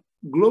the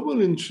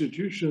global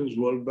institutions,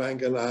 World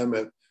Bank and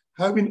IMF,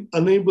 have been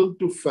unable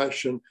to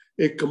fashion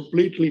a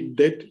completely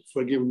debt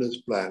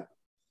forgiveness plan.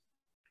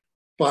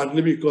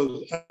 Partly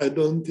because I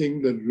don't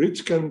think that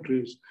rich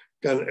countries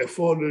can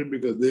afford it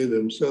because they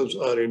themselves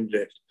are in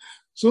debt.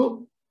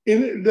 So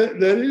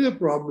there is a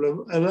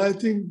problem, and I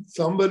think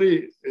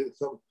somebody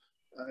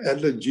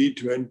at the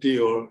G20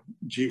 or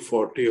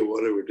G40 or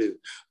whatever it is,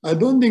 I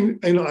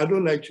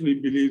don't actually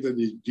believe that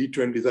these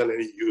G20s are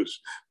any use.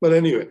 But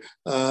anyway,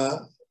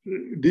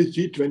 this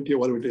G20 or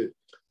whatever it is,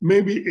 may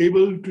be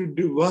able to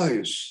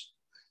devise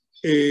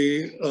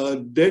a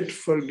debt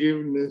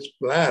forgiveness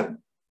plan.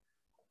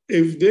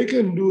 If they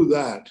can do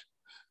that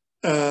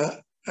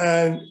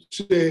and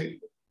say,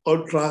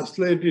 or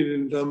translate it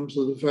in terms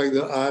of the fact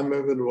that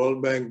IMF and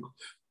World Bank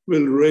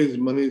will raise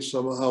money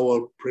somehow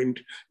or print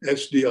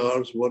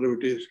SDRs, whatever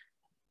it is,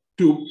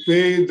 to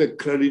pay the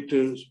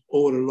creditors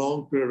over a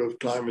long period of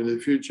time in the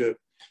future.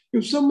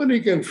 If somebody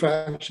can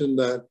fashion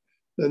that,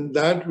 then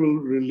that will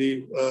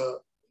relieve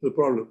the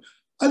problem.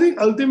 I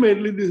think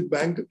ultimately this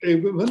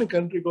when a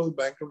country goes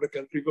bankrupt, the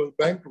country goes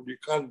bankrupt.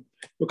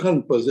 You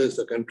can't possess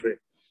the country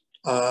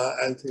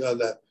and things like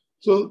that.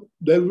 So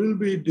there will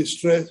be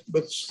distress,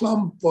 but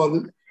some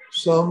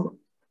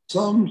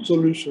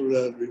solution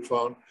will be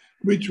found,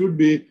 which would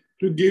be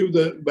to give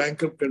the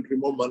bankrupt country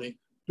more money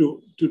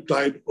to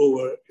tide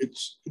over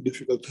its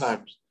difficult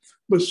times.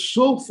 But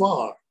so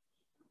far,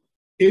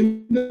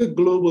 in the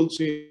global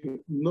scene,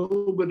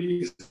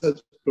 nobody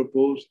has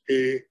proposed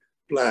a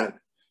plan.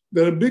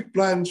 There are big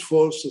plans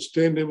for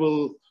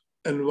sustainable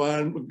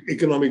environment,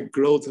 economic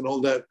growth and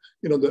all that,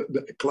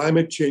 the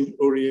climate change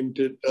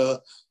oriented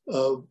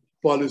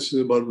policies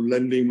about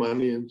lending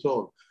money and so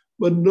on.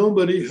 But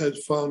nobody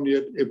has found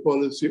yet a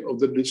policy of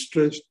the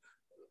distressed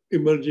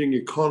emerging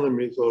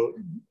economies or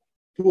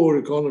poor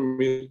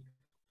economies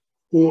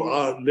who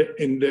are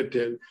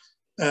indebted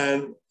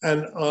and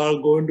are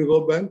going to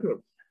go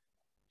bankrupt.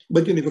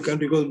 But if a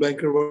country goes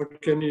bankrupt,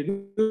 what can you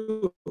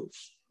do?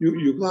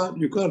 You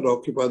can't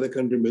occupy the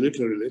country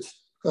militarily.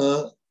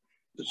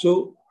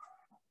 So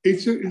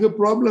it's a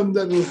problem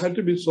that will have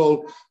to be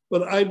solved.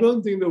 But I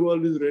don't think the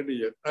world is ready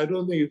yet. I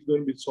don't think it's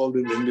going to be solved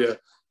in India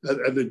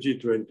at the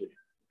G20.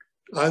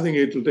 I think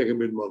it will take a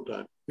bit more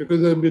time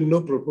because there have been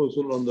no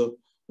proposal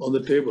on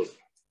the table.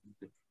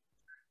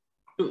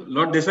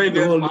 Lord Desai, we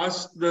have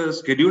passed the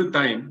scheduled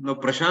time. Now,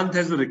 Prashant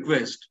has a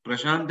request.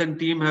 Prashant and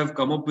team have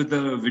come up with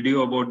a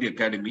video about the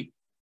academy.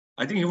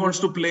 I think he wants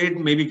to play it,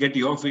 maybe get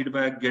your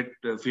feedback, get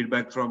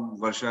feedback from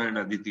Varsha and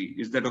Aditi.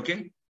 Is that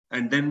okay?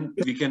 And then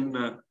we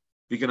can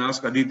we can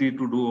ask Aditi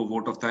to do a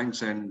vote of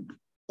thanks and...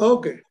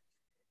 Okay.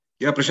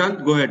 Yeah,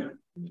 Prashant, go ahead.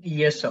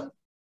 Yes, sir.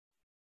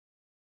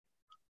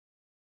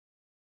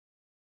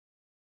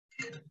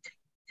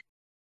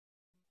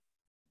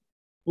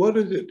 What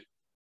is it?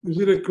 Is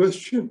it a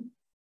question?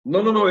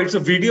 No. It's a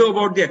video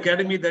about the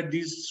academy that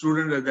these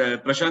students,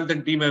 Prashant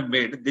and team have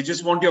made. They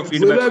just want your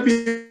feedback. Will I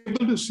be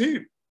able to see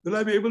it? Will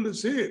I be able to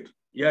see it?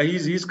 Yeah,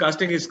 he's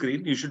casting his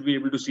screen. You should be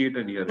able to see it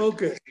and hear it.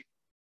 Okay.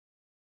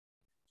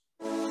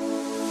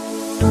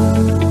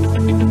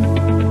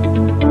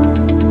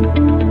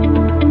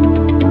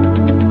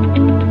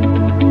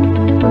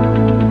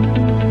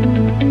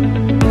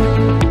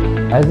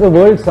 As the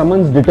world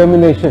summons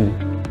determination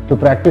to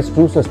practice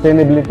true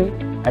sustainability,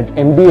 at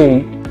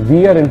MDAE,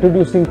 we are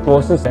introducing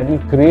courses that will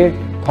create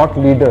thought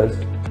leaders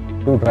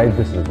to drive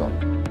this resolve.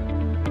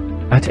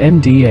 At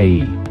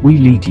MDAE, we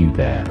lead you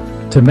there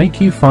to make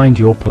you find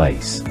your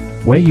place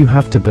where you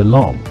have to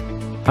belong.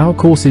 Our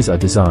courses are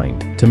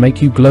designed to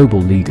make you global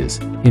leaders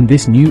in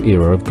this new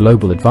era of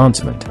global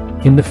advancement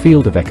in the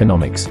field of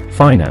economics,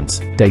 finance,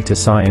 data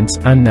science,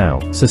 and now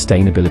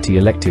sustainability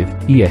elective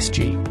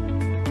 (ESG).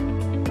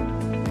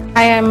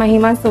 Hi, I'm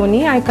Mahima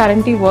Soni. I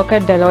currently work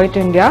at Deloitte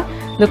India.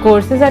 The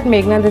courses at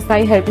Meghnad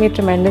Desai helped me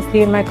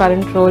tremendously in my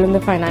current role in the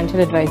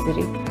financial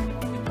advisory.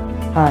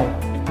 Hi,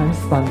 I'm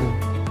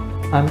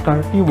Spandu. I'm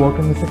currently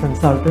working as a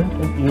consultant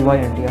in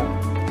EY India.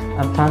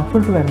 I'm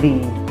thankful to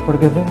MDE for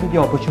giving me the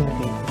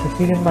opportunity to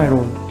succeed in my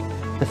role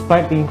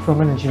despite being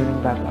from an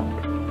engineering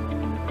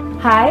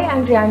background. Hi,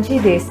 I'm Priyanshi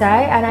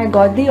Desai and I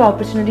got the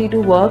opportunity to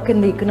work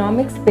in the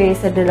economic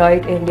space at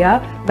Deloitte India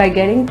by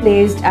getting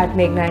placed at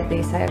Meghnad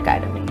Desai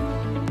Academy.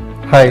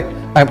 Hi,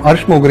 I'm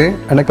Arsh Mogre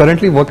and I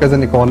currently work as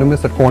an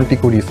economist at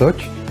Quantico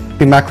Research.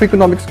 The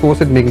macroeconomics course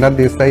at Meghnad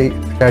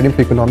Desai Academy of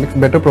Economics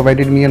better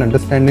provided me an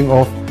understanding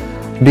of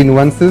the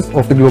nuances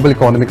of the global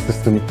economic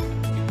system.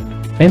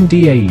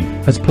 MDAE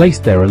has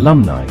placed their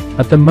alumni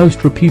at the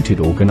most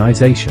reputed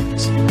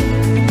organizations.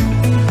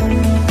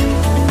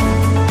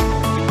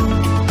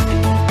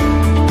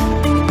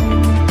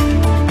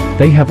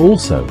 They have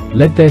also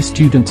led their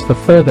students for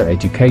further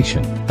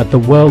education at the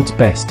world's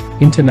best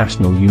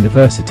international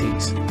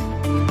universities.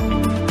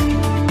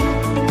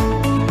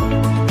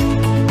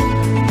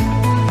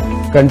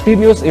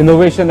 Continuous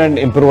innovation and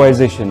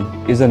improvisation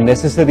is a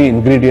necessary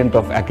ingredient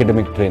of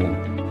academic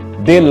training.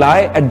 They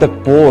lie at the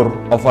core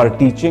of our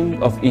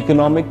teaching of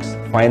economics,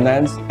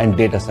 finance, and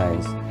data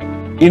science.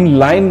 In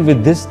line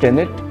with this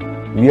tenet,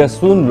 we are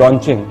soon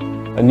launching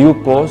a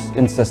new course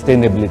in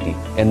sustainability,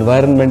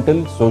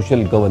 environmental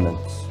social governance.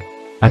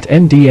 At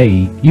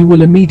MDAE, you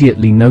will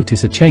immediately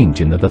notice a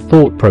change in the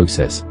thought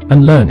process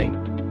and learning.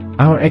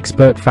 Our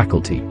expert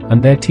faculty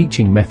and their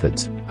teaching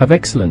methods have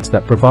excellence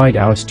that provide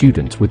our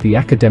students with the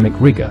academic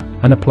rigor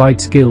and applied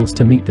skills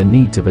to meet the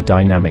needs of a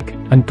dynamic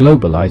and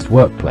globalized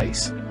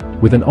workplace,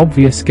 with an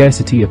obvious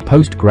scarcity of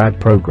post-grad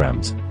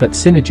programs that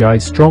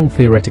synergize strong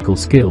theoretical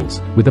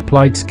skills with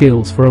applied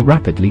skills for a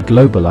rapidly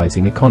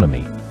globalizing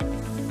economy.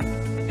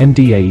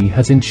 MDAE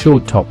has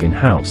ensured top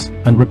in-house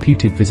and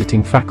reputed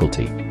visiting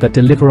faculty that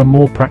deliver a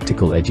more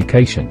practical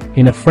education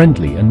in a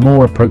friendly and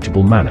more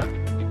approachable manner,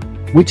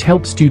 which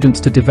helps students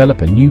to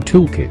develop a new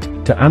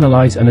toolkit to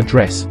analyze and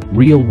address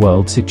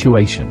real-world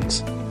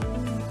situations.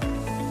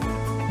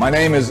 My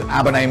name is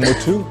Abanay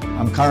Muthu.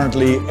 I'm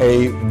currently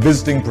a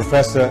visiting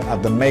professor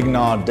at the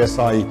Meghnad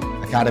Desai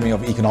Academy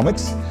of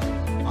Economics.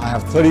 I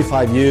have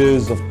 35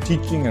 years of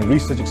teaching and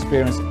research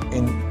experience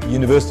in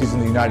universities in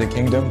the United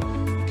Kingdom,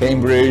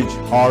 Cambridge,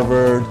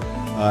 Harvard,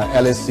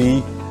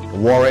 LSE,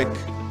 Warwick,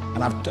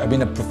 and I've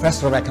been a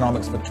professor of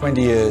economics for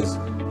 20 years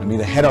and been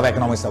the head of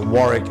economics at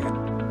Warwick.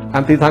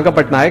 I'm Tirthankar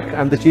Patnaik.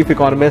 I'm the Chief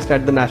Economist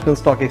at the National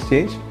Stock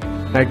Exchange.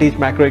 I teach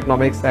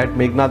macroeconomics at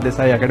Meghnad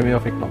Desai Academy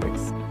of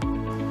Economics.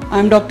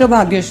 I'm Dr.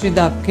 Bhagyashree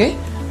Dapke.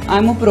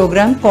 I'm a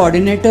program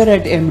coordinator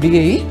at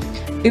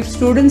MDAE. If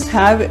students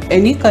have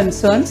any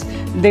concerns,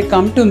 they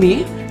come to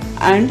me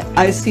and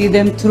I see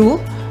them through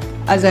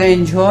as I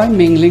enjoy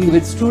mingling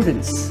with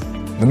students.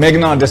 The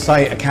Meghnad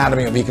Desai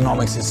Academy of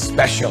Economics is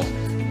special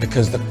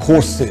because the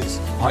courses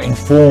are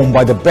informed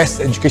by the best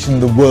education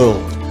in the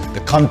world. The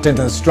content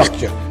and the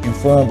structure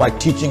informed by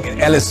teaching in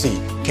LSE,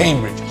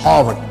 Cambridge,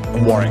 Harvard,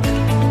 and Warwick.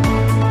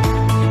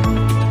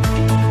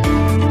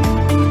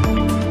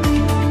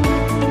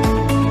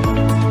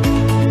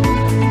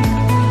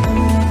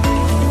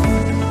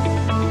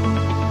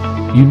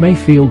 You may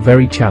feel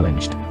very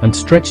challenged and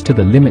stretched to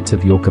the limits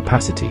of your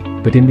capacity,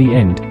 but in the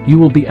end, you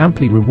will be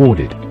amply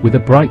rewarded with a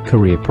bright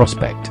career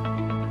prospect.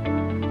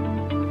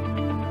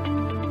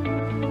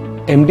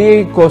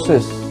 MDAE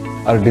courses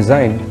are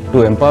designed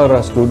to empower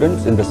our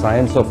students in the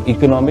science of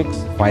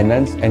economics,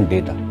 finance, and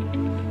data.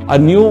 A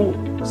new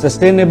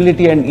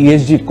sustainability and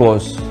ESG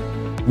course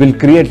will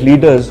create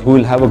leaders who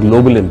will have a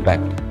global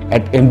impact.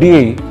 At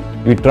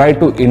MDAE, we try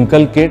to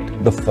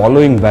inculcate the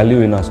following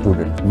value in our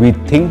students. We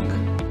think,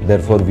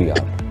 therefore we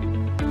are.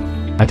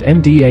 At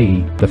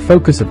MDAE, the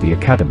focus of the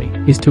Academy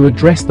is to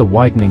address the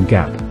widening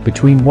gap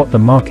between what the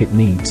market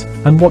needs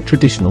and what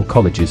traditional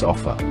colleges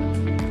offer.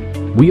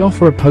 We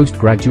offer a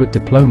postgraduate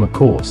diploma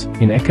course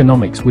in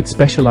economics with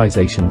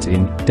specializations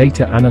in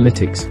data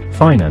analytics,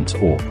 finance,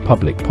 or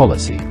public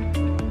policy.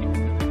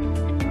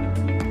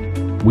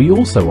 We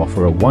also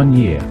offer a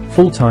one-year,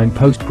 full-time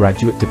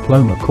postgraduate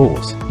diploma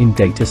course in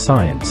data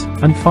science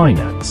and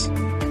finance.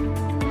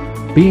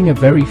 Being a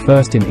very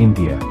first in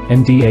India,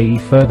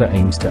 MDAE further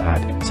aims to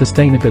add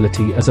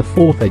sustainability as a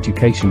fourth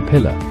education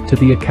pillar to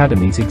the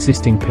Academy's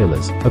existing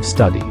pillars of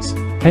studies.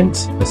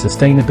 Hence, a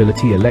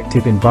sustainability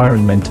elective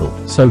environmental,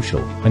 social,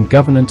 and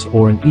governance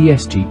or an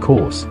ESG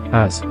course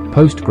as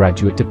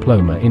postgraduate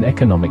diploma in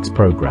economics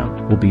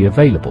program will be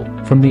available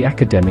from the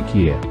academic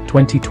year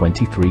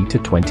 2023 to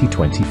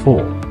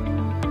 2024.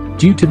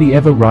 Due to the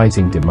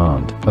ever-rising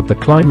demand of the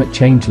climate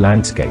change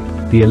landscape,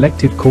 the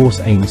elective course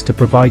aims to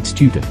provide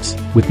students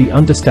with the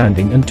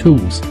understanding and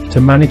tools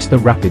to manage the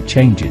rapid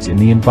changes in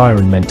the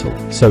environmental,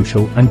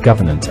 social, and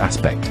governance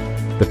aspect.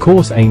 The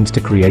course aims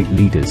to create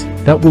leaders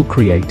that will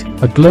create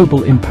a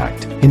global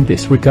impact in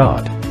this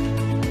regard.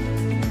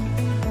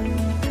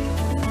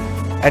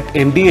 At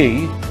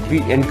MDAE,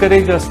 we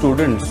encourage our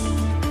students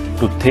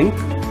to think,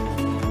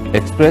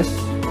 express,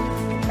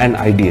 and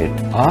ideate.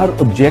 Our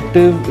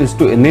objective is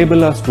to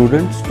enable our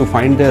students to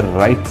find their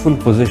rightful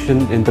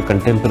position in the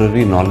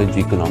contemporary knowledge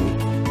economy.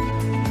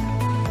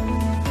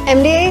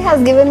 MDAE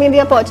has given me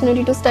the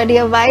opportunity to study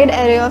a wide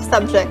array of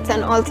subjects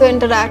and also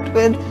interact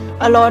with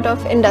a lot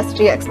of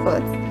industry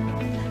experts.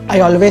 I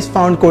always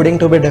found coding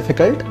to be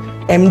difficult.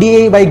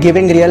 MDAE, by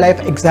giving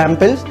real-life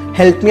examples,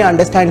 helped me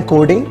understand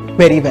coding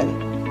very well.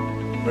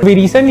 We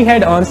recently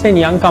had Ernst &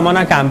 Young come on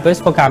our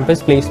campus for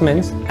campus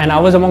placements, and I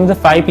was among the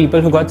 5 people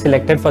who got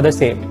selected for the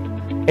same.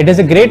 It is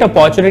a great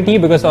opportunity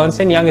because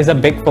Ernst & Young is a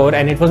Big Four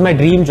and it was my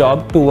dream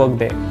job to work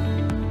there.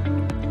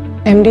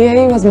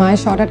 MDAE was my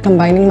shot at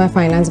combining my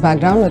finance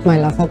background with my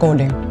love for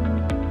coding.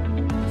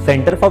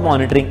 Center for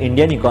Monitoring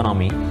Indian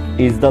Economy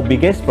is the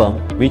biggest firm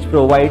which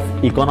provides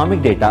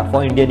economic data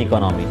for Indian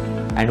economy,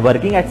 and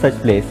working at such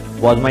place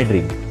was my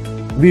dream.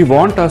 We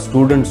want our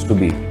students to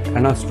be,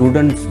 and our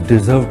students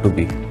deserve to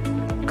be,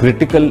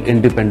 critical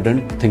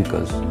independent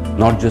thinkers,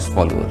 not just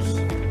followers.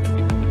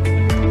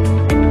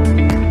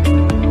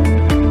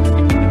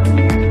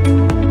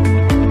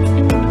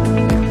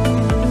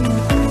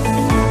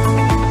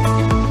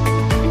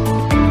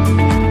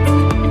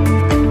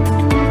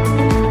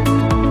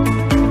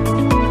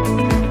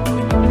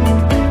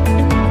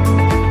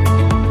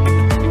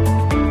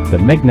 The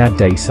Meghnad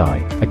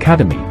Desai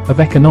Academy of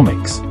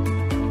Economics.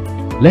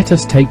 Let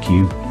us take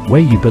you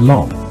where you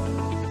belong.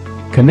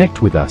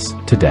 Connect with us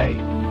today.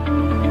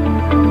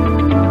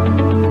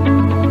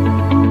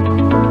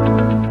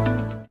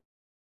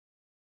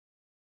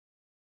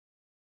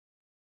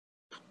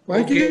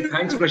 Okay,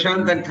 thanks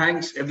Prashant, and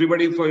thanks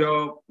everybody for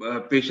your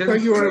patience.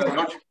 Thank you very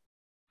much.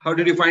 How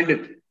did you find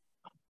it?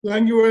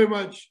 Thank you very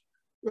much.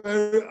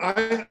 Well,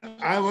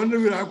 I wonder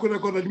if I could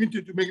have got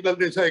admitted to Meghnad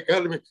Desai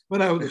Academy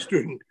when I was a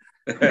student.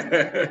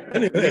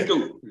 Anyway,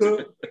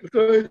 so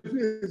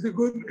it's a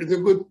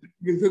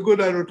good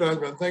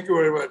advertisement. Thank you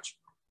very much,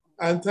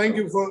 and thank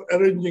you for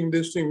arranging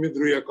this thing with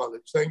Ruya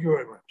College. Thank you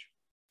very much.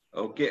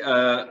 Okay,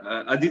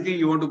 Aditi,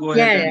 you want to go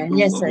ahead? Yeah,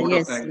 yes,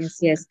 sir.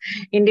 Yes.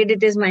 Indeed,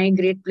 it is my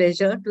great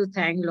pleasure to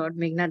thank Lord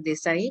Meghnad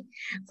Desai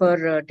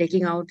for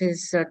taking out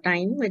his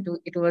time.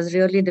 It was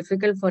really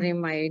difficult for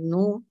him. I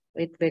know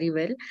it very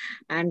well,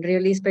 and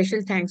really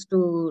special thanks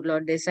to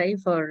Lord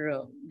Desai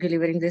for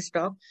delivering this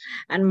talk.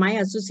 And my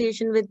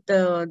association with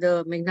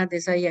the Meghnad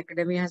Desai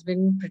Academy has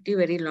been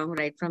very long,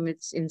 right from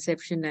its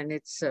inception and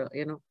its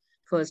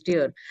first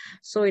year.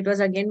 So it was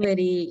again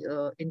very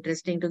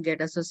interesting to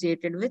get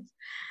associated with.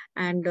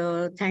 And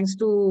thanks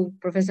to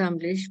Professor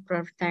Amlish,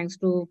 thanks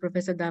to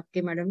Professor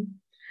Dapke Madam,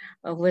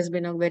 who has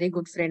been a very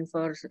good friend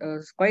for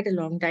quite a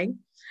long time.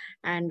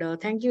 And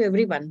thank you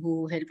everyone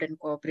who helped and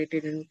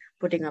cooperated in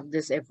putting up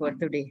this effort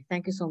today.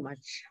 Thank you so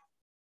much.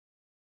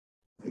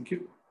 Thank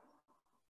you.